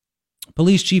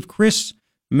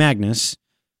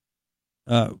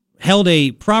held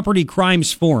a property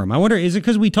crimes forum. I wonder, is it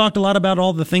because we talked a lot about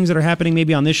all the things that are happening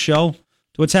maybe on this show?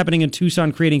 To what's happening in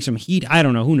Tucson, creating some heat? I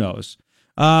don't know. Who knows?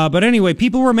 But anyway,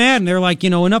 people were mad, and they're like,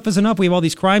 enough is enough. We have all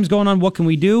these crimes going on. What can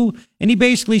we do? And he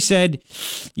basically said,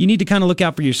 you need to kind of look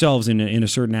out for yourselves in a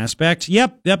certain aspect.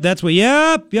 Yep, that's what,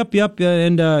 yep.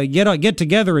 And get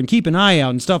together and keep an eye out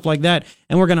and stuff like that.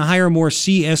 And we're going to hire more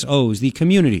CSOs, the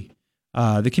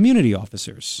community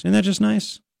officers. Isn't that just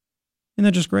nice? Isn't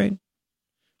that just great?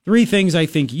 3 things I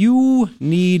think you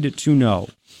need to know.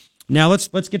 Now, let's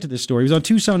get to this story. It was on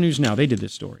Tucson News Now. They did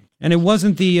this story. And it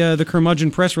wasn't the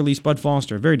curmudgeon press release, Bud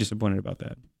Foster. Very disappointed about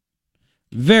that.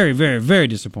 Very, very, very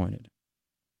disappointed.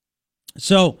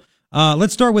 So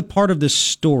let's start with part of the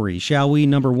story, shall we?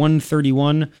 Number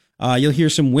 131. You'll hear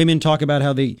some women talk about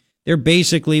how there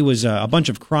basically was a bunch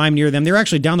of crime near them. They're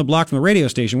actually down the block from the radio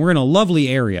station. We're in a lovely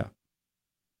area.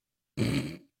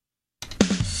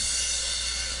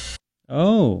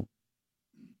 Oh.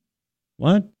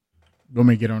 What? You want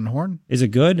me to get on the horn? Is it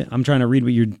good? I'm trying to read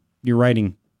what you're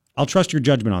writing. I'll trust your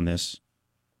judgment on this.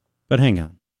 But hang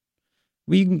on.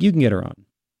 You can get her on.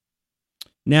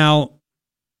 Now,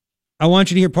 I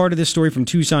want you to hear part of this story from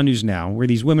Tucson News Now, where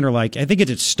these women are like, I think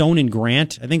it's at Stone and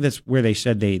Grant. I think that's where they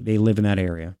said they live in that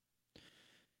area.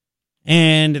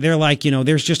 And they're like,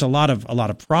 there's just a lot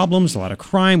of problems, a lot of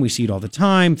crime. We see it all the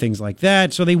time, things like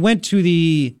that. So they went to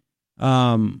the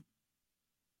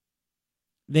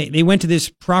They went to this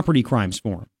property crimes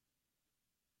forum.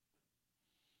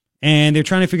 And they're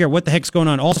trying to figure out what the heck's going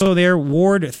on. Also there,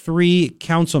 Ward 3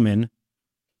 Councilman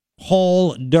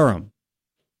Paul Durham.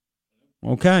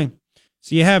 Okay.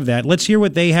 So you have that. Let's hear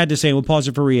what they had to say. We'll pause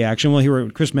it for reaction. We'll hear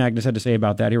what Chris Magnus had to say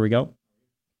about that. Here we go.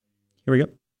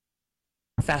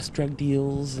 Fast drug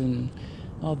deals and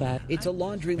all that. It's a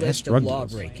laundry list of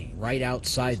law-breaking right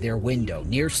outside their window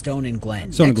near Stone and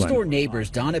Glen. Next-door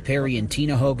neighbors Donna Perry and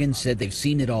Tina Hogan said they've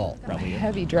seen it all.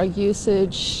 Heavy drug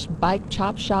usage, bike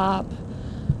chop shop,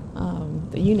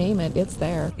 you name it, it's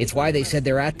there. It's why they said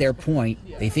they're at their point.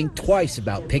 They think twice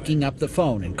about picking up the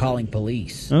phone and calling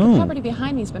police. The property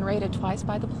behind me has been raided twice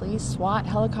by the police, SWAT,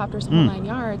 helicopters, whole 9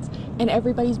 yards, and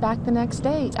everybody's back the next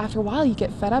day. After a while, you get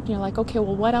fed up and you're like, okay,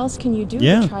 well, what else can you do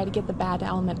to try to get the bad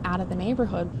element out of the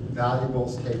neighborhood?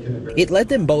 It led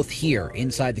them both here,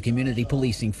 inside the Community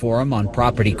Policing Forum on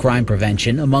Property Crime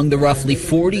Prevention, among the roughly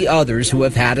 40 others who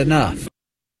have had enough.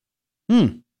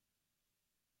 They've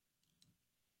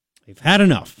had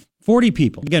enough. 40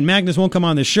 people. Again, Magnus won't come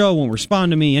on the show, won't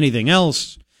respond to me, anything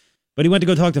else. But he went to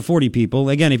go talk to 40 people.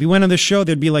 Again, if he went on the show,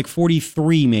 there'd be like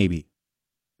 43 maybe.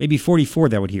 Maybe 44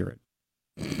 that would hear it.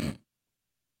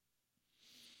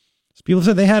 So people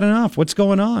said they had enough. What's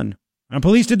going on? And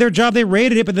police did their job. They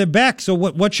raided it, but they're back. So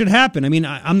what should happen? I mean,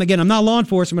 I'm not law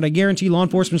enforcement, but I guarantee law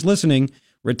enforcement's listening.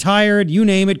 Retired, you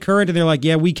name it, current, and they're like,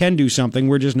 yeah, we can do something.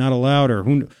 We're just not allowed, or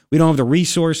we don't have the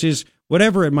resources,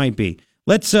 whatever it might be.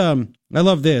 Let's, I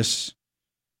love this.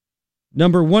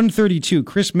 Number 132,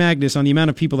 Chris Magnus on the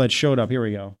amount of people that showed up. Here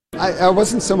we go. I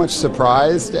wasn't so much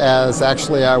surprised as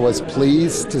actually I was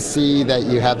pleased to see that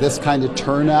you have this kind of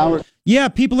turnout. Yeah,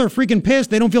 people are freaking pissed.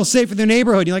 They don't feel safe in their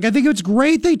neighborhood. You're like, I think it's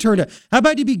great they turned out. How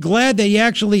about you be glad they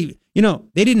actually,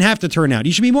 they didn't have to turn out.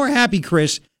 You should be more happy,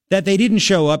 Chris, that they didn't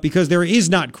show up because there is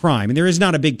not crime and there is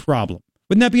not a big problem.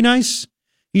 Wouldn't that be nice?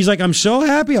 He's like, I'm so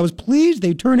happy. I was pleased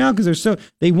they turned out because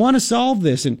they want to solve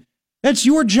this. And that's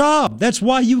your job. That's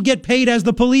why you get paid as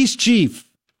the police chief.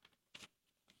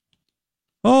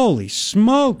 Holy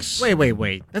smokes.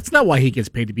 Wait. That's not why he gets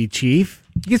paid to be chief.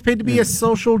 He gets paid to be a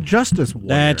social justice warrior.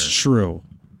 That's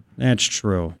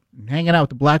true. Hanging out with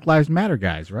the Black Lives Matter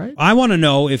guys, right? I want to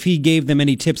know if he gave them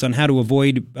any tips on how to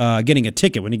avoid getting a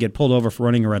ticket when you get pulled over for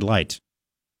running a red light.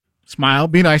 Smile,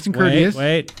 be nice and courteous.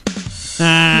 Wait.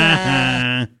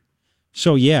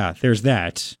 So yeah, there's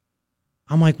that.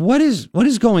 I'm like, what is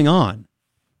going on?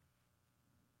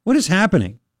 What is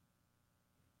happening?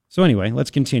 So anyway, let's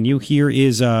continue. Here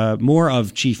is more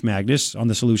of Chief Magnus on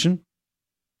the solution.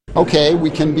 Okay, we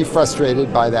can be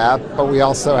frustrated by that, but we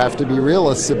also have to be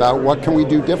realists about what can we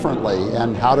do differently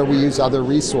and how do we use other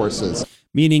resources.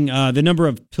 Meaning the number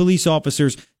of police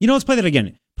officers. Let's play that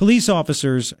again. Police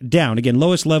officers down. Again,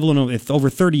 lowest level in over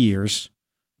 30 years.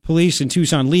 Police in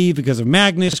Tucson leave because of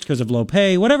Magnus, because of low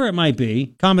pay, whatever it might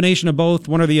be. Combination of both,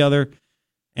 one or the other.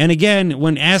 And again,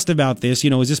 when asked about this,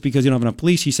 is this because you don't have enough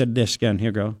police? He said this again.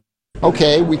 Here go.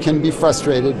 Okay, we can be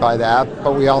frustrated by that,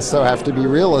 but we also have to be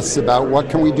realists about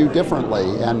what can we do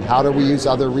differently and how do we use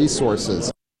other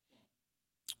resources.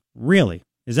 Really?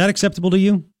 Is that acceptable to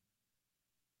you?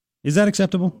 Is that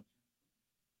acceptable?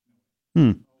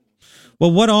 Well,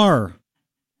 what are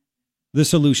the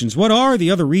solutions? What are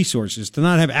the other resources to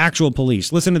not have actual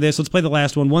police? Listen to this. Let's play the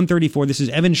last one. 134. This is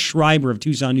Evan Schreiber of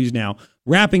Tucson News Now,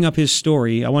 wrapping up his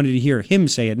story. I wanted to hear him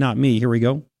say it, not me. Here we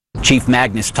go. Chief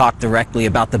Magnus talked directly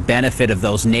about the benefit of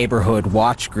those neighborhood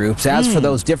watch groups. As for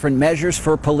those different measures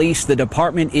for police, the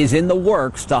department is in the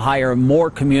works to hire more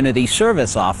community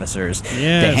service officers to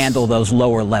handle those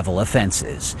lower level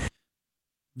offenses.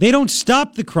 They don't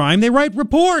stop the crime. They write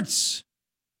reports.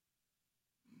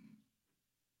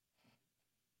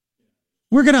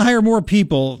 We're going to hire more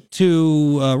people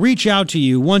to reach out to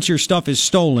you once your stuff is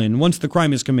stolen, once the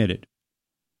crime is committed.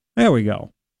 There we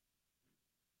go.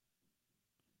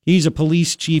 He's a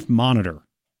police chief monitor.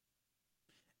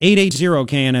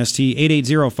 880-KNST,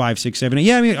 880-5678.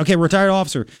 Yeah, okay, retired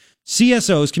officer.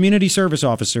 CSOs, community service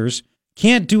officers,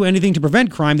 can't do anything to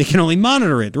prevent crime. They can only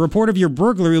monitor it. The report of your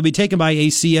burglary will be taken by a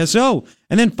CSO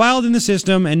and then filed in the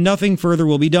system, and nothing further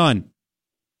will be done.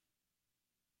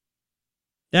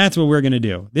 That's what we're going to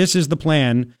do. This is the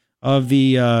plan of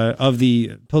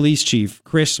the police chief,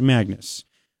 Chris Magnus.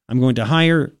 I'm going to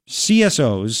hire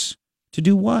CSOs to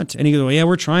do what? And he goes, yeah,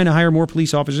 we're trying to hire more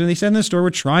police officers. And they said in the story, we're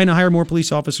trying to hire more police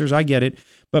officers. I get it.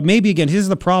 But maybe, again, here's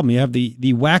the problem. You have the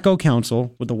wacko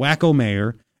council with the wacko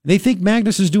mayor. They think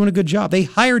Magnus is doing a good job. They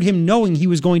hired him knowing he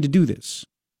was going to do this.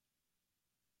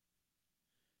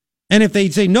 And if they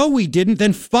say, no, we didn't,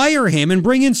 then fire him and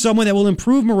bring in someone that will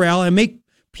improve morale and make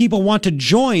people want to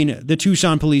join the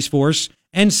Tucson police force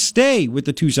and stay with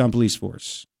the Tucson police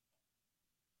force.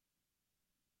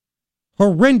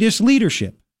 Horrendous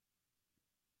leadership.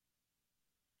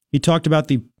 He talked about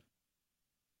did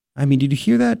you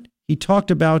hear that? He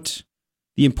talked about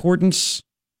the importance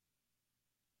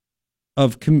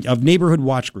of neighborhood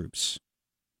watch groups.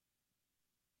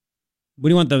 What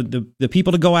do you want, the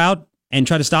people to go out and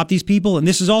try to stop these people? And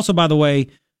this is also, by the way,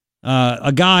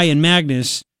 a guy in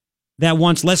Magnus that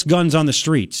wants less guns on the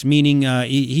streets, meaning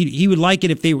he would like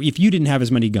it if you didn't have as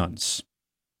many guns.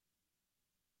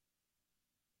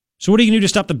 So what are you going to do to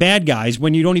stop the bad guys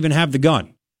when you don't even have the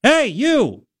gun? Hey,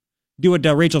 you! Do what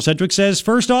Rachel Sedgwick says.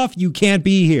 First off, you can't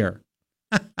be here.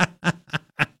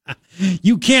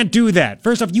 You can't do that.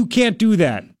 First off, you can't do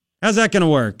that. How's that going to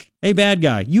work? Hey, bad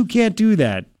guy, you can't do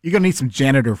that. You're going to need some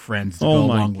janitor friends to go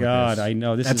along with this. Oh, my God, I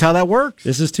know. That's how that works.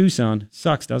 This is Tucson.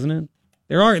 Sucks, doesn't it?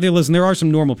 There are some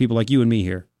normal people like you and me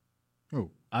here. Who,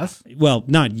 us? Well,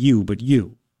 not you, but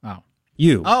you. Oh.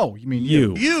 You. Oh, you mean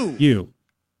you. You.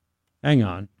 Hang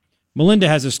on. Melinda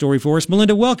has a story for us.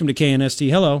 Melinda, welcome to KNST.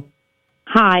 Hello.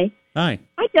 Hi. Hi.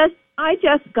 I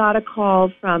just got a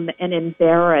call from an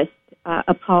embarrassed,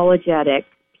 apologetic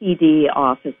PD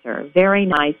officer, very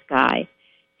nice guy,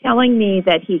 telling me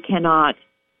that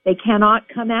they cannot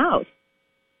come out.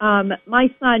 My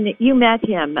son, you met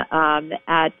him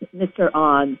at Mr.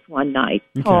 On's one night.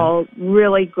 Okay. Tall,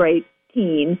 really great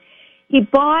teen. He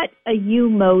bought a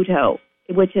U-Moto,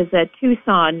 which is a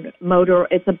Tucson motor.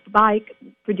 It's a bike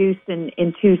produced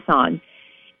in Tucson,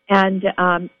 and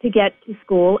to get to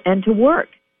school and to work.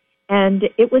 And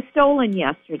it was stolen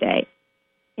yesterday.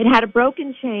 It had a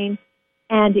broken chain,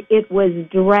 and it was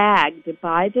dragged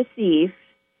by the thief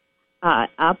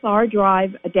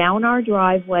down our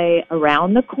driveway,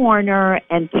 around the corner,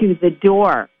 and to the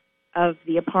door of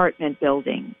the apartment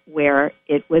building where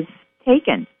it was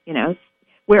taken.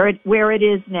 Where it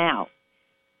is now.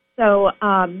 So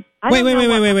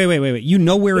wait. You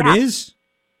know where it is?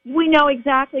 We know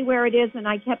exactly where it is, and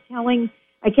I kept calling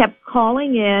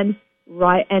in,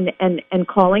 right, and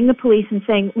calling the police and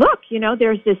saying, look,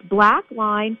 there's this black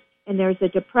line, and there's a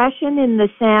depression in the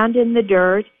sand and the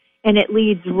dirt, and it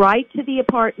leads right to the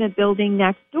apartment building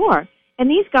next door. And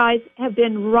these guys have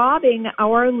been robbing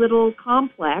our little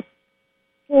complex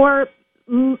for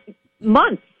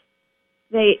months.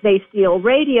 They steal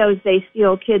radios, they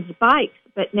steal kids' bikes,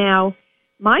 but now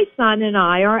my son and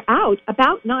I are out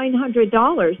about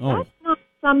 $900. Oh. That's not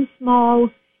some small,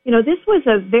 this was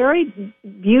a very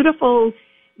beautiful,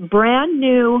 brand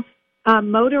new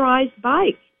motorized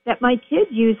bike that my kid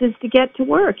uses to get to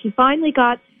work. He finally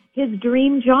got his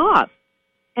dream job,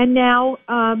 and now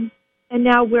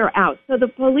we're out. So the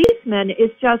policeman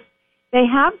is just, they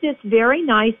have this very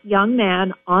nice young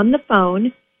man on the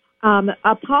phone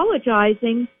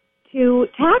apologizing to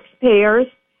taxpayers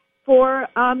for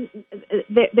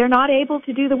they're not able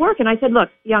to do the work. And I said, look,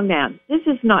 young man, this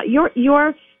is not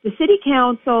the city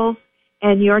council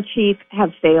and your chief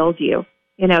have failed you.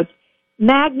 You know,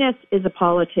 Magnus is a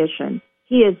politician.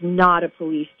 He is not a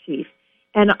police chief.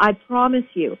 And I promise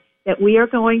you that we are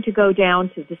going to go down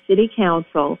to the city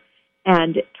council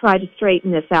and try to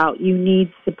straighten this out. You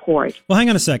need support. Well, hang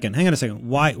on a second.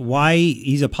 Why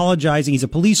he's apologizing? He's a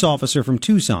police officer from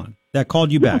Tucson that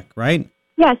called you back, right?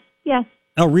 Yes.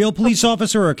 A real police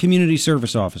officer or a community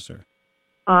service officer?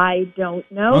 I don't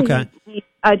know. Okay. He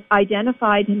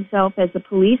identified himself as a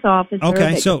police officer.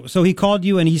 Okay, so he called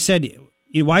you and he said,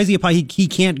 why is he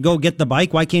can't go get the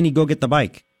bike? Why can't he go get the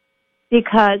bike?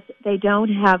 Because they don't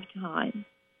have time.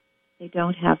 There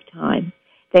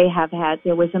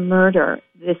was a murder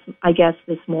this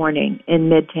morning in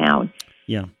Midtown.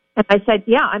 Yeah. And I said,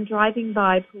 yeah, I'm driving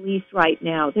by police right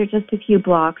now. They're just a few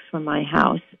blocks from my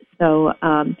house. So,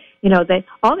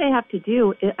 all they have to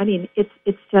do,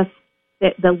 it's just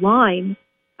the line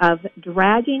of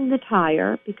dragging the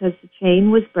tire because the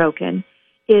chain was broken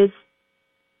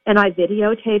and I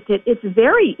videotaped it. It's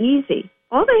very easy.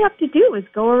 All they have to do is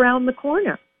go around the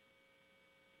corner.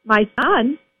 My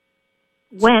son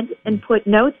went and put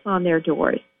notes on their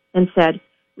doors and said,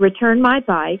 return my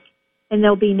bike and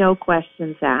there'll be no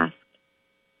questions asked.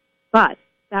 But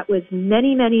that was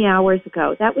many, many hours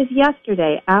ago. That was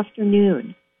yesterday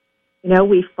afternoon. You know,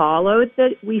 we followed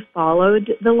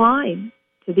the line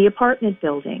to the apartment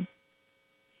building.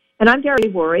 And I'm very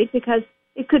worried because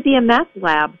it could be a meth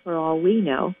lab for all we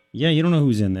know. Yeah, you don't know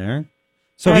who's in there.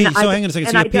 Hang on a second.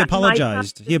 So he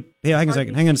apologized. Hang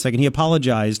on a second. He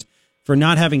apologized for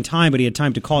not having time, but he had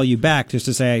time to call you back just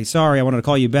to say, sorry, I wanted to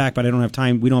call you back, but I don't have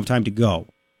time. We don't have time to go.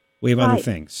 We have other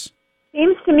things.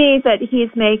 Seems to me that he's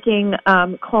making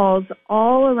calls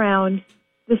all around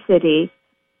the city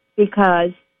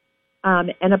because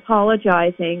and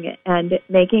apologizing and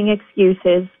making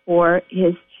excuses for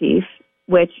his chief,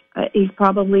 which he's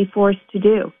probably forced to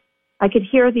do. I could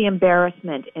hear the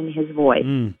embarrassment in his voice.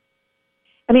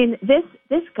 I mean,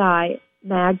 this guy,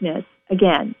 Magnus,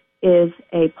 again, is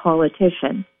a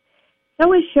politician.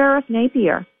 So is Sheriff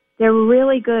Napier. They're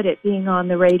really good at being on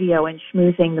the radio and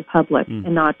schmoozing the public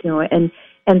and not doing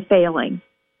and failing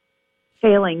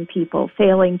people,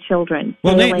 failing children.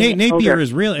 Well, Napier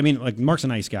is really, like Mark's a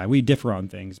nice guy. We differ on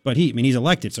things, but he's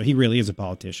elected, so he really is a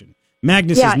politician.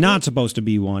 Magnus is not supposed to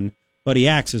be one, but he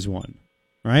acts as one,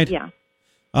 right? Yeah.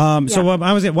 So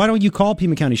why don't you call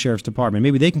Pima County Sheriff's Department?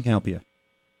 Maybe they can help you.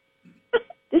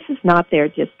 This is not their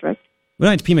district.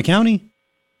 Well, it's Pima County.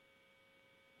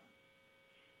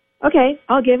 Okay,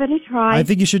 I'll give it a try. I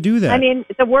think you should do that. I mean,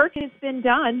 the work has been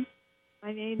done.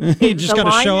 I mean, you just got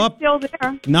to show up, still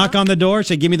there. Knock on the door,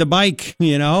 say, "Give me the bike."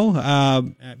 You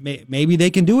know, maybe they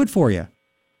can do it for you.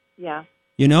 Yeah.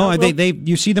 You know,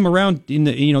 you see them around in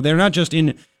the. They're not just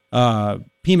in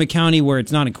Pima County where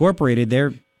it's not incorporated.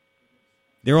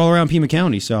 They're all around Pima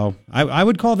County. So I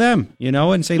would call them,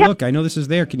 and say, "Look, I know this is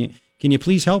there. Can you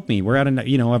please help me? We're at have a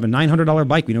 $900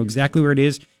 bike. We know exactly where it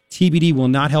is. TPD will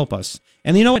not help us."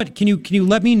 And you know what? Can you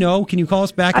let me know? Can you call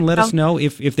us back and let us know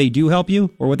if they do help you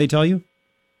or what they tell you?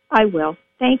 I will.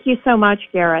 Thank you so much,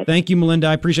 Garrett. Thank you, Melinda.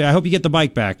 I appreciate it. I hope you get the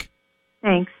bike back.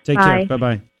 Thanks. Take care.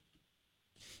 Bye-bye.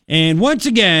 And once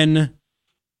again,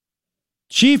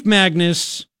 Chief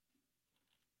Magnus,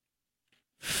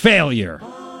 failure.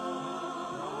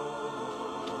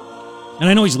 And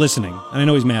I know he's listening, and I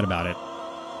know he's mad about it.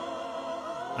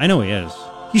 I know he is.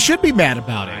 He should be mad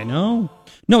about it. I know.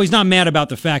 No, he's not mad about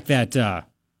the fact that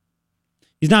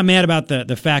he's not mad about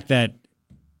the fact that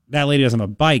lady doesn't have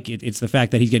a bike. It's the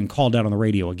fact that he's getting called out on the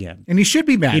radio again. And he should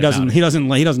be mad. He doesn't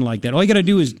like that. All you got to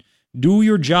do is do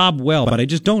your job well. But I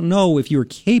just don't know if you're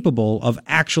capable of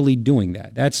actually doing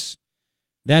that. That's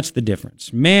the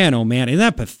difference. Man, oh man, isn't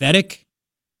that pathetic?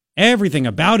 Everything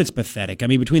about it's pathetic. I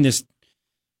mean, between this.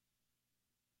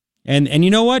 And you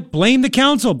know what? Blame the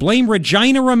council. Blame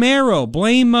Regina Romero.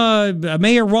 Blame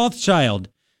Mayor Rothschild.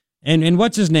 And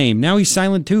what's his name? Now he's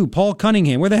silent too. Paul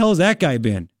Cunningham. Where the hell has that guy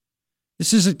been?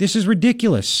 This is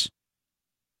ridiculous.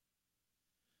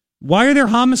 Why are there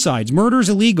homicides? Murder's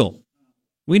illegal.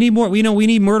 We need more. We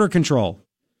need murder control.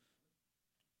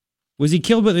 Was he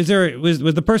killed with?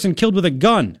 Was the person killed with a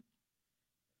gun?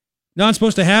 Not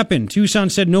supposed to happen.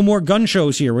 Tucson said no more gun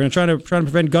shows here. We're going to try to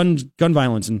prevent gun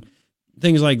violence and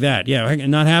things like that. Yeah,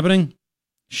 not happening?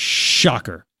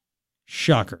 Shocker.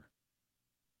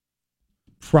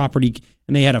 Property.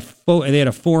 And they had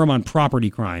a forum on property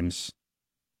crimes.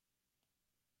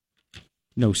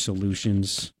 No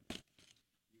solutions.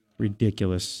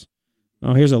 Ridiculous.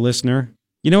 Oh, here's a listener.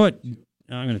 You know what?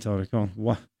 I'm going to tell her to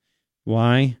call.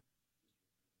 Why?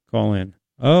 Call in.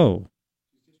 Oh.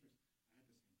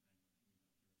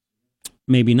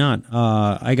 Maybe not.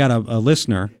 I got a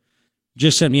listener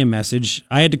just sent me a message.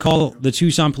 I had to call the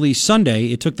Tucson police Sunday.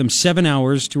 It took them 7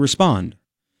 hours to respond.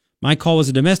 My call was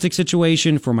a domestic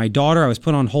situation for my daughter. I was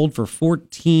put on hold for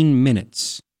 14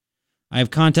 minutes. I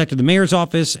have contacted the mayor's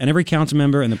office and every council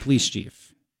member and the police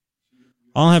chief.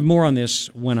 I'll have more on this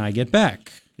when I get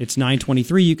back. It's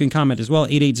 9:23. You can comment as well.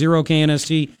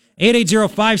 880-KNST.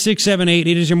 880-5678.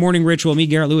 It is your morning ritual. Me,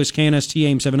 Garrett Lewis, KNST,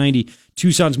 AM 790.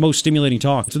 Tucson's most stimulating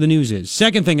talk. That's what the news is.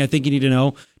 Second thing I think you need to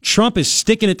know, Trump is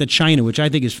sticking it to China, which I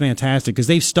think is fantastic because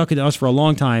they've stuck it to us for a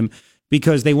long time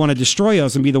because they want to destroy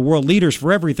us and be the world leaders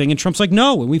for everything. And Trump's like,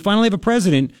 no. And we finally have a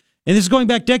president, and this is going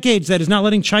back decades, that is not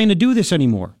letting China do this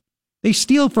anymore. They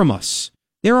steal from us.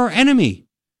 They're our enemy.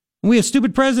 And we have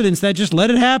stupid presidents that just let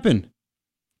it happen.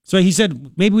 So he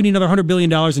said, maybe we need another $100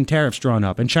 billion in tariffs drawn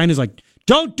up. And China's like,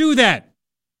 don't do that.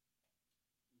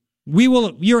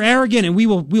 You're arrogant and we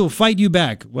will fight you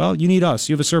back. Well, you need us.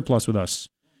 You have a surplus with us.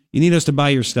 You need us to buy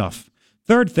your stuff.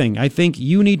 Third thing, I think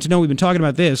you need to know, we've been talking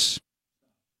about this.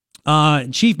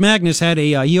 Chief Magnus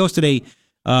he hosted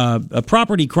a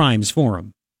property crimes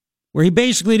forum where he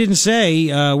basically didn't say,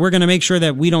 we're going to make sure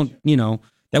that we don't,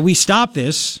 that we stop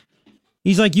this.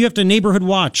 He's like, you have to neighborhood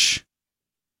watch.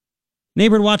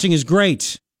 Neighborhood watching is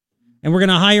great. And we're going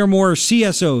to hire more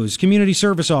CSOs, community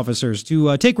service officers,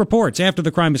 to take reports after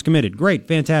the crime is committed. Great.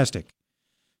 Fantastic.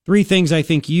 3 things I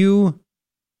think you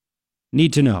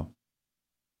need to know.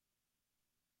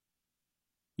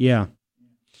 Yeah.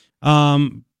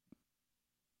 Hang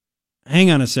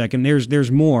on a second.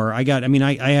 There's more. I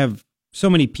have so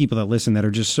many people that listen that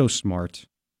are just so smart.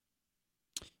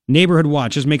 Neighborhood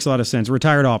watch just makes a lot of sense.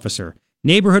 Retired officer.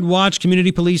 Neighborhood watch,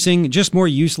 community policing, just more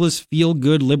useless,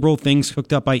 feel-good, liberal things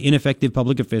hooked up by ineffective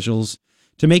public officials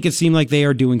to make it seem like they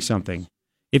are doing something.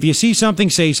 If you see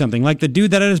something, say something. Like the dude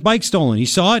that had his bike stolen. He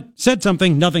saw it, said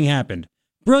something, nothing happened.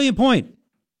 Brilliant point.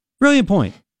 Brilliant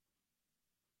point.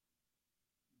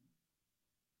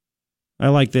 I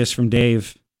like this from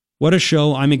Dave. What a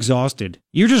show. I'm exhausted.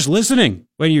 You're just listening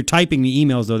when you're typing the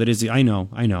emails, though. That is, I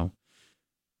know.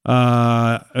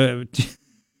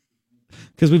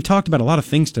 Because we've talked about a lot of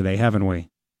things today, haven't we?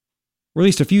 Or at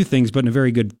least a few things, but in a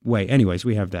very good way. Anyways,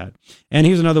 we have that. And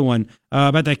here's another one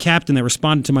about that captain that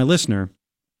responded to my listener.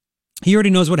 He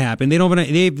already knows what happened. They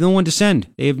have no one to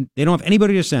send. They don't have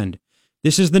anybody to send.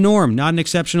 This is the norm, not an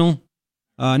exception.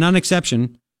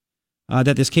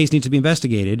 That this case needs to be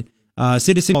investigated.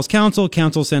 Citizen calls counsel.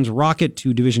 Counsel sends rocket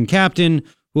to division captain,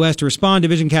 who has to respond.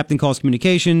 Division captain calls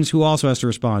communications, who also has to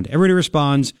respond. Everybody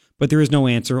responds, but there is no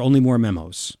answer. Only more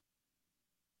memos.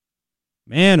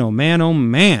 Man, oh man, oh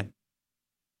man.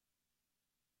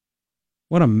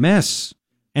 What a mess.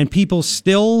 And people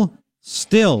still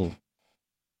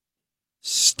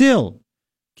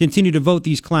continue to vote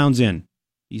these clowns in.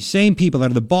 These same people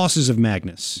that are the bosses of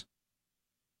Magnus.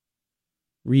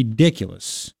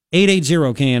 Ridiculous.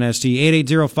 880-KNST,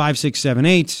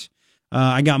 880-5678.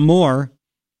 I got more.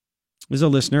 There's a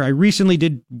listener. I recently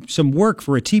did some work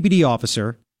for a TPD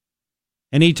officer,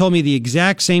 and he told me the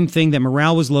exact same thing, that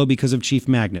morale was low because of Chief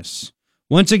Magnus.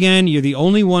 Once again, you're the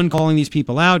only one calling these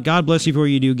people out. God bless you for what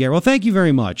you do, Garrett. Well, thank you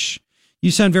very much. You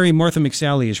sound very Martha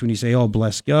McSally-ish when you say, oh,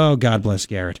 God bless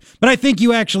Garrett. But I think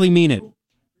you actually mean it.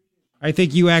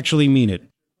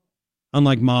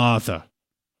 Unlike Martha.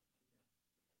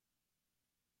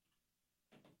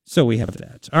 So we have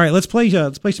that. All right, let's play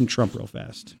some Trump real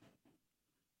fast.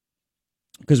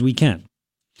 Because we can.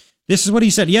 This is what he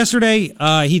said yesterday.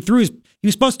 He was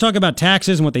supposed to talk about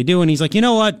taxes and what they do, and he's like, you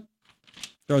know what?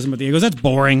 Throws him at the. He goes, that's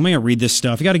boring. I'm not gonna read this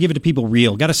stuff. You got to give it to people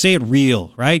real. Got to say it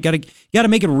real, right? Got to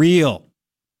make it real,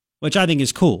 which I think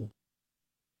is cool.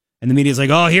 And the media's like,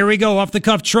 oh, here we go, off the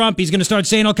cuff Trump. He's gonna start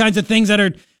saying all kinds of things that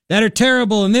are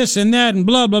terrible and this and that and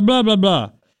blah blah blah blah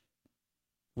blah.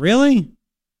 Really?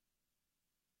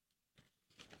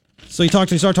 So he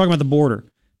started talking about the border,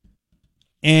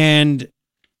 and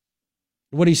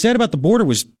what he said about the border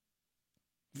was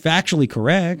factually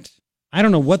correct. I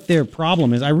don't know what their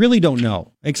problem is. I really don't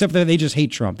know, except that they just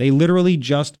hate Trump. They literally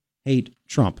just hate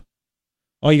Trump.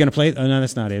 Oh, you're going to play it? Oh, no,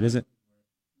 that's not it, is it?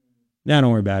 No,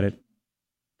 don't worry about it.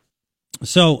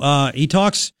 So he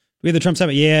talks, we have the Trump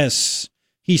summit. Yes.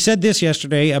 He said this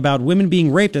yesterday about women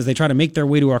being raped as they try to make their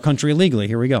way to our country illegally.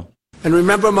 Here we go. And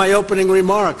remember my opening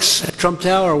remarks at Trump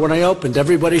Tower when I opened.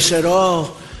 Everybody said,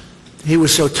 oh, he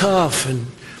was so tough. And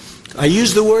I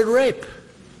used the word rape.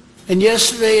 And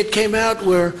yesterday it came out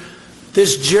where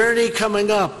this journey coming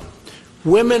up,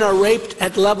 women are raped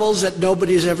at levels that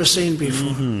nobody's ever seen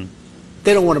before. Mm-hmm.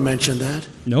 They don't want to mention that.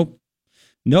 Nope.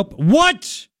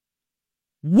 What?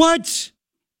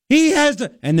 He has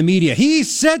to, and the media, he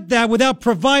said that without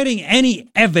providing any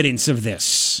evidence of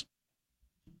this.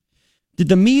 Did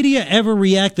the media ever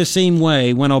react the same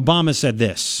way when Obama said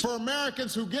this? For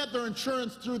Americans who get their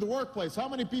insurance through the workplace, how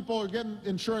many people are getting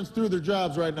insurance through their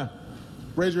jobs right now?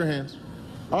 Raise your hands.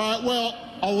 All right, well,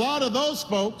 a lot of those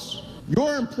folks,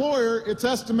 your employer, it's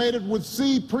estimated, would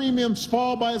see premiums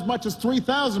fall by as much as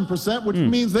 3,000%, which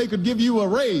means they could give you a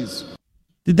raise.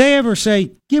 Did they ever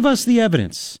say, give us the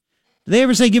evidence? Did they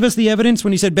ever say, give us the evidence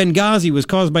when he said Benghazi was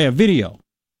caused by a video?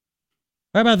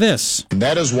 How about this? And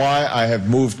that is why I have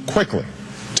moved quickly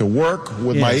to work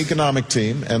with my economic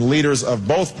team and leaders of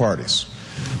both parties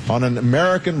on an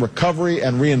American recovery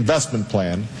and reinvestment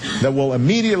plan that will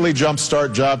immediately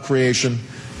jumpstart job creation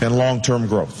and long-term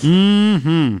growth.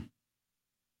 Mm-hmm.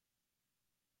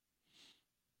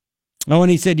 Oh,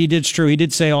 and he said it's true. He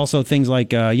did say also things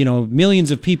like,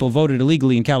 millions of people voted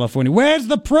illegally in California. Where's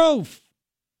the proof?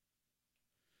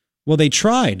 Well, they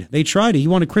tried. He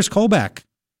wanted Chris Kobach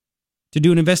to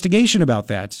do an investigation about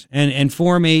that and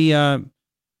form a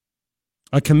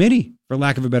committee, for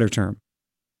lack of a better term.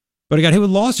 But it got hit with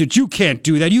lawsuits. You can't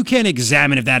do that. You can't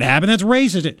examine if that happened. That's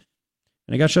racist. And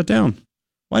it got shut down.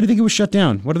 Why do you think it was shut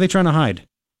down? What are they trying to hide?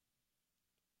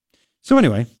 So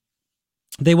anyway,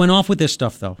 they went off with this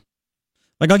stuff, though.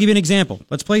 Like, I'll give you an example.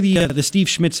 Let's play the Steve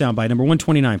Schmidt soundbite, number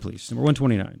 129, please. Number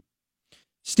 129.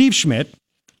 Steve Schmidt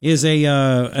is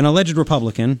an alleged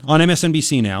Republican on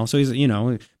MSNBC now. So he's,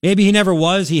 maybe he never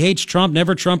was. He hates Trump,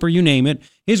 never Trump, or you name it.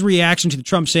 His reaction to the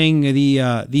Trump saying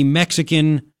the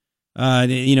Mexican,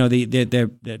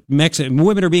 the Mexican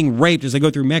women are being raped as they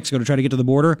go through Mexico to try to get to the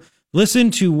border.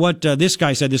 Listen to what this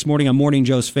guy said this morning on Morning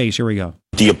Joe's Face. Here we go.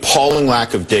 The appalling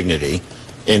lack of dignity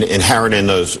inherent in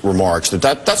those remarks,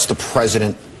 that's the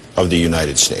president of the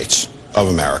United States of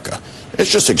America.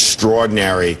 It's just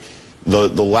extraordinary, the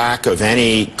lack of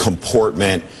any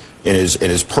comportment in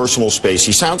his personal space.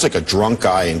 He sounds like a drunk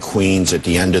guy in Queens at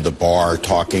the end of the bar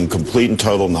talking complete and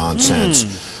total nonsense.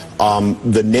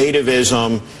 The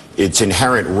nativism, its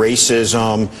inherent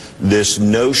racism, this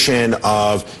notion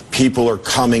of people are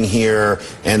coming here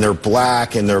and they're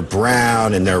black and they're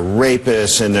brown and they're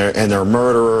rapists and they're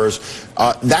murderers.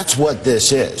 That's what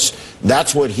this is.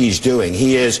 That's what he's doing.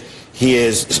 He is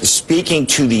speaking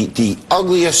to the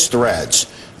ugliest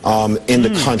threads in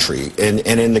the country and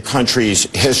in the country's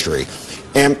history.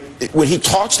 And when he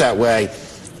talks that way,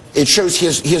 it shows he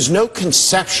has no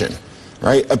conception,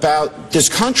 right, about this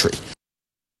country.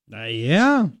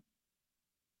 Yeah.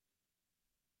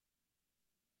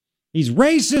 He's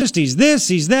racist. He's this.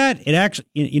 He's that. It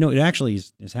actually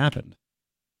has happened.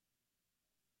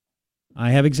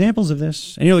 I have examples of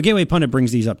this, and the Gateway Pundit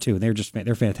brings these up too. They're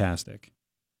fantastic.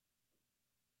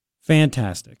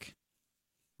 Fantastic,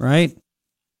 right?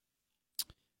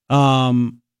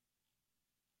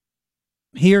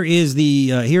 Here is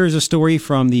a story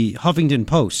from the Huffington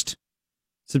Post.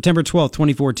 September 12th,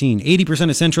 2014, 80%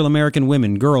 of Central American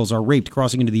women, girls, are raped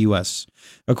crossing into the U.S.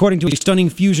 According to a stunning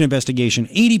Fusion investigation,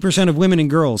 80% of women and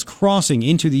girls crossing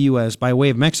into the U.S. by way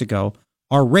of Mexico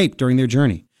are raped during their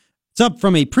journey. It's up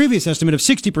from a previous estimate of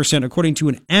 60%, according to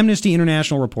an Amnesty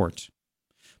International report.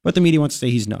 But the media wants to say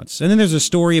he's nuts. And then there's a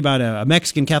story about a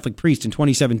Mexican Catholic priest in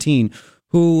 2017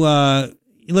 who,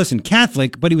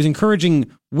 Catholic, but he was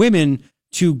encouraging women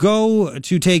to go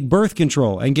to take birth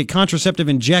control and get contraceptive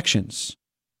injections.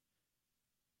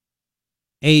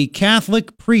 A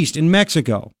Catholic priest in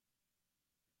Mexico.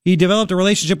 He developed a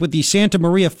relationship with the Santa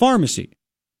Maria Pharmacy.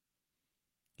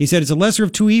 He said it's a lesser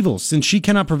of two evils. Since she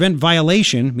cannot prevent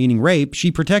violation, meaning rape, she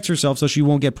protects herself so she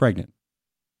won't get pregnant.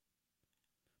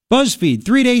 BuzzFeed,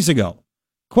 3 days ago,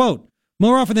 quote,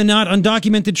 more often than not,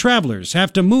 undocumented travelers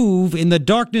have to move in the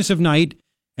darkness of night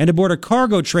and aboard a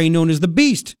cargo train known as the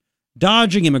Beast,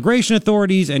 dodging immigration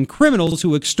authorities and criminals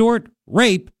who extort,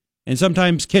 rape, and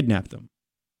sometimes kidnap them.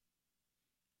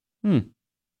 How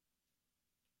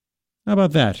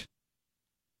about that?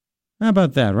 How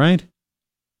about that, right?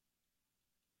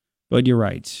 But you're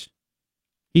right.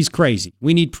 He's crazy.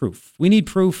 We need proof. We need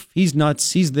proof. He's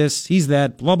nuts. He's this. He's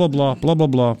that. Blah, blah, blah, blah, blah,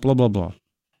 blah, blah, blah, blah.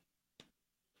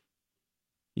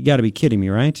 You got to be kidding me,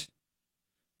 right?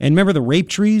 And remember the rape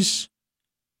trees?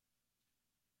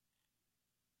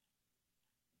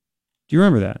 Do you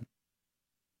remember that?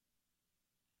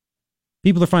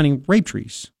 People are finding rape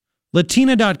trees.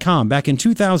 Latina.com back in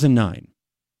 2009.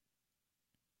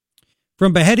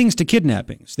 From beheadings to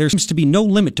kidnappings, there seems to be no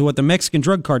limit to what the Mexican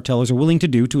drug cartels are willing to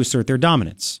do to assert their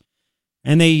dominance.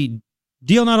 And they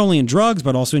deal not only in drugs,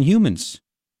 but also in humans.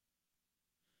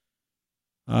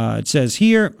 It says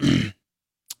here,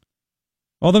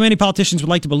 although many politicians would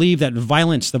like to believe that the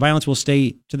violence will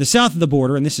stay to the south of the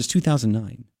border, and this is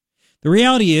 2009. The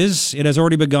reality is, it has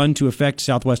already begun to affect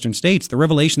southwestern states. The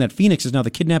revelation that Phoenix is now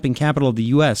the kidnapping capital of the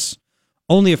U.S.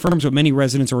 only affirms what many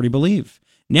residents already believe.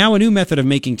 Now a new method of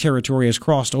making territory has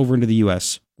crossed over into the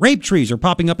U.S. Rape trees are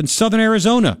popping up in southern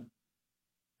Arizona,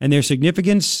 and their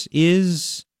significance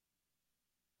is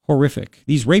horrific.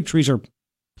 These rape trees are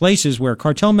places where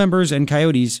cartel members and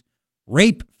coyotes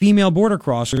rape female border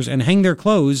crossers and hang their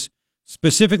clothes,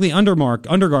 specifically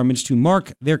undergarments, to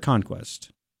mark their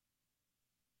conquest.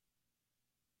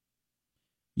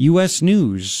 U.S.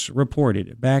 News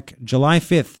reported back July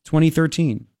 5th,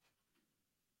 2013.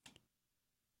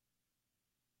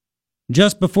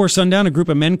 Just before sundown, a group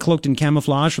of men cloaked in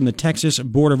camouflage from the Texas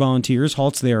Border Volunteers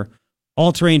halts their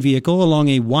all-terrain vehicle along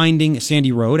a winding,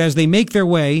 sandy road. As they make their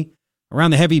way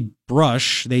around the heavy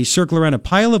brush, they circle around a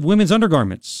pile of women's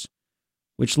undergarments,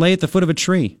 which lay at the foot of a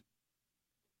tree.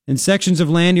 In sections of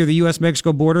land near the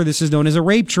U.S.-Mexico border, this is known as a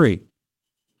rape tree.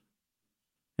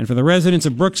 And for the residents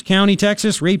of Brooks County,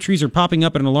 Texas, rape trees are popping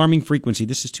up at an alarming frequency.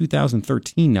 This is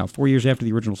 2013 now, 4 years after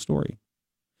the original story.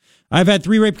 I've had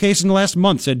 3 rape cases in the last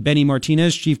month, said Benny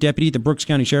Martinez, chief deputy at the Brooks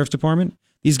County Sheriff's Department.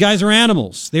 These guys are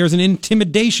animals. There's an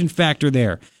intimidation factor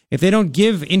there. If they don't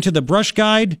give into the brush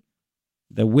guide,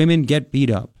 the women get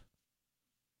beat up.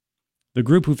 The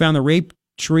group who found the rape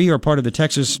tree are part of the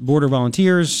Texas Border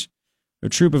Volunteers, a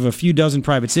troop of a few dozen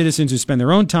private citizens who spend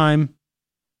their own time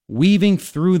weaving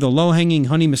through the low-hanging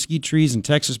honey mesquite trees and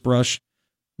Texas brush,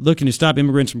 looking to stop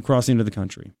immigrants from crossing into the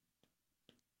country.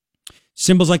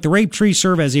 Symbols like the rape tree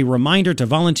serve as a reminder to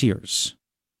volunteers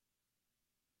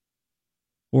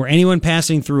or anyone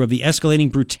passing through of the escalating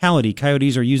brutality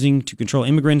coyotes are using to control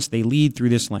immigrants they lead through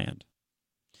this land.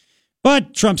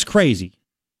 But Trump's crazy.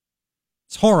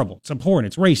 It's horrible. It's abhorrent.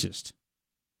 It's racist.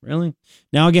 Really?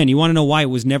 Now, again, you want to know why it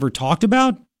was never talked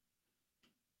about?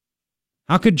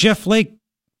 How could Jeff Flake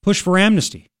push for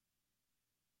amnesty?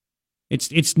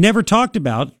 It's never talked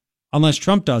about unless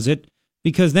Trump does it,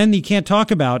 because then you can't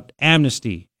talk about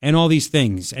amnesty and all these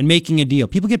things and making a deal.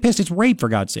 People get pissed. It's rape, for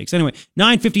God's sakes. Anyway,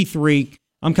 9:53.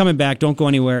 I'm coming back. Don't go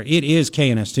anywhere. It is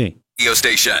KNST. Radio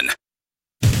station.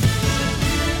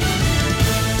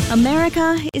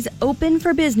 America is open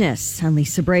for business. I'm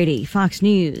Lisa Brady, Fox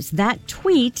News. That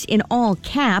tweet in all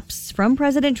caps from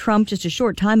President Trump just a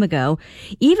short time ago,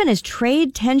 even as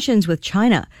trade tensions with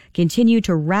China continue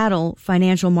to rattle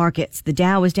financial markets. The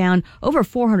Dow was down over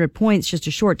 400 points just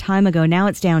a short time ago. Now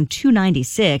it's down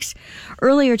 296.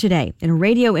 Earlier today, in a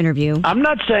radio interview, I'm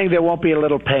not saying there won't be a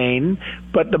little pain,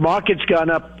 but the market's gone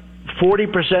up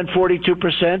 40%,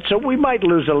 42%, so we might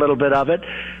lose a little bit of it.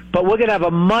 But we're going to have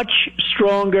a much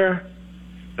stronger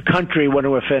country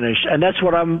when we're finished, and that's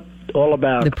what I'm all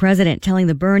about. The president telling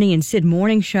the Bernie and Sid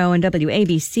Morning Show on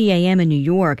WABC AM in New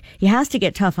York he has to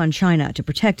get tough on China to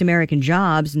protect American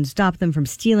jobs and stop them from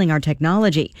stealing our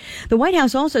technology. The White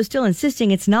House also still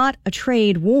insisting it's not a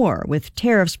trade war, with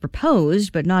tariffs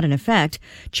proposed but not in effect.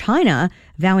 China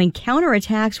vowing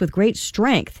counterattacks with great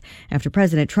strength after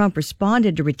President Trump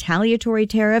responded to retaliatory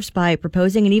tariffs by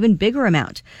proposing an even bigger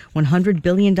amount, $100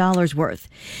 billion worth.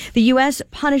 The U.S.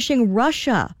 punishing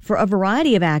Russia for a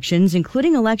variety of actions,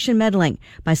 including election meddling,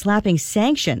 by slapping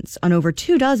sanctions on over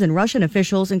 24 Russian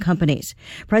officials and companies.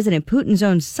 President Putin's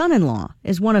own son-in-law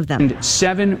is one of them.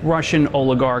 7 Russian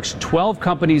oligarchs, 12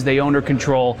 companies they own or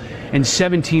control, and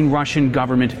 17 Russian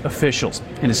government officials.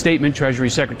 In a statement, Treasury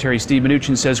Secretary Steve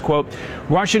Mnuchin says, quote,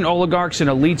 Russian oligarchs and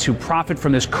elites who profit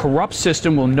from this corrupt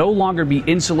system will no longer be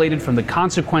insulated from the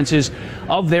consequences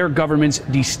of their government's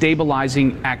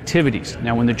destabilizing activities.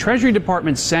 Now, when the Treasury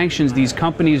Department sanctions these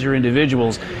companies or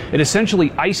individuals, it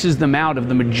essentially ices them out of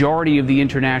the majority of the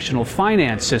international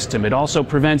finance system. It also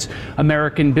prevents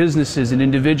American businesses and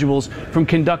individuals from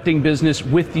conducting business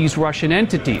with these Russian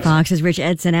entities. Fox's Rich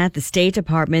Edson at the State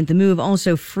Department. The move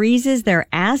also freezes their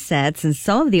assets, and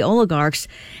some of the oligarchs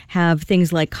have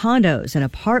things like condos and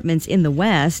apartments in the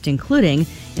West, including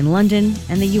in London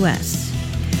and the U.S.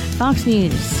 Fox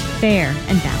News, fair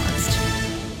and balanced.